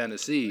is in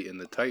Tennessee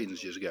and the Titans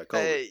just got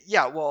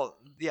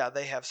COVID.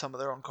 They have some of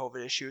their own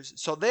COVID issues.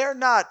 So they're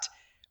not.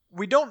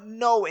 We don't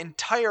know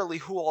entirely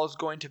who all is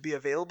going to be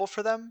available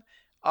for them.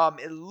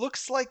 It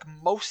looks like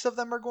most of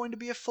them are going to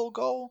be a full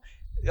go.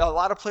 A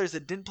lot of players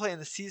that didn't play in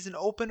the season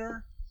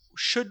opener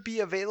should be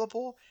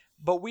available,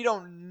 but we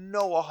don't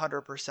know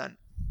 100%.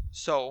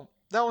 So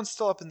that one's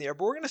still up in the air.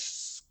 But we're going to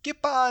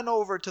skip on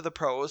over to the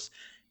pros.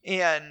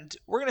 And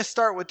we're going to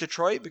start with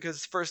Detroit because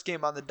it's first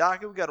game on the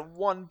docket. We got a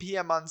 1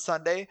 p.m. on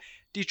Sunday.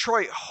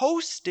 Detroit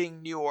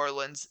hosting New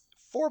Orleans.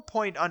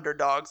 4-point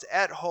underdogs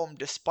at home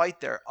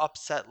despite their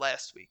upset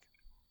last week.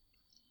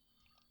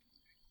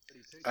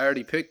 I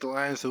already picked the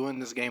Lions to win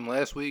this game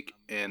last week,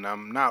 and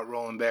I'm not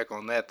rolling back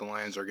on that. The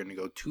Lions are going to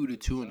go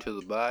 2-2 until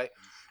the bye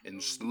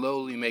and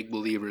slowly make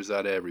believers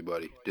out of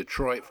everybody.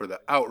 Detroit for the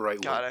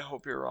outright God, win. I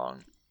hope you're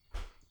wrong.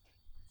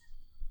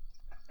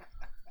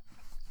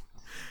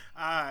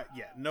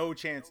 Yeah, no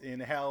chance in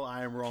hell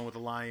I am wrong with the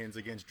Lions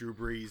against Drew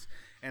Brees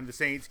and the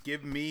Saints.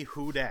 Give me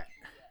who dat.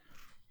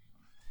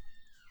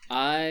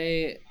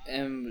 I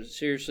am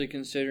seriously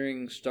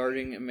considering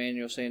starting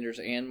Emmanuel Sanders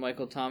and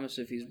Michael Thomas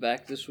if he's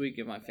back this week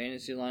in my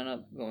fantasy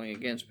lineup going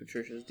against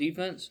Patricia's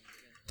defense.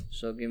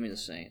 So give me the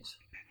Saints.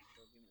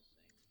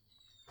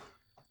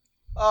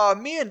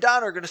 Me and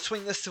Don are going to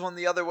swing this one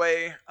the other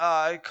way.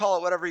 Call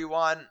it whatever you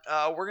want.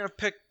 We're going to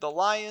pick the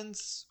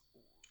Lions.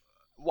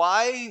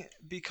 Why?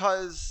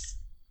 Because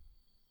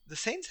the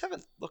Saints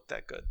haven't looked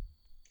that good.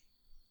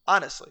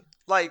 Honestly.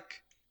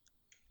 Like,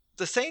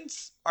 the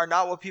Saints are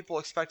not what people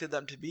expected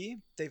them to be.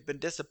 They've been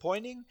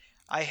disappointing.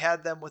 I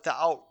had them with the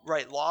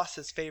outright loss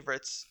as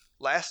favorites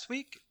last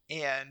week,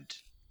 and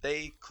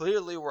they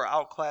clearly were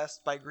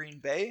outclassed by Green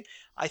Bay.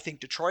 I think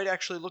Detroit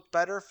actually looked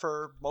better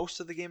for most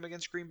of the game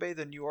against Green Bay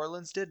than New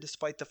Orleans did,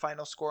 despite the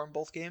final score in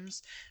both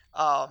games.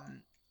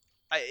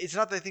 It's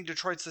not that I think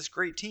Detroit's this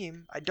great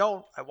team. I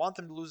don't. I want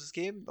them to lose this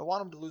game. I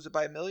want them to lose it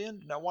by 1 million,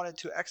 and I wanted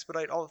to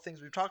expedite all the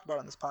things we've talked about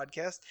on this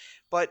podcast.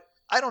 But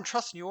I don't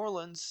trust New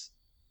Orleans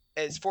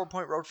as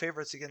 4-point road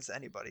favorites against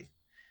anybody,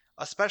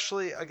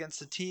 especially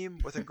against a team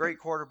with a great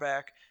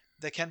quarterback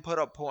that can put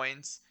up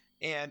points,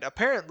 and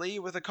apparently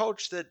with a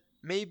coach that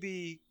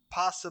maybe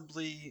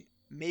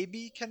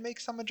can make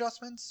some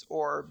adjustments,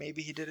 or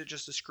maybe he did it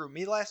just to screw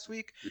me last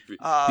week.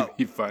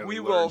 He finally We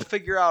learned. will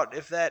figure out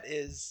if that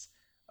is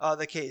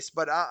the case.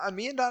 But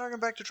me and Don are going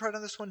back to Detroit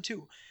on this one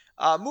too.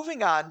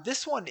 Moving on,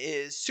 this one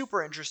is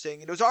super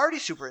interesting. It was already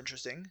super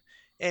interesting,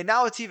 and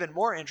now it's even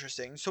more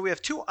interesting. So we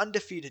have two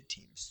undefeated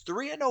teams,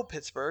 3-0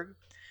 Pittsburgh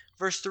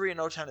versus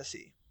 3-0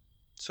 Tennessee.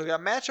 So we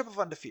got a matchup of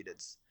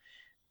undefeateds.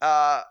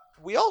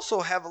 We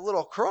also have a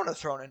little Corona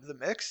thrown into the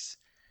mix.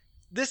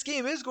 This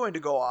game is going to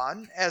go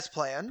on as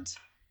planned,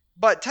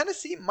 but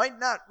Tennessee might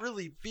not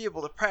really be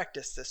able to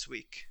practice this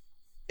week,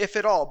 if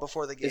at all,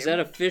 before the game. Is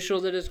that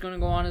official that it's going to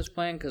go on as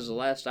planned? Because the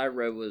last I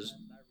read was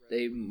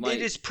they might.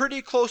 It is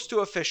pretty close to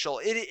official.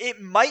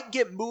 It might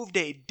get moved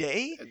a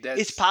day.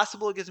 It's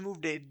possible it gets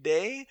moved a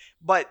day,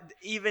 but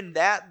even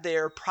that,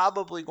 they're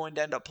probably going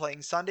to end up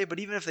playing Sunday. But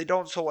even if they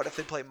don't, so what if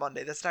they play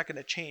Monday? That's not going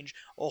to change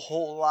a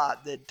whole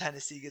lot that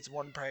Tennessee gets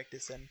one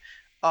practice in.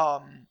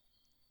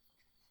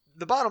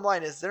 The bottom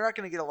line is they're not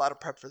going to get a lot of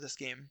prep for this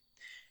game.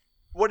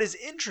 What is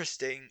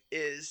interesting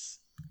is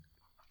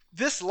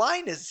this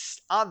line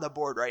is on the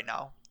board right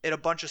now in a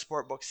bunch of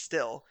sport books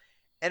still,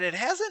 and it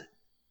hasn't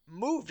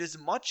moved as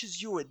much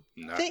as you would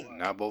think.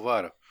 Not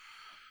Bovada.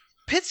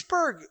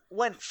 Pittsburgh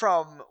went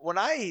from, when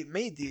I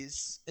made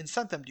these and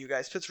sent them to you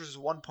guys, Pittsburgh was a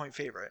 1-point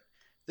favorite.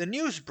 The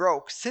news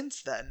broke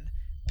since then.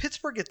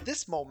 Pittsburgh at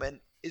this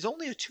moment is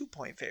only a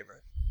 2-point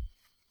favorite.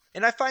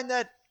 And I find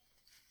that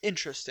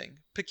interesting,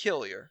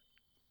 peculiar.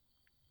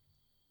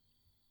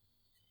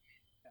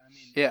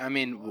 Yeah, I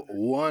mean,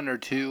 1 or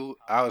 2,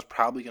 I was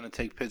probably going to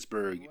take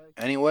Pittsburgh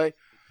anyway.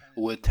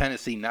 With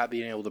Tennessee not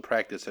being able to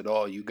practice at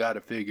all, you got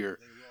to figure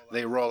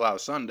they roll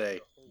out Sunday.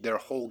 Their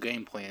whole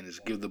game plan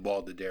is give the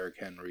ball to Derrick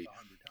Henry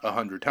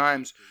 100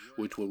 times,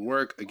 which would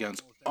work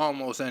against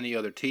almost any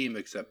other team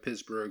except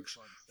Pittsburgh's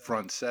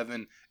front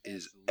seven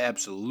is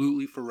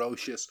absolutely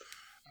ferocious.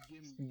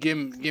 Give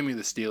me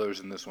the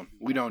Steelers in this one.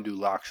 We don't do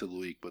locks of the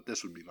week, but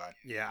this would be mine.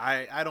 Yeah,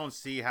 I don't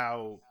see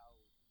how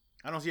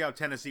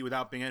Tennessee,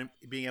 without being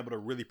able to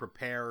really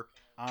prepare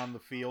on the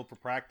field for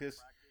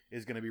practice,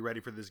 is going to be ready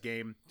for this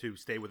game to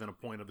stay within a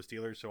point of the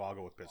Steelers. So I'll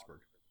go with Pittsburgh.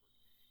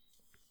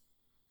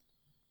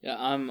 Yeah,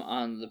 I'm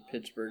on the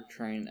Pittsburgh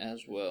train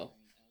as well.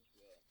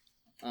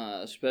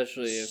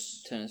 Especially if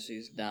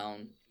Tennessee's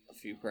down a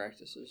few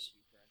practices.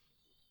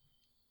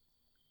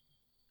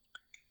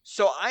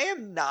 So I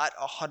am not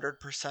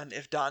 100%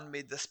 if Don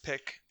made this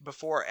pick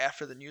before or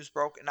after the news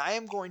broke, and I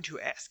am going to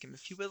ask him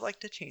if he would like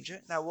to change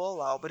it, and I will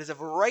allow. But as of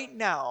right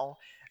now,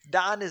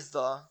 Don is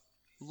the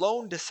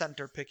lone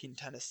dissenter picking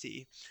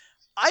Tennessee.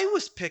 I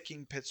was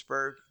picking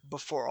Pittsburgh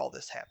before all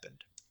this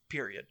happened,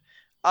 period.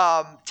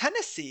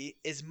 Tennessee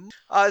is,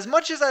 as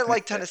much as I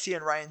like Tennessee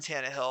and Ryan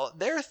Tannehill,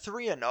 they're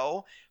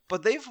 3-0,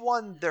 but they've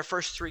won their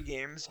first 3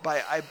 games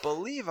by, I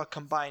believe, a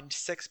combined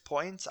 6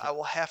 points. I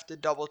will have to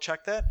double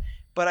check that.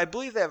 But I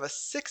believe they have a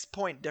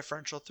 6-point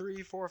differential.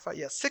 3, 4, 5.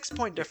 Yeah,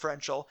 6-point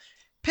differential.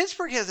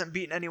 Pittsburgh hasn't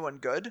beaten anyone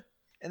good,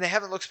 and they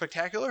haven't looked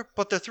spectacular,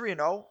 but they're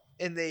 3-0,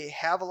 and they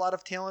have a lot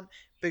of talent.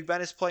 Big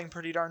Ben is playing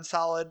pretty darn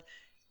solid.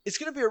 It's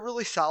going to be a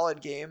really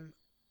solid game.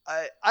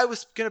 I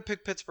was going to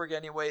pick Pittsburgh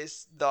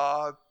anyways.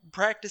 The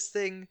practice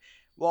thing,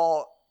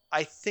 well,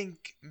 I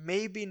think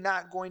maybe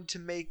not going to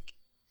make...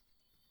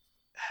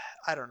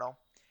 I don't know.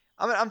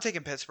 I'm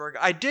taking Pittsburgh.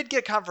 I did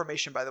get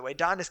confirmation, by the way.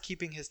 Don is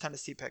keeping his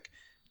Tennessee pick.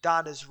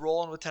 Don is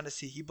rolling with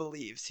Tennessee. He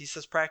believes. He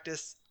says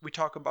practice. We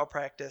talk about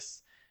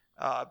practice.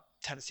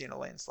 Tennessee in a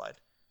landslide.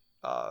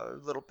 A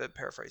little bit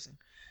paraphrasing.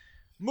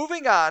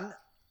 Moving on,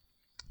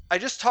 I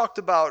just talked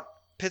about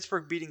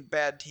Pittsburgh beating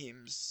bad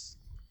teams.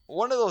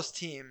 One of those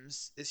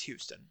teams is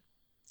Houston.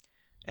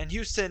 And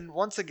Houston,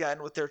 once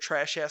again, with their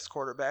trash-ass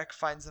quarterback,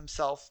 finds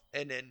himself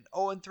in an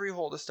 0-3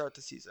 hole to start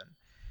the season.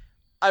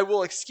 I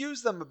will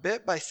excuse them a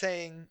bit by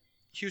saying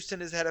Houston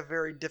has had a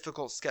very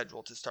difficult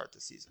schedule to start the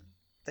season.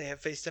 They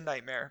have faced a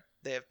nightmare.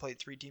 They have played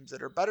 3 teams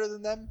that are better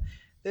than them.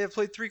 They have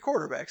played 3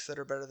 quarterbacks that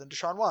are better than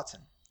Deshaun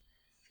Watson.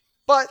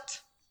 But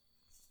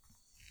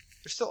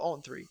they're still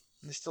 0-3, and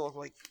they still look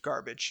like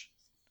garbage.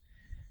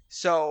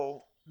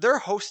 So they're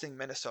hosting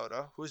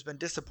Minnesota, who has been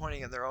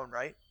disappointing in their own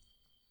right.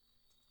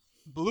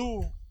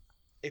 Blew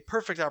a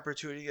perfect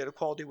opportunity to get a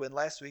quality win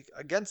last week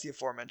against the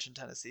aforementioned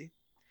Tennessee.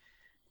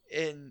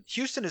 And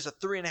Houston is a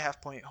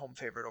 3.5-point home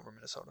favorite over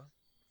Minnesota.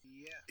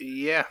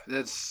 Yeah,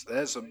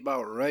 that's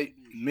about right.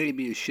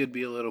 Maybe it should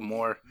be a little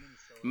more.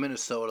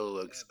 Minnesota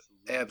looks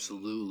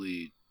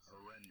absolutely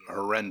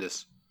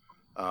horrendous.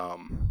 I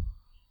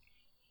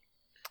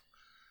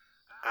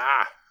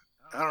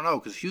don't know,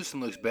 because Houston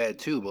looks bad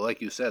too, but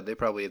like you said, they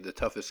probably have the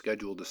toughest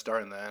schedule to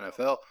start in the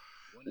NFL.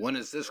 When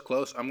it's this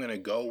close, I'm going to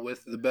go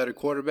with the better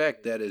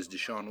quarterback. That is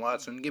Deshaun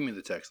Watson. Give me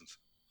the Texans.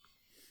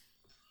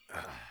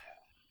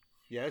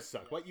 Yeah, it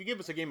sucks. What, you give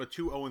us a game of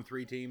 2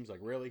 0-3 teams? Like,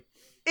 really?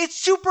 It's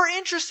super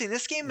interesting.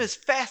 This game is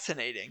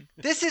fascinating.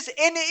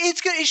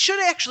 It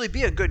should actually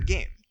be a good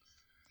game.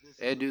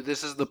 Hey, dude,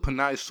 this is the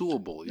Panay Sewell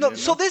Bowl. No,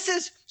 so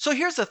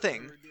here's the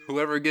thing.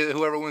 Whoever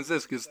wins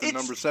this gets the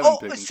number 7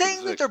 pick.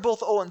 Saying that they're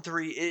both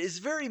 0-3 is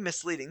very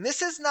misleading.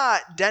 This is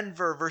not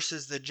Denver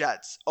versus the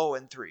Jets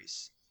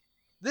 0-3s.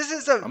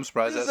 I'm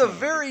surprised this is a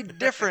very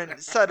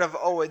different set of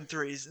 0-3s.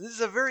 This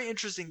is a very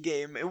interesting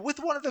game with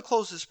one of the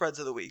closest spreads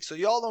of the week. So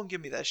y'all don't give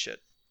me that shit.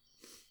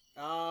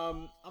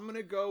 I'm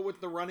gonna go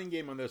with the running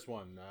game on this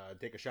one.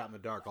 Take a shot in the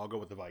dark. I'll go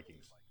with the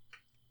Vikings.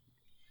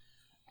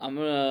 I'm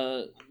going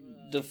to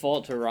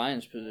default to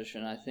Ryan's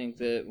position. I think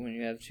that when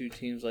you have 2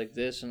 teams like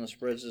this and the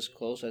spread's this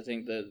close, I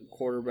think that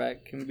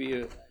quarterback can be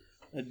a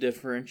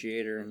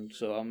differentiator. And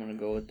so I'm going to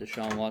go with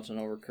Deshaun Watson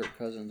over Kirk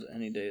Cousins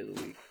any day of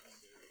the week.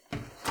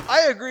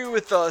 I agree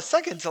with the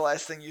second to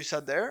last thing you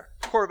said there.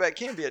 Quarterback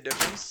can be a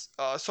difference.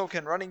 So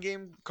can running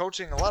game,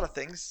 coaching, a lot of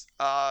things.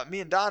 Me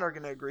and Don are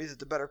going to agree that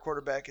the better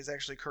quarterback is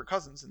actually Kirk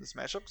Cousins in this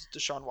matchup. It's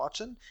Deshaun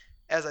Watson.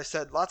 As I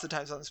said lots of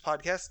times on this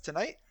podcast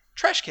tonight,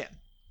 trash can.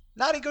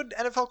 Not a good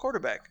NFL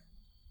quarterback.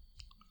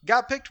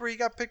 Got picked where he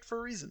got picked for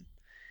a reason.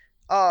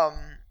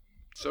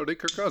 So did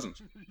Kirk Cousins.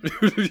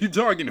 What are you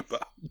talking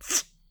about?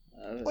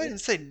 Well, I didn't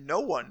say no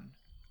one.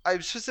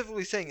 I'm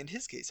specifically saying in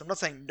his case. I'm not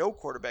saying no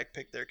quarterback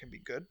pick there can be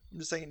good. I'm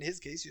just saying in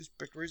his case, he was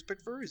picked where he was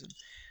picked for a reason.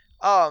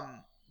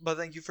 But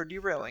thank you for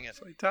derailing it.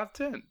 It's like top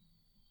 10.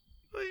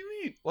 What do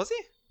you mean? Was he?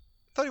 I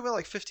thought he went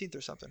like 15th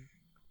or something.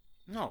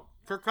 No.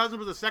 Kirk Cousins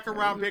was a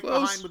second-round pick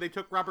close. behind when they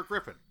took Robert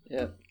Griffin.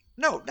 Yeah.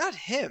 No, not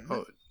him.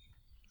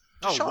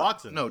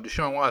 Watson. No,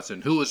 Deshaun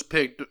Watson, who was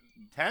picked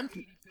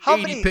 10th?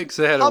 80 picks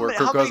ahead of where Kirk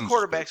How many Cousins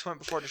was quarterbacks went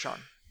before Deshaun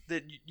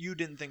that you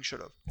didn't think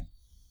should have?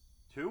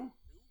 2?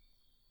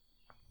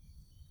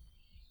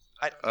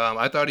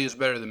 I thought he was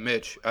better than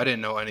Mitch. I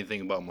didn't know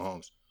anything about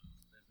Mahomes.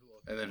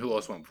 And then who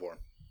else went before him?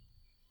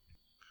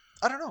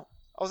 I don't know.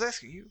 I was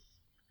asking you.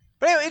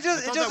 But anyway,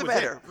 it doesn't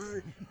matter.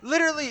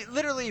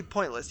 Literally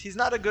pointless. He's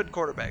not a good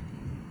quarterback.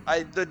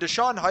 The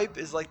Deshaun hype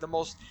is like the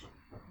most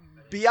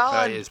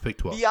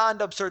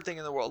beyond absurd thing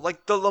in the world.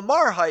 Like the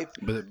Lamar hype.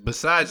 But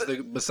besides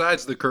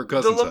the Kirk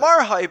Cousins, the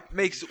Lamar hype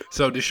makes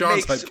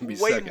Deshaun's hype can be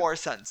way second. more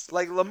sense.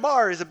 Like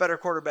Lamar is a better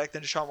quarterback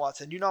than Deshaun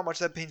Watson. You know how much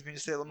that pains me to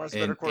say Lamar's a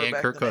better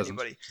quarterback than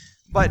anybody.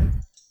 But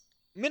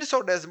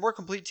Minnesota has a more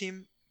complete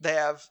team. They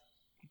have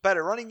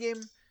better running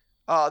game.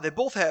 They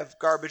both have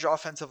garbage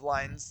offensive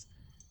lines.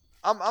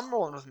 I'm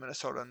rolling with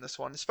Minnesota in this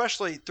one,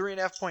 especially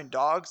 3.5-point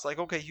dogs. Like,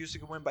 okay,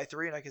 Houston can win by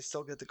 3, and I can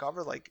still get the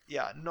cover. Like,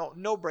 yeah,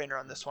 no brainer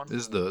on this one.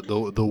 This is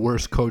the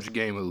worst coach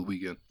game of the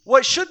weekend.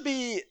 What should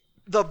be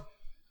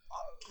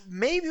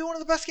maybe one of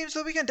the best games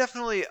of the weekend.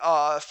 Definitely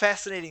a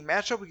fascinating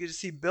matchup. We get to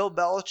see Bill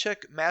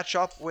Belichick match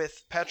up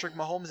with Patrick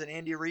Mahomes and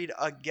Andy Reid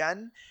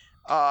again.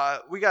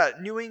 We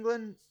got New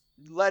England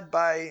led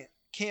by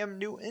Cam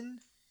Newton.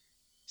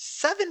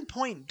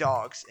 7-point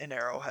dogs in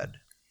Arrowhead.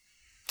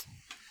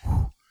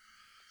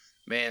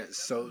 Man,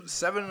 so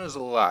 7 is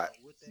a lot,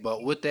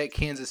 but with that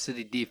Kansas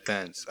City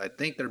defense, I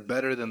think they're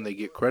better than they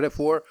get credit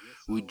for.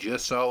 We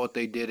just saw what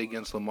they did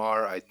against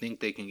Lamar. I think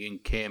they can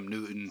give Cam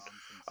Newton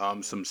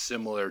some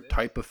similar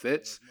type of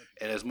fits.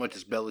 And as much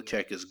as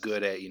Belichick is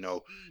good at,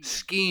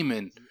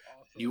 scheming,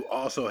 you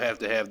also have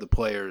to have the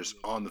players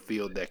on the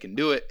field that can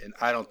do it. And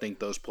I don't think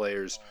those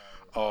players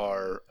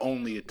are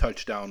only a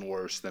touchdown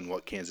worse than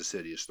what Kansas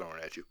City is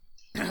throwing at you.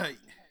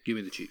 Give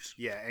me the Chiefs.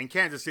 Yeah, and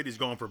Kansas City's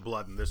going for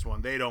blood in this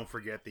one. They don't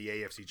forget the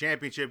AFC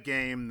Championship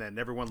game. Then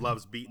everyone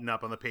loves beating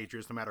up on the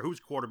Patriots, no matter who's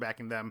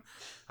quarterbacking them.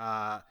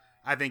 I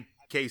think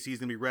KC's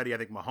going to be ready. I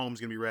think Mahomes going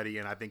to be ready,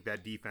 and I think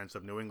that defense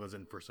of New England's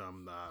in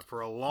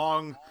for a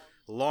long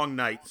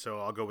night. So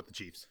I'll go with the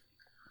Chiefs.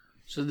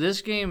 So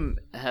this game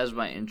has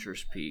my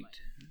interest peaked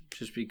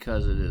just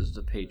because it is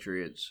the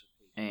Patriots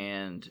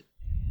and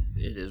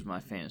it is my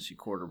fantasy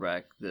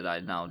quarterback that I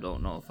now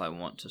don't know if I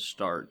want to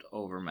start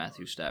over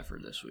Matthew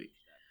Stafford this week.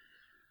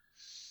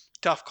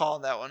 Tough call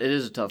on that one. It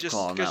is a tough Just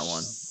call on that 'cause-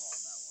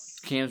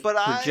 one. Cam's But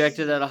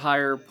projected at a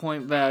higher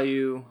point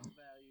value,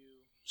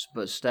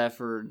 but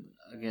Stafford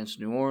against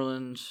New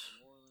Orleans,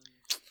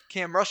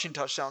 Cam rushing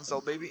touchdowns though,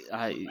 baby.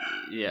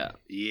 yeah.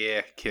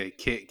 Yeah,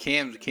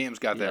 Cam's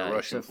got that Yeah,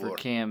 rushing except floor. for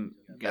Cam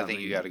got think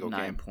me you gotta go 9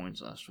 Cam.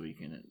 points last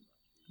week, and it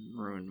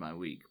ruined my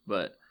week.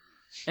 But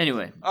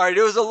anyway, All right,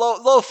 it was a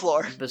low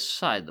floor.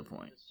 beside the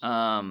point.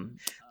 I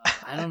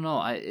don't know.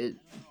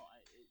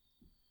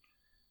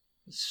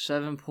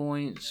 7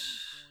 points.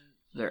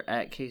 They're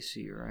at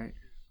KC, right?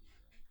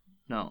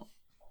 No.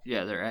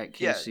 Yeah, they're at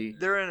Yeah, KC.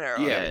 they're in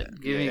Arrowhead.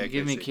 Yeah.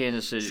 Give me KC.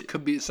 Kansas City.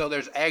 Could be so.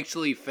 There's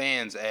actually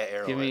fans at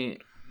Arrowhead. Give me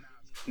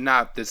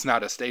It's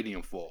not a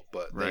stadium full,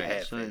 but they right.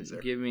 had So fans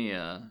there. give me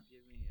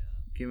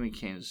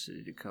Kansas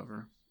City to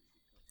cover.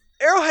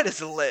 Arrowhead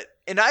is lit,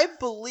 and I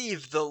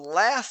believe the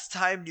last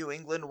time New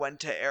England went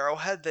to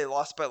Arrowhead, they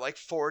lost by like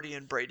 40,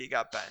 and Brady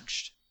got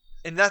benched.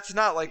 And that's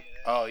not like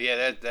Oh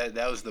yeah,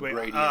 that was the Wait,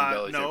 Brady and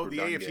Belichick. no, were the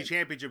done AFC game.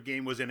 Championship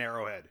game was in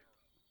Arrowhead.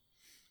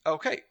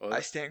 okay. What?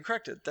 I stand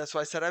corrected. That's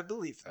why I said I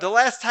believe. The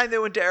last time they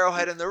went to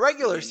Arrowhead in the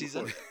regular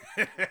season,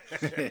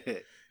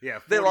 Yeah,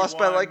 They lost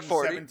by like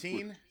 40.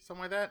 17,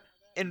 something like that.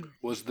 and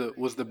was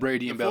the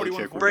Brady and The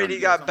 41 Belichick. were Brady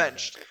done got something like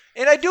benched.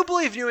 And I do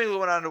believe New England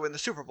went on to win the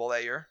Super Bowl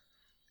that year.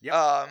 Yep.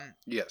 game.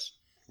 Yes.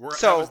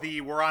 That was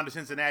the we're on to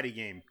Cincinnati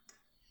game.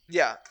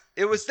 Yeah,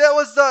 that was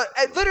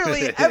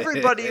literally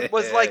everybody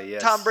was like,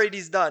 Yes. Tom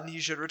Brady's done, he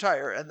should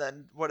retire. And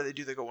then what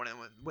do? They go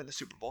win the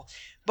Super Bowl.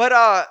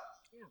 But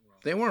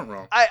They weren't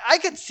wrong. I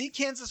could see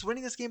Kansas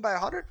winning this game by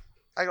 100.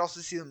 I could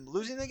also see them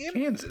losing the game.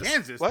 Kansas.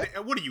 Kansas. What?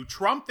 What are you,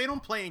 Trump? They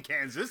don't play in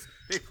Kansas.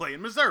 They play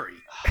in Missouri.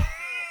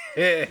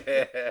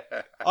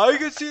 I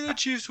could see the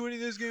Chiefs winning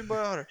this game by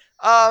 100.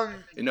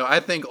 I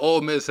think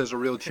Ole Miss has a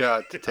real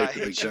shot to I take the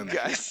Big hate you Ten.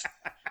 guys.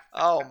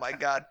 Oh my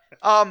god.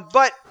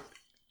 But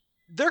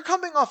they're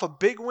coming off a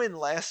big win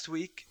last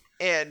week,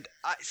 and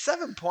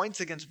 7 points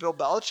against Bill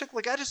Belichick.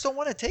 Like, I just don't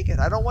want to take it.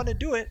 I don't want to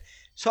do it.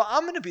 So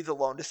I'm going to be the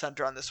lone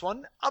dissenter on this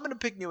one. I'm going to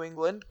pick New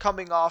England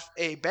coming off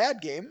a bad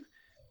game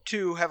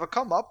to have a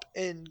come up,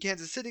 in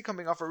Kansas City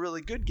coming off a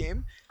really good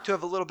game to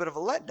have a little bit of a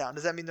letdown.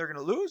 Does that mean they're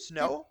going to lose?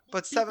 No,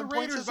 but Beat 7 the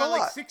points Raiders is by a lot.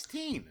 like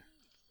 16.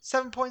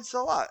 7 points is a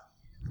lot.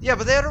 Yeah,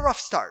 but they had a rough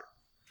start.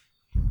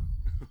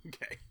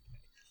 Okay.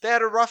 They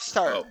had a rough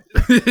start.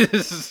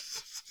 Oh.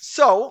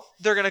 So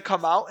they're gonna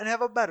come out and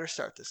have a better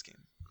start this game.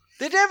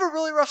 They did have a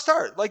really rough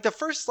start. Like the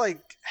first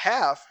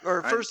half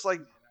or first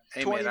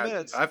Hey 20 man,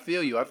 minutes. I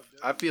feel you.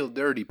 I feel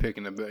dirty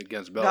picking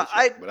against Belichick,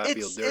 No, but I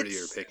feel dirtier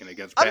it's- picking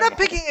against. I'm Pat not Mahomes.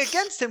 picking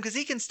against him because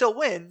he can still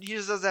win. He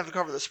just doesn't have to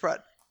cover the spread.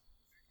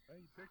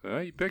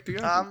 Well, you picked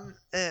against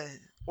him.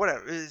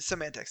 Whatever. It's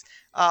semantics.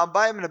 But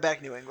I'm gonna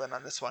back New England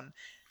on this one.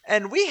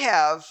 And we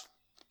have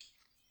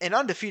an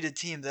undefeated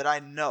team that I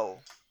know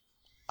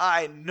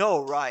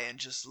Ryan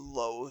just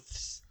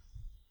loathes.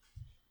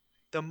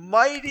 The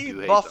mighty You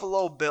hate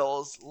Buffalo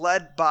Bills,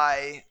 led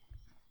by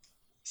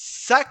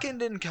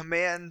second in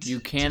command. You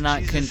to cannot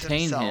Jesus contain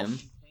himself. him.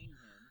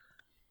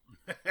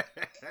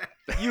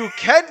 You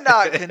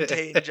cannot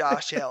contain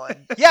Josh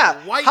Allen. Yeah.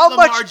 White How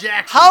Lamar much?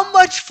 Jackson. How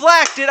much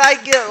flack did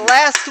I get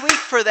last week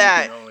for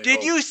that? can only Did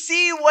hope. you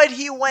see what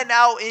he went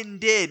out and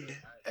did?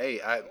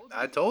 Hey,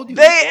 I told you.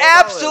 They he balled out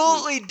last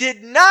absolutely week.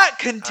 did not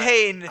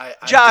contain I-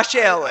 Josh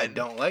I Allen.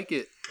 don't like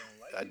it.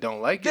 I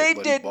don't like They it.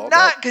 but did he balled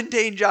not out.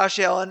 contain Josh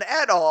Allen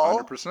at all.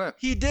 100%.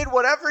 He did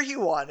whatever he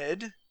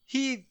wanted.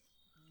 He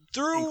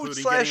threw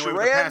Including / getting away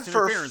with the ran pass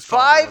for interference call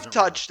that 5 wasn't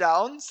real.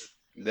 touchdowns.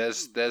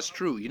 That's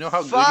true. You know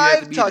how good you have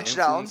 5 to be to influence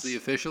touchdowns. the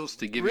officials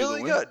to give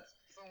Really you the win? good.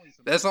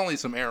 That's only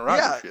some Aaron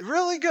Rodgers Yeah, shit.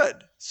 really good.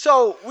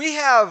 So we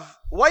have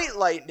White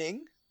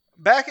Lightning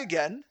back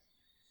again.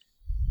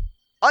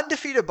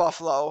 Undefeated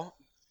Buffalo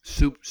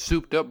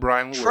Souped up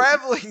Brian Lewerke.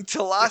 traveling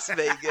to Las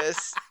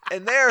Vegas,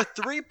 and they are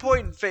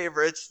 3-point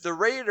favorites. The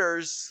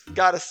Raiders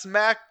got a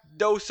smack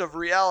dose of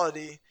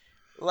reality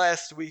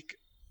last week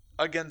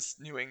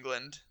against New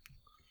England.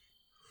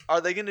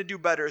 Are they going to do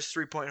better as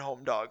 3-point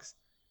home dogs?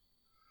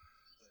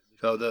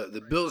 So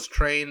the Bills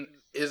train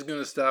is going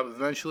to stop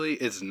eventually.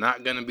 It's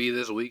not going to be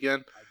this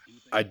weekend.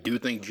 I do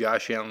think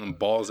Josh Allen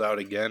balls out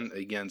again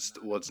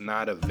against what's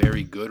not a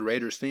very good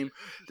Raiders team.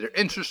 They're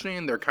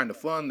interesting. They're kind of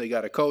fun. They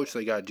got a coach.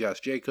 They got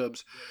Josh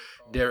Jacobs,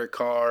 Derek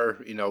Carr,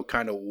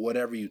 kind of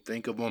whatever you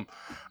think of them.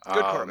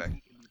 Good quarterback.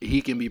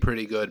 He can be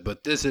pretty good,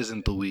 but this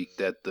isn't the week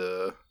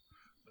that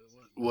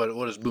what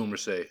does Boomer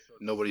say?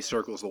 Nobody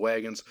circles the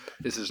wagons.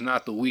 This is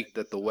not the week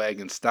that the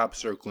wagons stop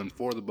circling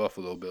for the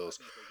Buffalo Bills.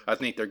 I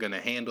think they're going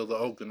to handle the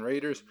Oakland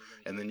Raiders,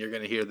 and then you're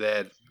going to hear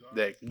that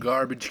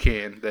garbage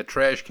can, that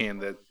trash can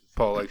that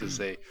Paul likes to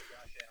say,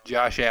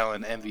 Josh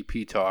Allen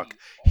MVP talk,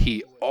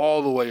 he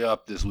all the way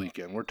up this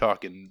weekend. We're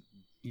talking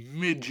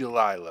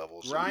mid-July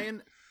levels.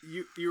 Ryan,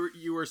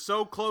 you were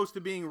so close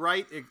to being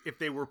right. If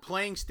they were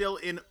playing still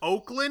in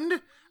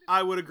Oakland,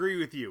 I would agree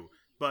with you.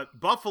 But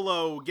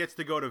Buffalo gets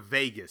to go to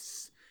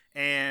Vegas.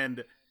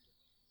 and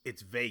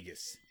it's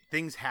Vegas.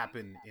 Things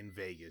happen in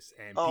Vegas,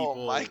 and Oh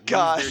people my lose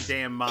gosh. their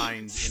damn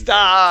minds.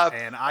 Stop. In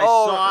Vegas. And I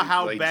Oh. saw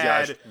how Like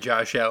bad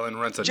Josh Allen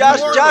runs a Josh-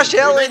 New tiger. Josh Orleans,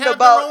 where Allen they have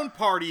about- their own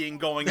partying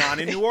going on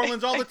in New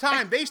Orleans all the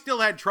time. They still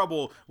had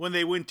trouble when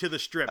they went to the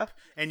Strip,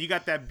 and you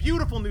got that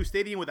beautiful new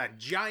stadium with that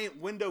giant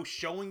window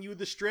showing you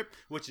the Strip,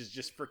 which is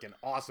just freaking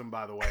awesome,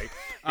 by the way.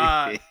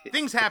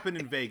 Things happen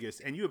in Vegas,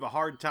 and you have a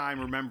hard time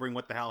remembering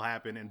what the hell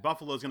happened. And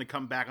Buffalo's going to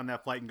come back on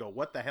that flight and go,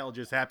 "What the hell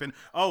just happened?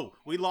 Oh,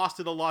 we lost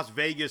to the Las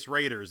Vegas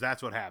Raiders.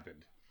 That's what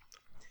happened."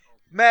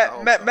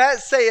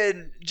 Matt's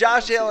saying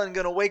Josh see. Allen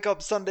gonna wake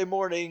up Sunday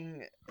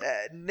morning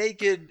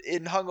naked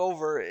and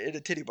hungover at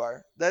a titty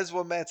bar. That's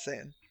what Matt's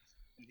saying.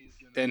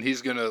 And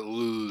he's going to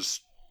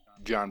lose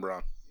John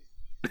Brown.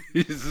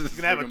 He's He's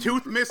gonna have a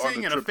tooth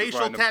missing and a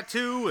facial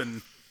tattoo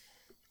and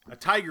a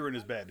tiger in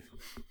his bed.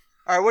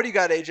 All right, what do you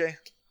got, AJ?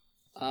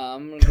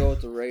 I'm gonna go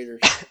with the Raiders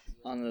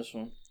on this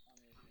one.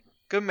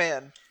 Good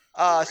man.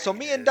 So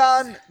me and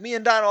Don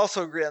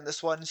also agree on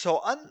this one.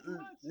 So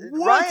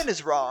Ryan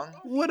is wrong.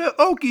 What a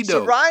okie So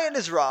doke. Ryan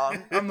is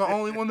wrong. I'm the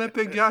only one that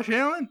picked Josh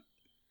Allen?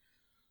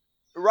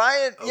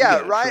 Ryan, Oh, yeah, we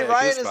gotta Ryan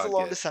trash is this the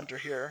lone podcast. dissenter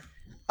here.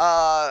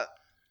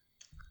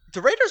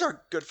 The Raiders are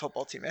a good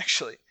football team,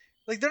 actually.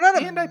 Like they're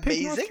not And I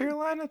picked North amazing,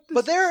 Carolina.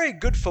 but they're a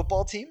good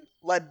football team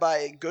led by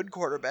a good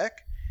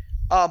quarterback.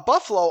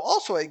 Buffalo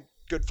also a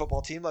good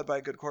football team led by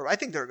a good quarterback. I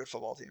think they're a good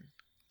football team.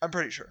 I'm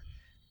pretty sure.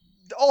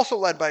 Also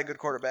led by a good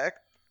quarterback,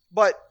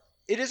 but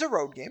it is a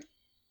road game.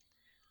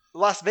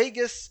 Las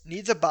Vegas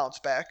needs a bounce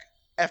back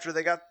after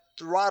they got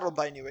throttled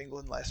by New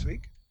England last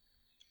week.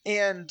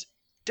 And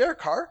Derek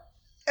Carr,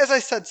 as I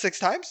said 6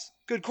 times,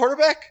 good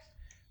quarterback.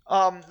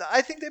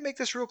 I think they make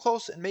this real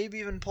close and maybe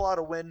even pull out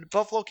a win.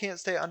 Buffalo can't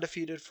stay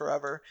undefeated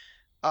forever.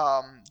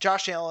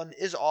 Josh Allen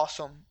is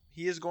awesome.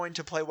 He is going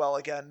to play well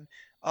again.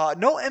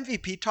 No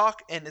MVP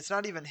talk, and it's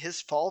not even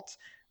his fault.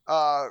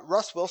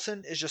 Russ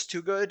Wilson is just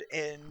too good,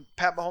 and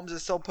Pat Mahomes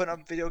is still putting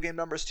up video game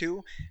numbers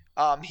too.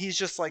 He's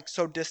just like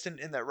so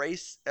distant in that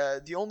race.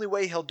 The only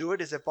way he'll do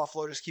it is if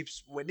Buffalo just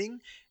keeps winning,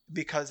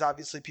 because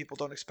obviously people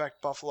don't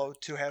expect Buffalo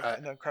to have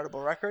an incredible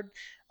record.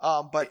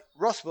 But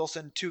Russ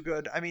Wilson, too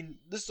good. I mean,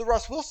 this is the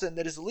Russ Wilson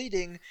that is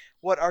leading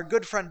what our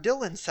good friend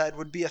Dylan said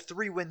would be a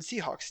 3-win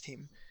Seahawks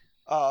team.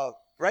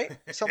 Right?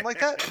 Something like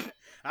that?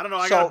 I don't know.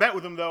 I So- got a bet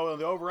with him though.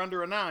 The over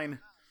under a 9.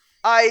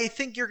 I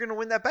think you're going to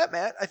win that bet,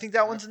 Matt. I think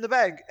that one's in the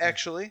bag,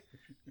 actually.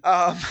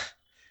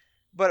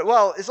 But,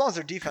 well, as long as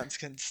their defense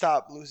can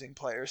stop losing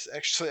players,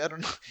 actually, I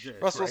don't know. Yeah,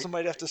 Russ right. Wilson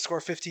might have to score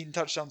 15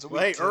 touchdowns a week.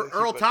 Well, hey, to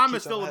Earl keep Thomas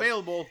them still ahead.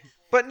 available.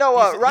 But no,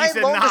 He Ryan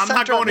said, Lone "Nah, I'm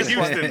not dissenter on going to this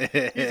one.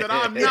 Houston." He said,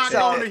 "I'm It's, not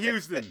going to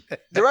Houston."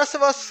 The rest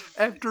of us,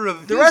 After a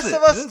the rest visit.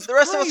 of us, That's the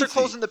rest of us are crazy.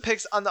 closing the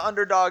picks on the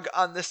underdog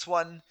on this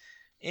one,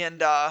 and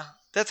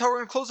that's how we're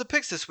going to close the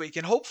picks this week.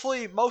 And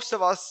hopefully, most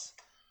of us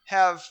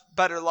have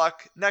better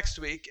luck next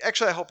week.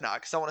 Actually, I hope not,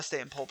 because I want to stay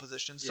in pole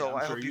position. So Yeah, I'm I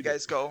sure hope you you do.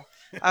 guys go.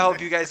 I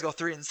hope you guys go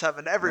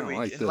 3-7 every I week,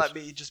 like and this. let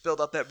me just build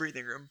up that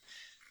breathing room.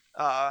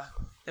 And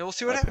we'll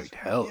see what I happens.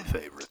 picked hella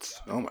favorites.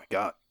 Oh my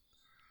god.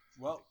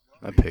 Well,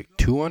 I picked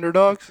 2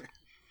 underdogs.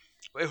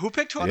 Wait, who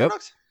picked 2 Yep.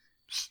 underdogs?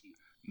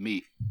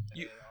 Me.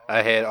 You-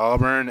 I had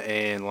Auburn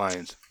and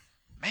Lions.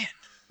 Man.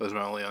 Those are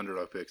my only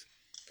underdog picks.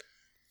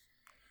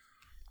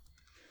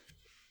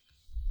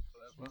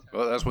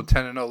 Well, that's what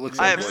 10-0 looks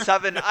I like. have boy.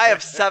 7. I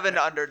have 7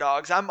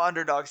 underdogs. I'm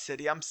underdog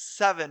city. I'm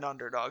 7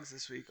 underdogs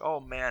this week. Oh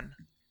man.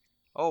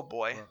 Oh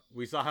boy.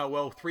 we saw how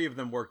well 3 of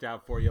them worked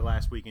out for you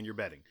last week in your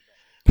betting.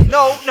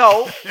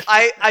 No.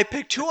 I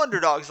picked 2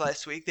 underdogs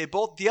last week. They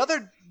both the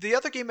other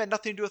game had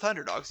nothing to do with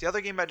underdogs. The other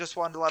game I just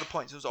wanted a lot of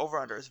points. It was over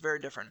under. It's very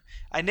different.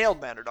 I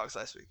nailed my underdogs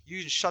last week. You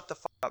can shut the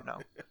fuck up now.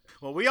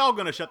 Well, we all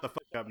gonna shut the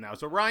fuck up now.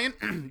 So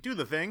Ryan, do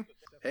the thing.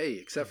 Hey,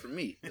 except for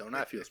me. Don't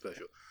I feel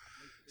special?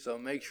 So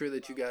make sure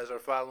that you guys are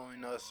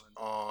following us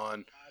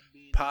on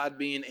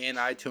Podbean and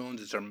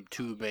iTunes. It's our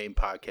 2 main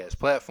podcast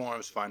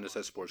platforms. Find us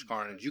at Sports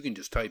Carnage. You can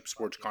just type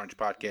Sports Carnage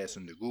Podcast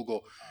into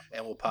Google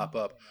and we'll pop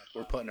up.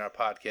 We're putting our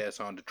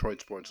podcast on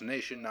Detroit Sports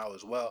Nation now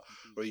as well,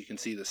 where you can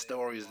see the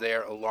stories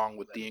there along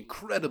with the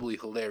incredibly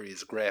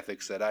hilarious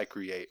graphics that I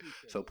create.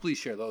 So please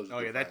share those with Oh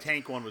your yeah, that friends.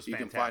 tank one was You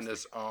fantastic. can find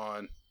us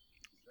on.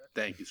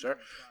 Thank you, sir.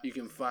 You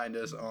can find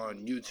us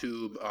on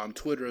YouTube,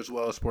 Twitter as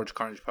well, Sports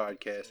Carnage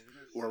Podcast,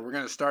 where we're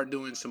going to start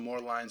doing some more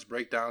Lions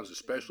breakdowns,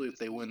 especially if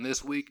they win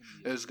this week.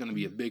 There's going to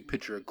be a big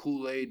picture of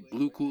Kool-Aid,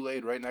 blue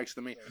Kool-Aid right next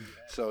to me.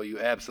 So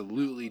you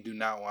absolutely do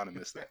not want to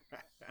miss that.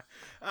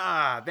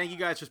 Thank you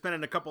guys for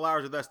spending a couple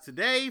hours with us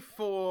today.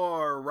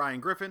 For Ryan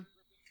Griffin,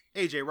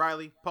 AJ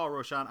Riley, Paul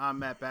Roshan, I'm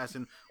Matt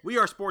Basson. We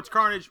are Sports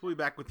Carnage. We'll be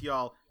back with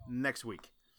y'all next week.